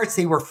worst parts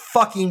they were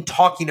fucking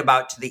talking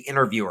about to the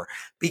interviewer,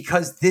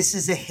 because this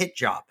is a hit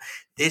job.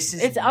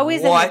 It's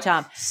always a hit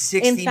job.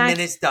 60 In fact,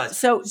 Minutes does.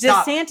 So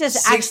Stop. DeSantis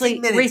 60 actually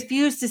minutes.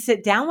 refused to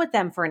sit down with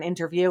them for an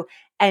interview,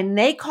 and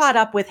they caught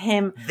up with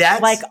him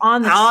That's like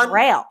on the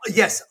trail.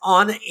 Yes,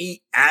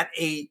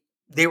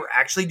 they were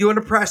actually doing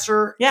a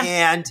presser, Yeah.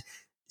 and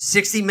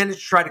 60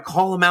 Minutes tried to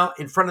call him out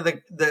in front of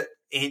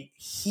and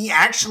he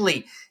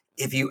actually,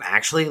 if you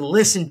actually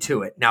listen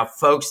to it, now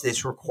folks,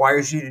 this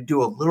requires you to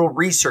do a little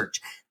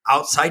research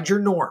outside your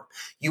norm.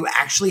 You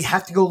actually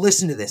have to go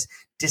listen to this.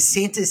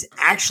 DeSantis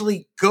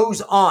actually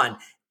goes on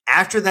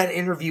after that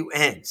interview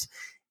ends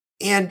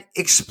and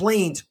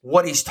explains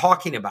what he's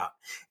talking about.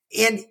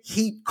 And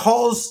he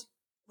calls,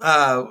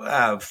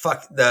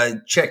 fuck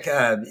the chick.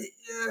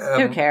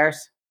 Who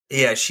cares?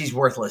 Yeah, she's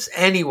worthless.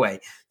 Anyway,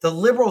 the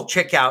liberal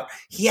chick out,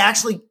 he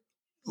actually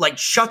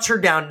shuts her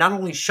down, not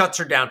only shuts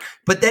her down,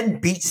 but then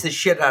beats the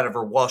shit out of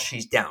her while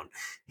she's down.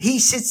 He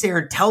sits there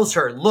and tells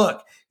her,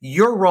 look,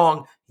 you're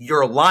wrong.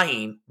 You're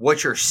lying.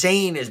 What you're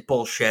saying is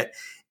bullshit.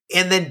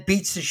 And then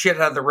beats the shit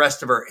out of the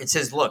rest of her and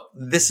says, look,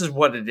 this is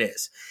what it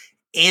is.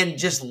 And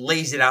just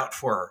lays it out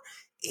for her.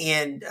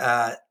 And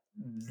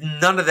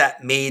none of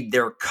that made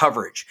their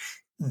coverage.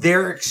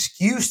 Their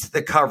excuse to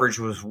the coverage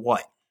was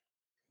what?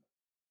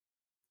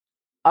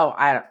 Oh,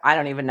 I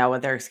don't even know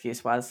what their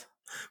excuse was.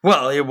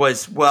 Well, it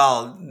was,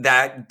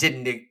 that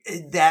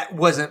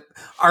wasn't,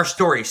 our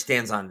story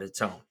stands on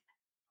its own.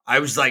 I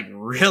was like,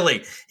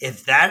 really?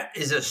 If that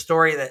is a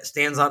story that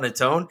stands on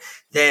its own,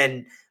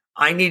 then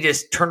I need to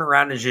turn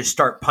around and just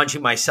start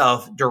punching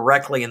myself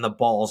directly in the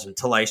balls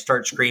until I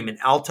start screaming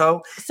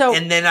alto. So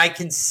and then I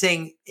can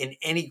sing in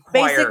any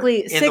choir.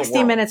 basically, in 60 the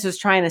world. Minutes was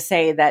trying to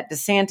say that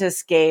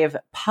DeSantis gave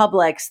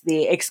Publix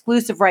the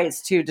exclusive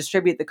rights to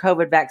distribute the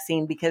COVID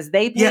vaccine because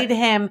they paid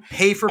him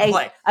Pay for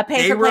play. a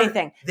pay for play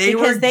thing,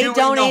 because they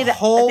donated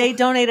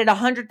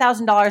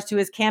 $100,000 to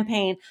his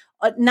campaign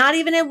not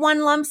even in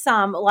one lump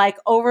sum, like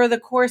over the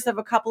course of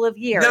a couple of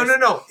years.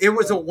 No. It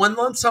was a one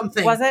lump sum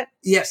thing. Was it?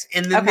 Yes.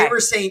 And then they Okay. were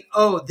saying,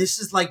 oh, this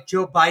is like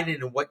Joe Biden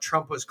and what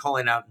Trump was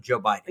calling out Joe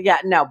Biden. Yeah,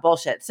 no,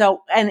 bullshit.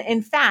 So, and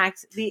in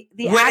fact, the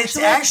When it's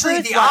actually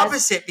truth the was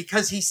opposite,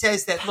 because he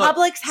says that look,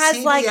 Publix has,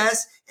 CVS like-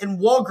 and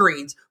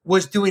Walgreens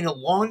was doing a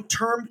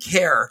long-term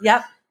care.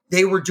 Yep.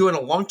 They were doing a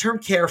long-term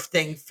care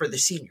thing for the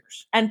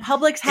seniors. And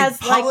Publix has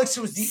And like Publix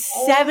was the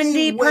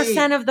only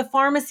 70% way of the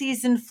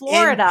pharmacies in in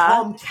Florida.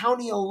 Palm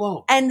County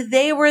alone. And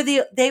they were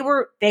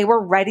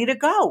ready to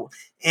go.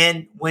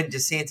 And when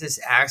DeSantis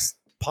asked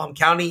Palm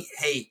County,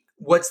 hey,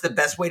 what's the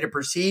best way to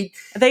proceed?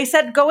 They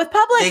said go with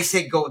Publix. They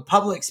said go with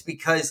Publix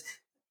because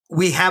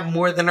we have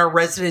more than our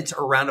residents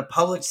around a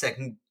Publix that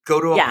can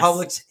go to a Yes.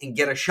 Publix and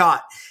get a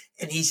shot.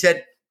 And he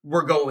said,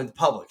 we're going with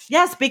Publix.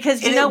 Yes,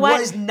 because you And know it what?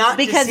 was not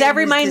Because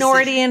every DeSantis'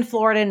 minority decision. in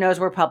Florida knows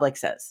where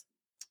Publix is.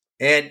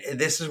 And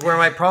this is where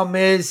my problem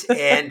is.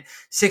 And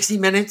 60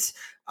 Minutes,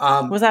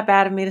 Was that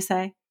bad of me to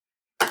say?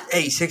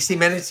 hey, 60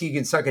 Minutes, you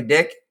can suck a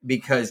dick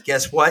because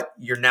guess what?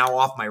 You're now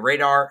off my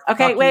radar.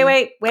 Okay, Fuck you.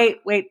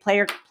 wait.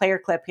 Play your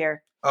clip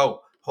here.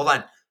 Oh, hold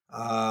on.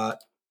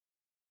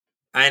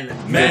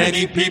 And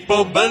Many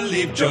people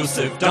believe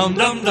Joseph. Dum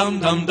dum dum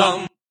dum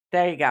dum.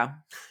 There you go.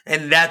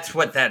 and that's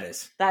what that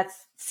is. That's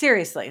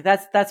seriously,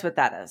 that's what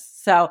that is.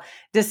 So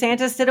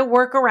DeSantis did a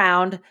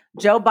workaround.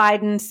 Joe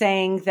Biden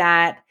saying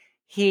that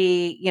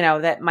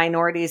that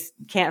minorities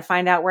can't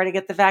find out where to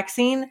get the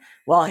vaccine.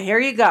 Well, here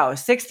you go.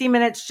 60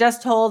 Minutes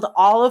just told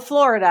all of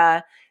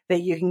Florida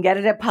that you can get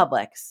it at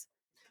Publix.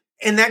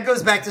 And that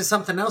goes back to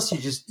something else.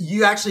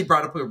 You actually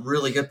brought up a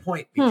really good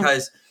point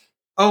because,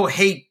 oh,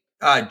 hey,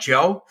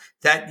 Joe,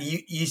 that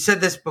you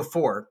said this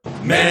before.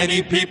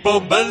 Many people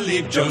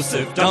believe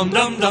Joseph. Dum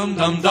dum dum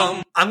dum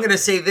dum. I'm going to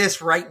say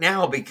this right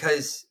now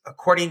because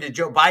according to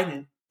Joe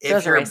Biden, if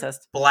Those are you're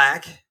racist.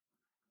 Black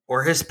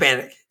or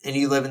Hispanic and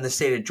you live in the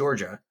state of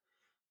Georgia,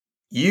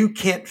 you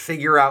can't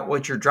figure out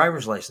what your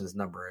driver's license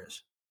number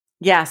is.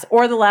 Yes,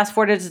 or the last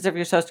 4 digits of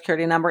your social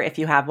security number if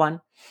you have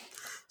one.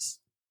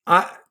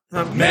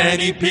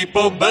 Many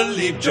people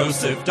believe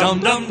Joseph. Dum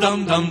dum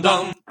dum dum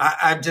dum.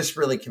 I'm just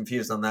really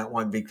confused on that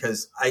one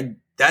because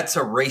that's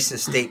a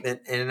racist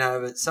statement in and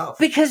of itself.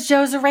 Because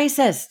Joe's a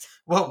racist.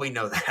 Well, we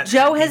know that.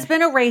 Joe has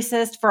been a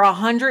racist for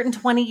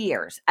 120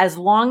 years. As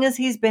long as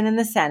he's been in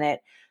the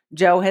Senate,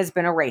 Joe has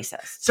been a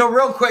racist. So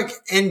real quick,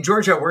 in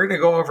Georgia, we're going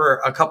to go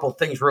over a couple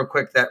things real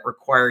quick that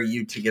require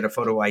you to get a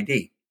photo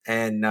ID.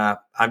 And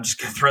I'm just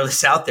going to throw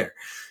this out there.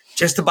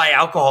 Just to buy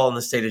alcohol in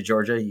the state of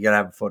Georgia, you got to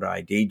have a photo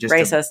ID.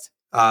 Racist.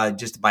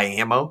 Just to buy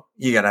ammo,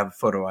 you got to have a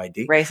photo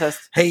ID. Racist.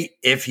 Hey,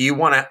 if you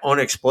want to own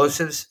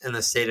explosives in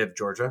the state of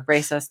Georgia,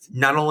 Racist.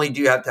 not only do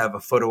you have to have a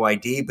photo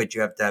ID, but you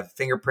have to have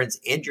fingerprints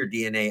and your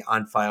DNA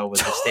on file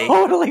with the state.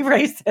 Totally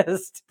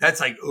racist. That's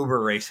like uber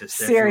racist.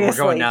 if Seriously.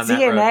 we're going down that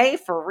road. DNA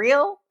for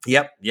real?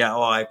 Yep. Yeah.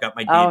 Oh, I've got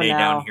my Oh, DNA no.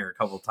 down here a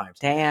couple of times.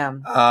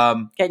 Damn.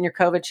 Getting your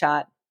COVID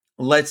shot.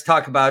 Let's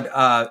talk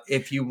about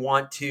if you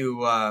want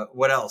to.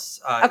 What else?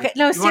 Okay,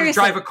 no, you want to seriously.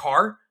 drive a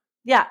car?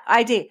 Yeah,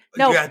 ID.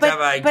 No, You have to have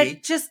ID?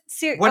 but just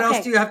seriously. What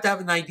else do you have to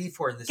have an ID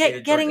for in the state of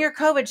Georgia? Getting your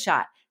COVID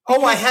shot.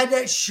 Oh, I had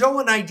to show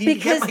an ID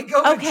Because to get my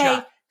COVID okay,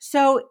 shot.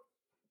 so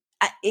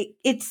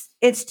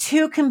it's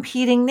two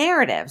competing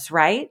narratives,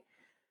 right?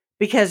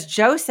 Because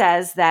Joe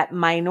says that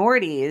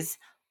minorities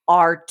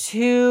are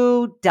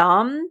too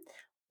dumb,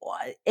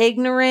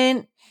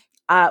 ignorant,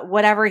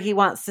 whatever he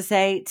wants to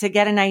say, to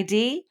get an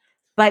ID.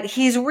 But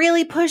he's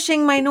really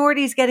pushing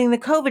minorities getting the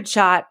COVID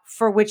shot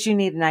for which you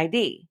need an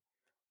ID.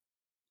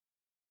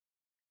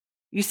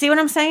 You see what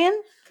I'm saying?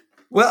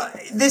 Well,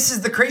 this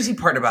is the crazy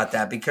part about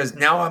that because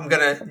now I'm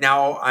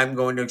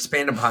going to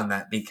expand upon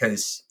that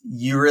because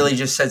you really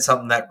just said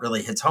something that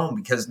really hits home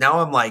because now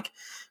I'm like,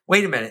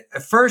 wait a minute.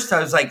 At first I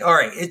was like, all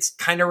right, it's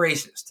kind of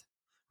racist,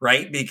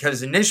 right?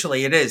 Because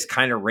initially it is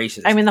kind of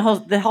racist. I mean, the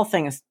whole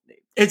thing is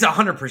it's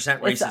 100%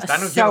 racist. I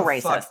don't so give a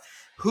racist. fuck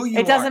who you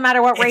are. It doesn't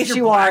matter what If race you're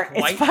you black, are.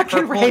 It's white, fucking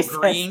purple, racist.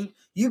 green,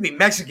 you be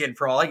Mexican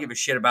for all I give a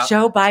shit about.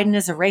 Joe Biden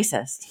is a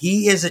racist.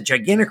 He is a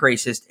gigantic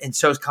racist, and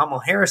so is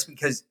Kamala Harris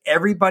because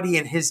everybody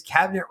in his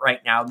cabinet right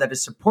now that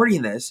is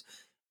supporting this,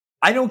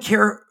 I don't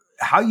care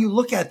how you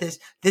look at this,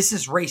 this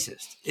is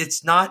racist.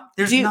 It's not,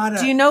 Do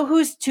you know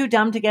who's too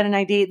dumb to get an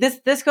ID?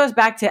 This goes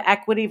back to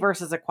equity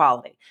versus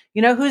equality.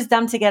 You know who's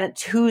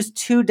who's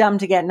too dumb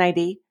to get an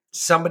ID?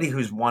 somebody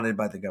who's wanted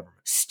by the government.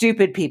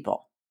 Stupid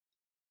people.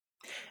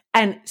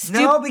 And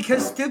No,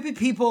 because stupid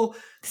people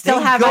Still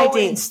they have go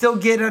ID. and still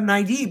get an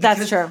ID. That's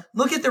because true.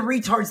 Look at the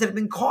retards that have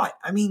been caught.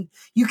 I mean,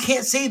 you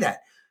can't say that.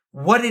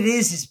 What it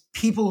is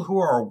people who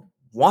are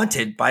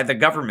wanted by the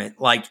government.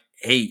 Like,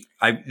 hey,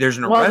 there's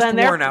an arrest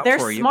warrant out they're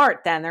for you.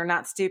 smart. Then they're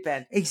not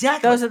stupid.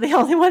 Exactly. Those are the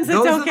only ones that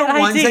Those don't are get the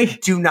ones ID.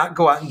 that do not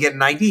go out and get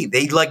an ID.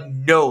 They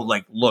know,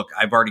 look,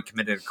 I've already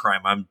committed a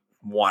crime. I'm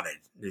wanted.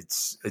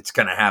 It's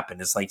going to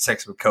happen. It's like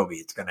sex with Kobe.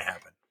 It's going to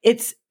happen.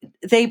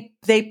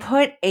 They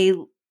put a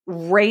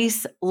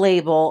race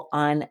label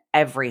on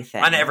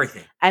everything. On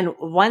everything. And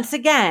once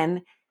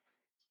again,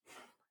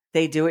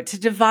 they do it to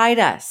divide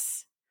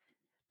us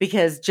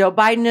because Joe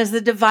Biden is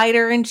the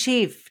divider in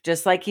chief,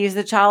 just like he's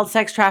the child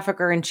sex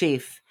trafficker in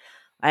chief.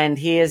 And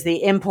he is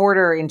the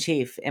importer in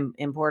chief,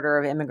 importer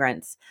of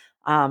immigrants.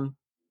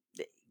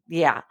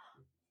 Yeah.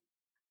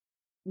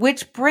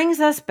 Which brings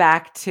us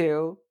back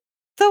to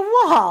the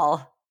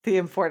wall, the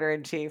importer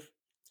in chief.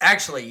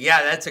 Actually,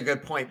 yeah, that's a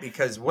good point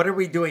because what are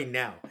we doing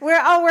now?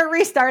 We're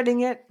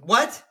restarting it.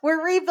 What?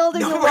 We're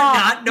rebuilding No, the we're wall.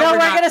 not. No, No, we're we're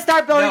not. going to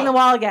start building No. the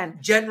wall again.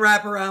 Jen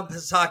Wraparound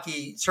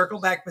Psaki, Circle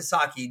Back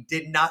Psaki,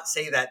 did not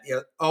say that.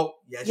 Oh,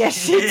 yes, Yes,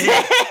 she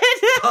did.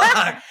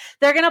 Fuck.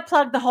 They're going to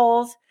plug the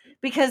holes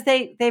because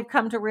they've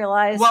come to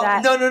realize Well,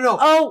 that, no.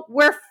 oh,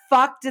 we're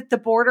fucked at the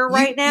border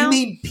right now. You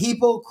mean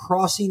people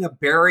crossing a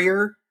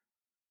barrier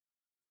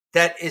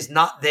that is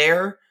not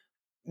there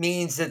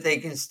means that they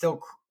can still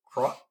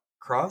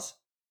cross?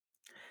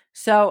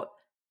 So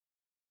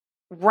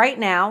right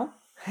now,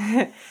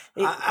 wait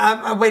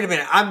a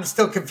minute. I'm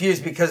still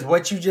confused because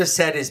what you just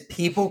said is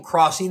people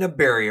crossing a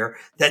barrier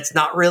that's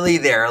not really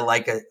there,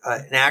 like an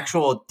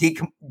actual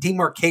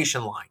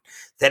demarcation line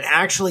that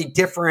actually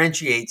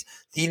differentiates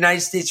the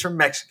United States from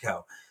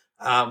Mexico.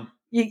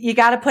 you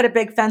got to put a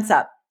big fence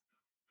up.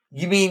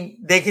 You mean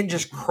they can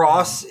just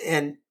cross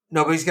and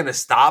nobody's going to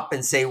stop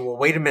and say, well,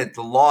 wait a minute.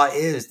 The law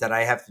is that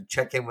I have to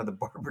check in with a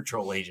Border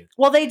Patrol agent.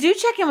 Well, they do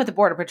check in with the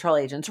Border Patrol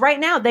agents. Right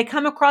now, they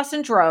come across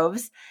in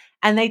droves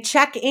and they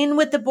check in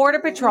with the Border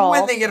Patrol.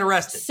 When they get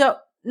arrested. So,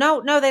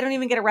 no, they don't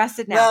even get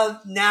arrested now.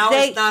 Well, now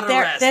it's not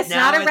arrest. That's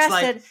Now not it's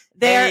arrested.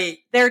 like,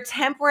 They're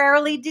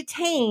temporarily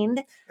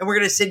detained. And we're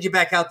going to send you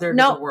back out there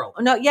into the world.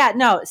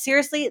 No.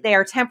 Seriously, they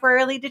are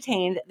temporarily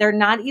detained. They're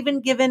not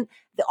even given,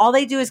 all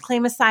they do is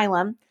claim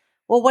asylum.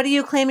 Well, what are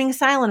you claiming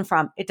asylum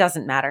from? It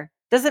doesn't matter.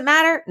 Does it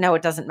matter? No,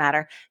 it doesn't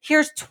matter.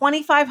 Here's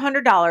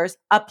 $2,500,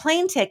 a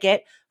plane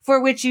ticket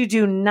for which you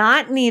do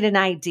not need an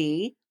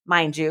ID.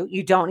 Mind you,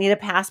 you don't need a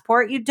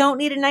passport. You don't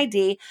need an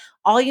ID.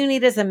 All you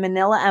need is a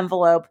manila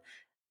envelope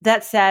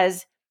that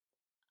says,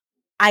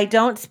 I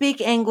don't speak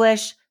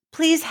English.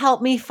 Please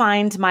help me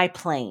find my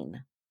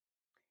plane.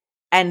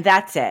 And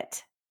that's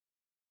it.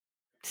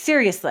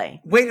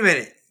 Seriously. Wait a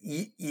minute.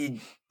 You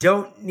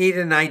don't need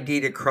an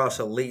ID to cross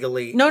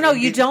illegally. No,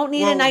 you don't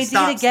need an ID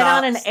to get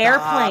on an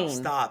airplane.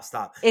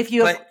 Stop. If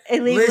you have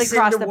illegally listen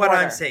crossed to the what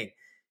border. I'm saying.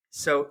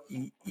 So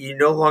you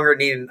no longer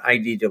need an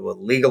ID to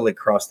illegally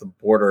cross the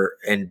border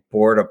and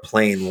board a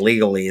plane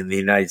legally in the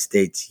United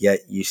States. Yet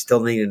you still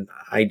need an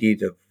ID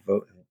to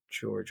vote in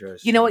Georgia.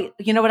 You know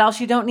what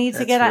else you don't need to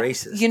That's get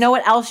racist. You know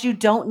what else you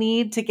don't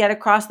need to get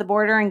across the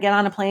border and get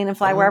on a plane and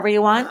fly wherever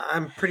you want?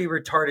 I'm pretty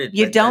retarded.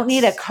 You but don't need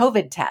a that's-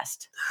 COVID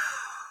test.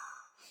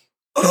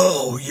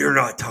 Oh, you're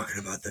not talking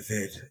about the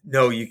vid.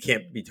 No, you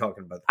can't be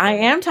talking about the I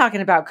COVID. am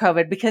talking about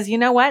COVID because you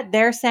know what?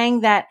 They're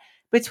saying that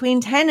between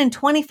 10 and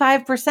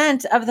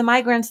 25% of the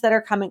migrants that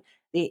are coming,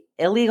 the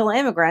illegal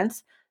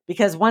immigrants,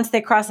 because once they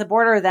cross the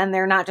border, then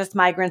they're not just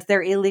migrants,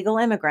 they're illegal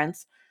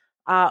immigrants.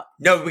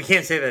 No, we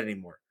can't say that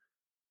anymore.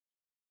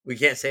 We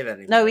can't say that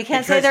anymore. No, we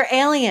can't say Because- they're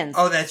aliens.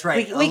 Oh, that's right.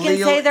 We can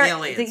Illegal say they're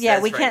aliens. yeah.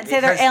 That's We right. can't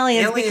say they're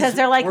aliens because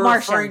they're like we're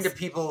referring Martians. to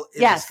people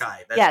in Yes, the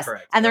sky. That's yes,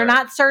 correct. and they're All right.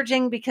 not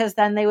surging because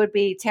then they would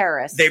be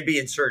terrorists. They'd be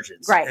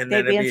insurgents. Right, and they'd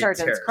then be it'd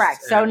insurgents, terrorists,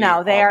 correct. and So it'd be no,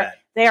 all they are bad.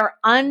 they are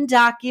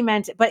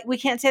undocumented, but we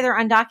can't say they're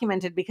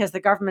undocumented because the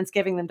government's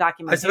giving them I was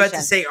documentation. about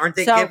to say, aren't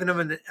they So giving them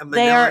a they're-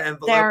 manila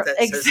envelope they're-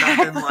 that says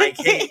something like,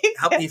 hey, exactly.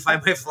 help me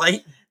find my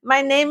flight?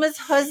 My name is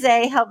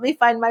Jose. Help me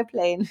find my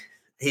plane.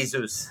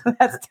 Jesus.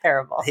 That's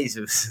terrible.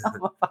 Jesus.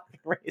 I'm a fucking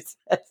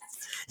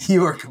racist.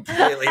 You are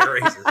completely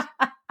racist.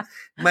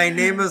 My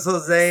name is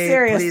Jose.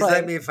 Seriously. Please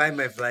let me find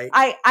my flight.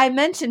 I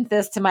mentioned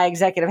this to my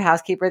executive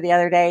housekeeper the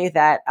other day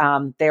that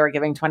they were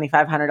giving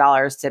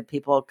 $2,500 to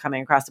people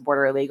coming across the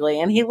border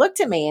illegally, and he looked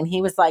at me and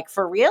he was like,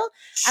 "For real?"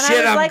 And I Shit,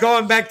 was I'm like,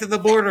 going back to the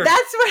border.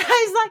 That's what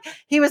I was like.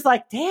 He was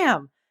like,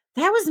 "Damn,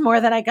 that was more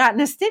than I got in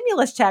a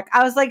stimulus check."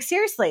 I was like,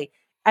 "Seriously?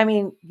 I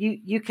mean,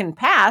 you can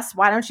pass.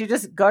 Why don't you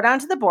just go down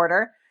to the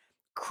border,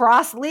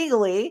 cross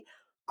legally,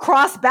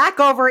 cross back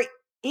over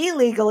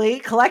illegally,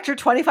 collect your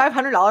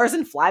 $2,500,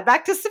 and fly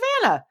back to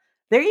Savannah?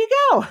 There you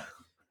go."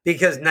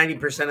 Because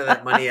 90% of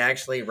that money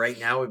actually right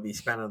now would be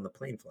spent on the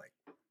plane flight.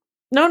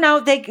 No,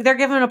 they're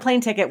giving a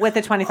plane ticket with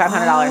the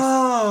 $2,500.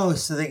 Oh,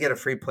 so they get a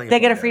free plane They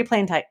get a flight free out.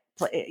 plane type.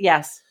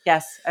 Yes,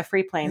 a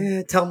free plane.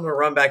 Yeah, tell them to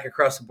run back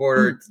across the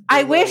border. do I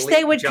a little wish they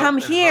leap, would jump, come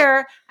and hop.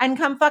 here and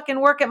come fucking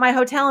work at my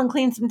hotel and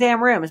clean some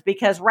damn rooms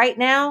because right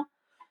now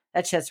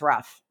that shit's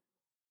rough.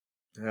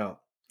 No, you're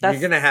That's-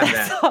 going to have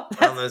that's that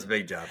all- on those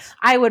big jobs.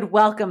 I would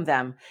welcome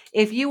them.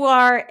 If you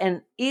are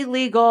an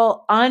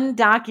illegal,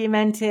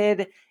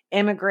 undocumented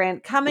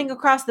immigrant coming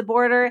across the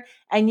border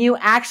and you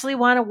actually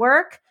want to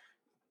work,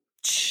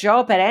 show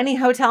up at any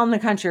hotel in the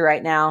country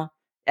right now,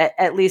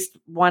 at least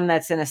one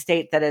that's in a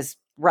state that is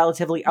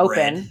relatively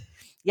open. Red.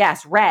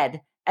 Yes,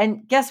 red.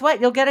 And guess what?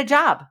 You'll get a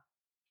job.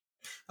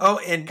 Oh,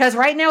 and Because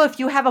right now, if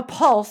you have a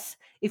pulse,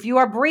 if you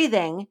are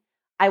breathing,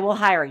 I will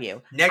hire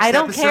you. next I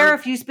don't episode, care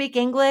if you speak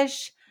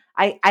English.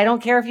 I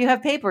don't care if you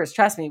have papers.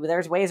 Trust me,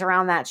 there's ways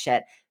around that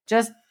shit.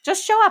 Just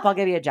show up. I'll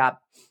give you a job.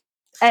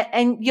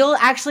 And you'll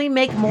actually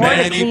make more to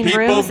Many clean people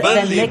rooms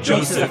than believe Mick makes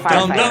as a Joseph.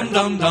 Dum dum firefighter.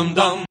 dum dum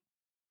dum.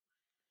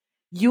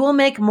 You will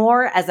make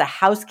more as a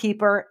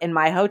housekeeper in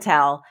my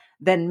hotel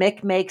than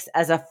Mick makes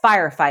as a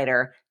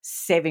firefighter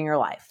saving your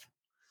life.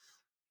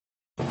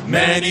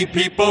 Many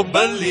people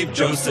believe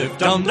Joseph.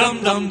 Dum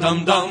dum dum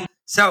dum dum.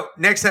 So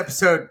next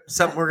episode,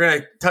 something we're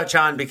going to touch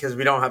on because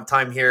we don't have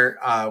time here.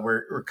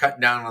 We're cutting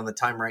down on the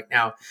time right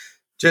now.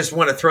 Just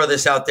want to throw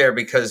this out there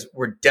because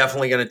we're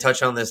definitely going to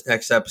touch on this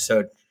next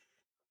episode.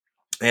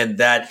 And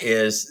that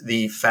is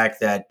the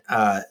fact that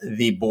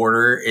the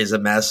border is a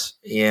mess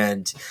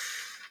and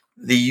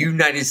the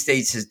United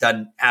States has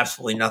done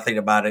absolutely nothing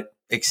about it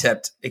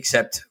except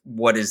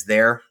what is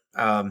there.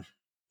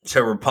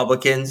 So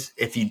Republicans,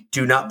 if you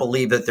do not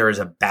believe that there is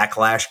a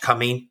backlash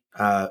coming,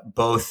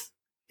 both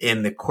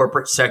in the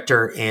corporate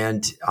sector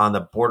and on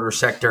the border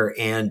sector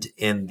and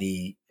in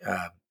the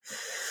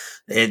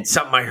it's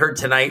something I heard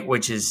tonight,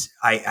 which is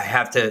I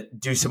have to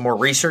do some more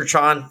research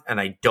on, and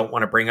I don't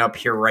want to bring up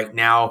here right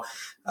now.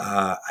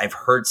 I've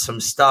heard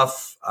some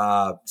stuff,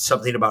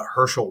 something about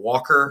Herschel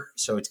Walker.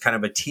 So it's kind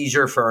of a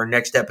teaser for our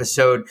next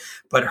episode.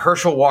 But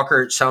Herschel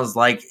Walker, it sounds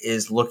like,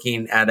 is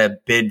looking at a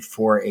bid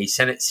for a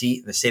Senate seat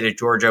in the state of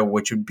Georgia,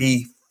 which would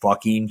be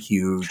fucking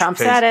huge. Trump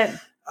said it.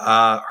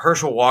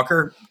 Herschel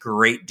Walker,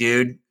 great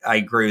dude. I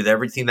agree with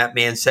everything that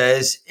man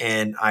says,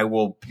 and I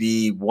will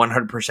be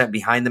 100%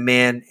 behind the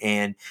man.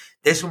 And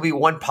this will be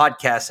one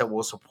podcast that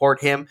will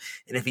support him.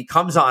 And if he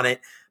comes on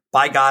it,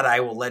 by God, I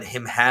will let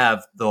him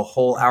have the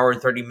whole hour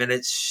and 30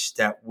 minutes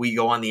that we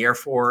go on the air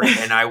for,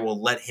 and I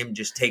will let him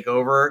just take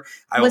over.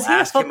 Was he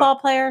a football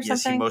player or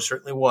Yes, something? he most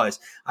certainly was.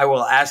 I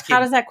will ask him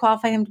How does that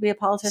qualify him to be a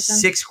politician?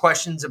 6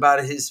 questions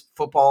about his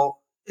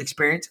football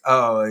experience,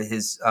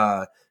 his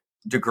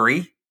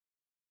degree.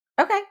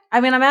 Okay. I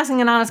mean, I'm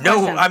asking an honest No,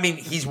 question. I mean,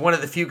 he's one of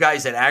the few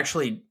guys that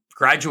actually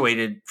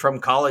graduated from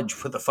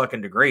college with a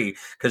fucking degree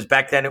because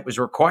back then it was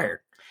required.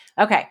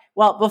 Okay.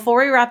 Well,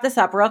 before we wrap this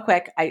up real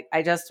quick,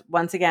 I just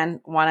once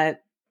again want to,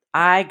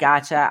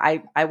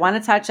 I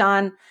want to touch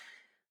on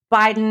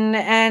Biden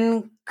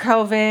and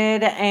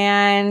COVID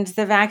and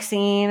the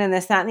vaccine and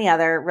this, that, and the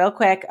other real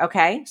quick.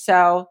 Okay.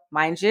 So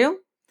mind you,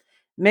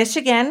 in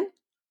Michigan,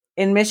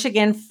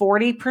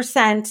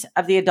 40%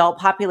 of the adult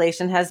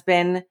population has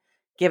been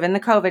given the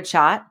COVID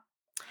shot,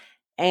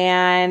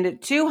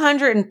 and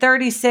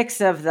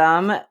 236 of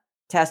them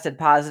tested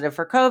positive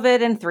for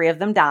COVID, and 3 of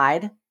them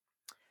died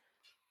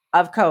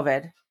of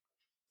COVID.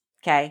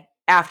 Okay.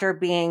 After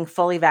being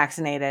fully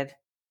vaccinated.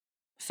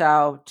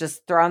 So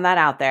just throwing that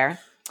out there.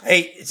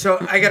 Hey,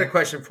 so I got a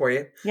question for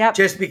you. Yep.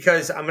 Just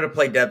because I'm going to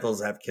play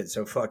devil's advocate,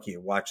 so fuck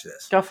you. Watch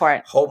this. Go for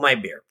it. Hold my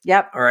beer.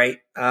 Yep. All right.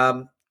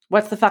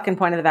 What's the fucking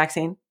point of the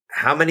vaccine?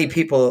 How many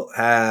people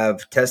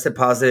have tested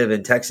positive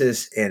in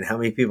Texas, and how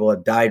many people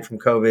have died from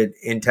COVID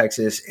in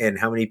Texas, and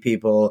how many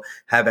people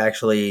have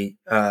actually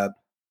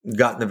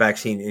gotten the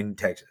vaccine in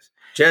Texas?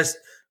 Just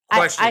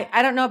question.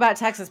 I don't know about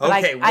Texas, but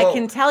Okay, I well,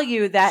 can tell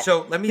you that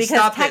so let me because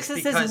stop this Texas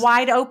because is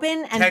wide open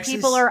and Texas-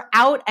 people are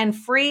out and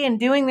free and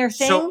doing their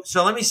thing.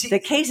 So let me see. The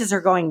cases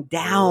are going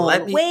down,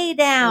 Let me- way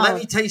down. let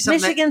me tell you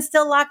something that- Michigan's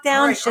still locked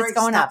down. All right, Shit's all right,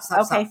 going stop, up. stop,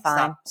 Okay, stop,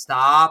 fine.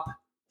 Stop.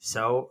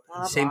 So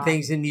Blah, same blah.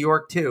 things in New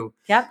York too.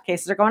 Yep,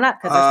 cases are going up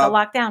because they're still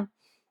locked down.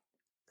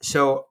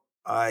 So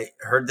I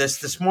heard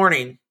this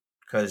morning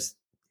because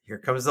here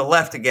comes the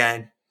left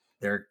again.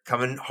 They're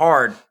coming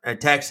hard at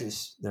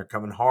Texas. They're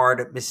coming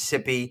hard at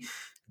Mississippi.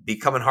 Be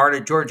coming hard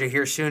at Georgia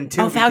here soon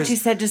too. Oh, Fauci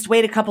because- said just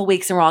wait a couple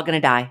weeks and we're all going to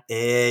die.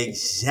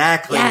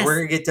 Exactly. Yes. We're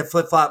going to get to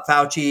Flip Flop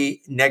Fauci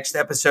next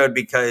episode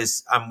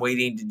because I'm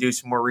waiting to do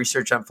some more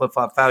research on Flip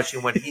Flop Fauci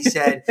and what he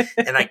said.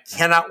 And I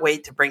cannot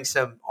wait to bring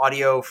some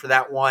audio for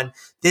that one.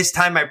 This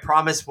time, I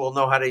promise we'll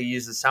know how to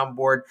use the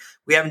soundboard.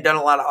 We haven't done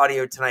a lot of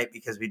audio tonight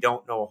because we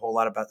don't know a whole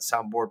lot about the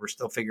soundboard. We're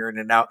still figuring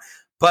it out.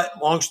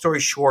 But long story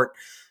short,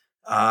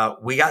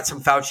 we got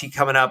some Fauci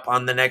coming up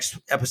on the next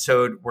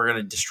episode. We're going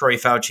to destroy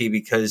Fauci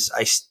because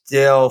I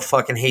still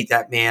fucking hate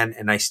that man.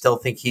 And I still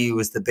think he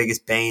was the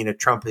biggest bane of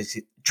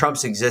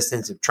Trump's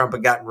existence. If Trump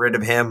had gotten rid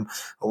of him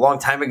a long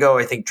time ago,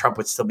 I think Trump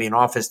would still be in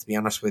office, to be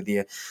honest with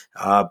you.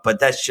 But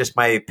that's just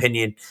my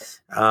opinion.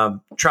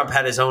 Trump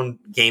had his own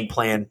game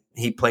plan.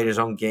 He played his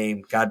own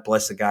game. God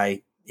bless the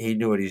guy. He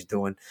knew what he was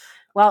doing.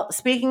 Well,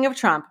 speaking of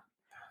Trump,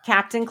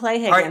 Captain Clay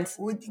Higgins.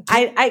 All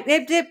right,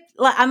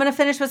 I'm going to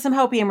finish with some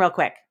hopium real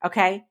quick.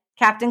 Okay.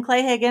 Captain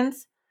Clay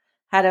Higgins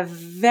had a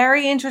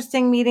very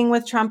interesting meeting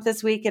with Trump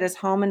this week at his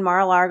home in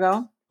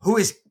Mar-a-Lago. who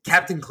is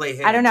Captain Clay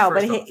Higgins? I don't know,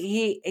 but first off?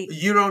 he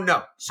You don't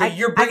know. So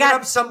you're I bringing got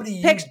up somebody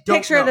you don't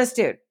picture know. of this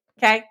dude.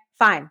 Okay.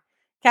 Fine.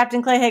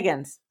 Captain Clay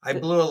Higgins. I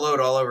blew a load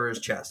all over his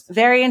chest.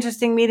 Very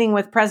interesting meeting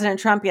with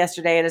President Trump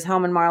yesterday at his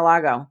home in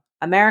Mar-a-Lago.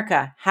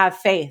 America, have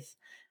faith.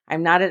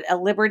 I'm not at a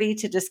liberty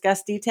to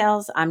discuss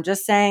details. I'm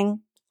just saying,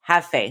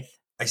 have faith.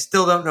 I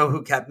still don't know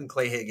who Captain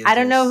Clay Higgins is. I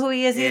don't know who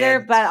he is either,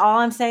 And but all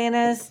I'm saying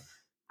is,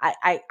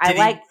 I did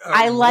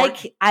he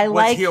was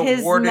like he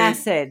his awarded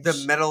message.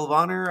 The Medal of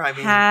Honor? I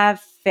mean,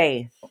 Have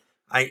faith.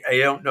 I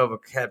don't know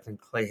if Captain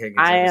Clay Higgins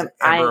I was am-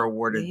 ever I-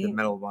 awarded he- the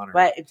Medal of Honor.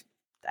 But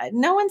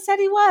No one said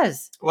he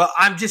was. Well,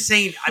 I'm just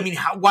saying, I mean,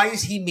 why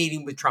is he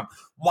meeting with Trump?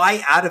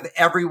 Why, out of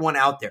everyone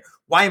out there,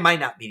 why am I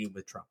not meeting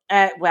with Trump?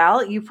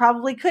 Well, you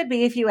probably could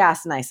be if you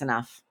asked nice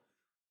enough.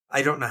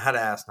 I don't know how to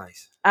ask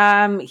nice.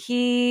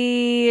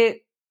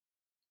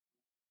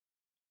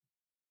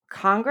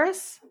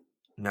 Congress?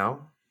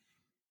 No.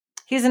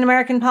 He's an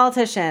American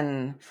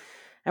politician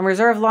and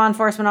reserve law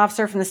enforcement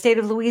officer from the state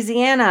of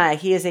Louisiana.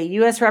 He is a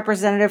U.S.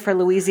 representative for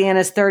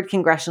Louisiana's 3rd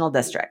congressional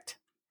district.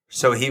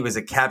 So he was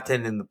a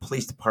captain in the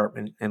police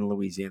department in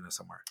Louisiana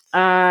somewhere.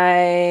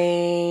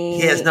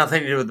 He He has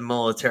nothing to do with the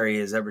military. He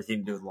has everything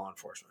to do with law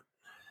enforcement.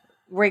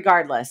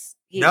 Regardless.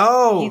 He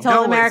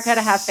told America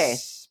to have faith.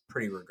 It's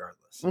pretty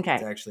regardless. Okay.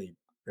 It's actually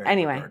very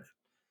Anyway. regarded.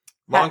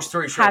 Long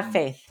story short. Have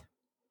faith.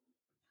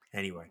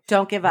 Anyway.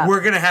 Don't give up.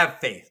 We're going to have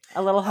faith.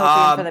 A little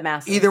hoping for the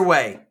masses. Either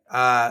way,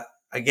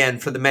 again,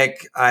 for the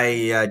Mick,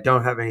 I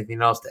don't have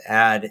anything else to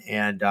add,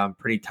 and I'm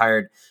pretty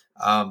tired.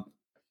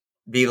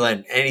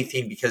 Beelan,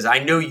 anything, because I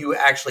know you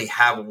actually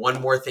have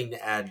one more thing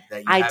to add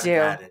that you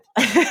haven't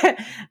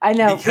added. I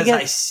know. Because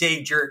I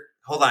saved your...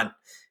 Hold on.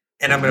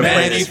 And I'm going to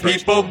play Many this first.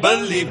 people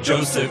believe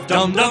Joseph.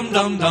 Dum dum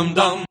dum dum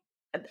dum.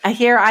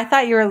 I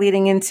thought you were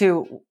leading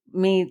into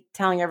me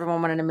telling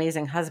everyone what an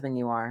amazing husband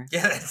you are.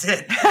 Yeah, that's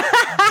it.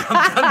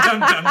 Dum, dum, dum,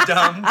 dum,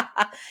 dum.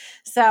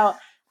 So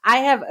I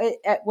have,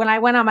 when I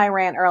went on my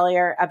rant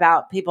earlier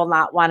about people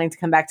not wanting to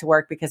come back to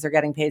work because they're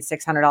getting paid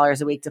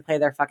 $600 a week to play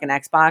their fucking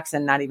Xbox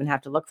and not even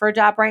have to look for a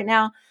job right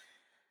now.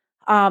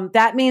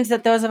 That means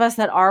that those of us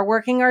that are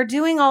working are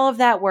doing all of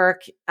that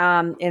work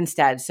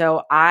instead.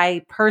 So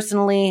I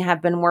personally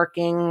have been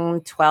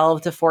working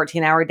 12 to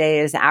 14 hour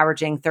days,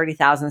 averaging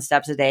 30,000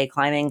 steps a day,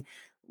 climbing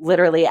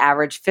literally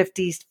average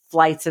 50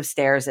 flights of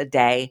stairs a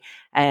day.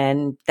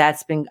 And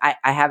that's been, I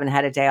haven't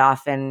had a day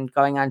off in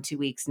going on 2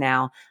 weeks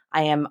now.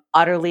 I am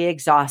utterly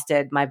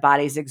exhausted. My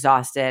body's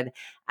exhausted.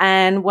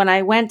 And when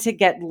I went to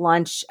get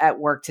lunch at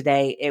work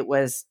today, it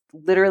was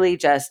literally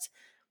just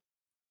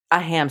a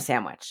ham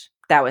sandwich.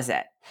 That was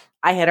it.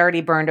 I had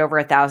already burned over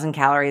 1,000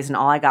 calories and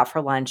all I got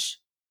for lunch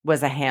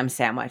was a ham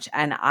sandwich.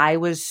 And I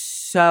was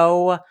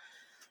so...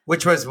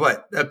 Which was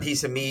what? A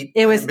piece of meat?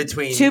 It was in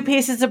between 2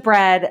 pieces of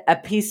bread, a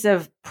piece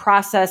of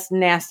processed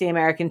nasty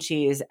American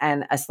cheese,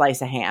 and a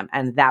slice of ham.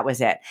 And that was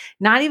it.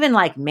 Not even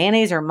like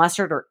mayonnaise or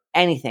mustard or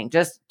anything.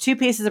 Just 2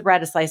 pieces of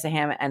bread, a slice of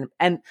ham,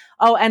 and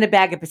a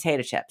bag of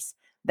potato chips.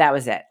 That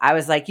was it. I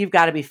was like, you've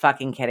got to be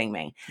fucking kidding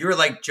me. You were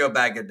like Joe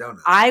Bag of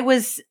Donuts. I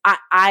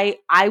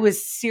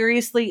was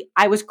seriously,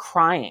 I was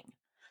crying.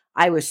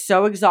 I was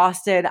so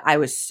exhausted. I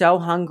was so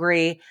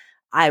hungry.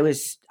 I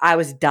was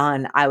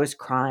done. I was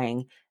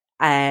crying.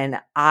 And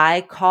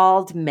I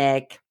called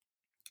Mick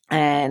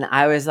and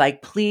I was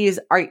like, please,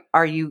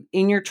 are you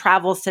in your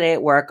travels today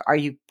at work? Are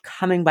you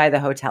coming by the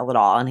hotel at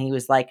all? And he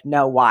was like,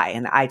 no, why?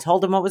 And I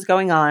told him what was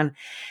going on.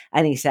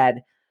 And he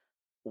said,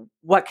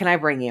 what can I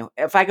bring you?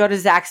 If I go to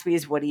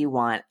Zaxby's, what do you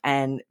want?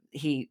 And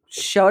he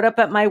showed up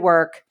at my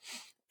work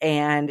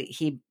and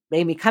he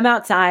made me come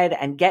outside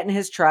and get in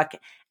his truck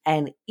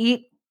and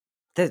eat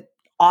the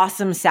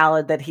awesome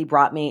salad that he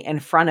brought me in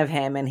front of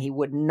him. And he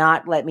would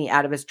not let me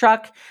out of his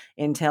truck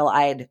until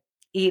I'd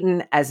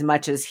eaten as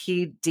much as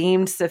he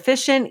deemed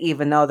sufficient,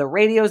 even though the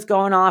radio's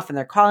going off and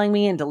they're calling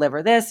me and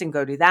deliver this and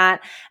go do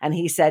that. And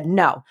he said,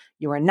 no,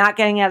 you are not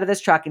getting out of this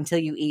truck until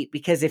you eat,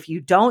 because if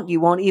you don't, you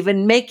won't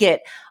even make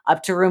it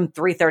up to room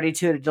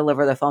 332 to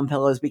deliver the foam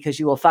pillows because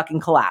you will fucking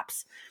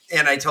collapse.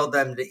 And I told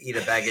them to eat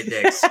a bag of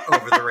dicks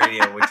over the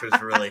radio, which was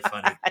really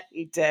funny.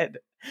 He did.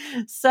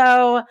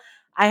 So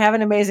I have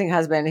an amazing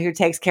husband who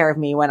takes care of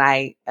me when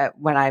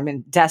I'm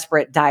in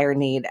desperate, dire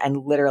need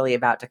and literally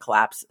about to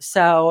collapse.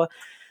 So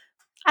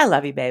I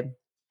love you, babe.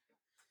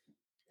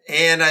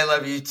 And I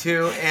love you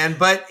too.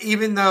 But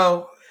even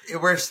though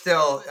we're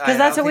still, because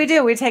that's what we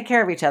do. We take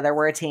care of each other.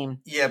 We're a team.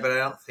 Yeah, but I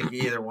don't think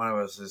either one of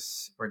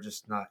us we're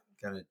just not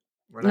gonna.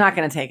 We're not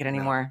gonna take it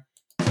anymore.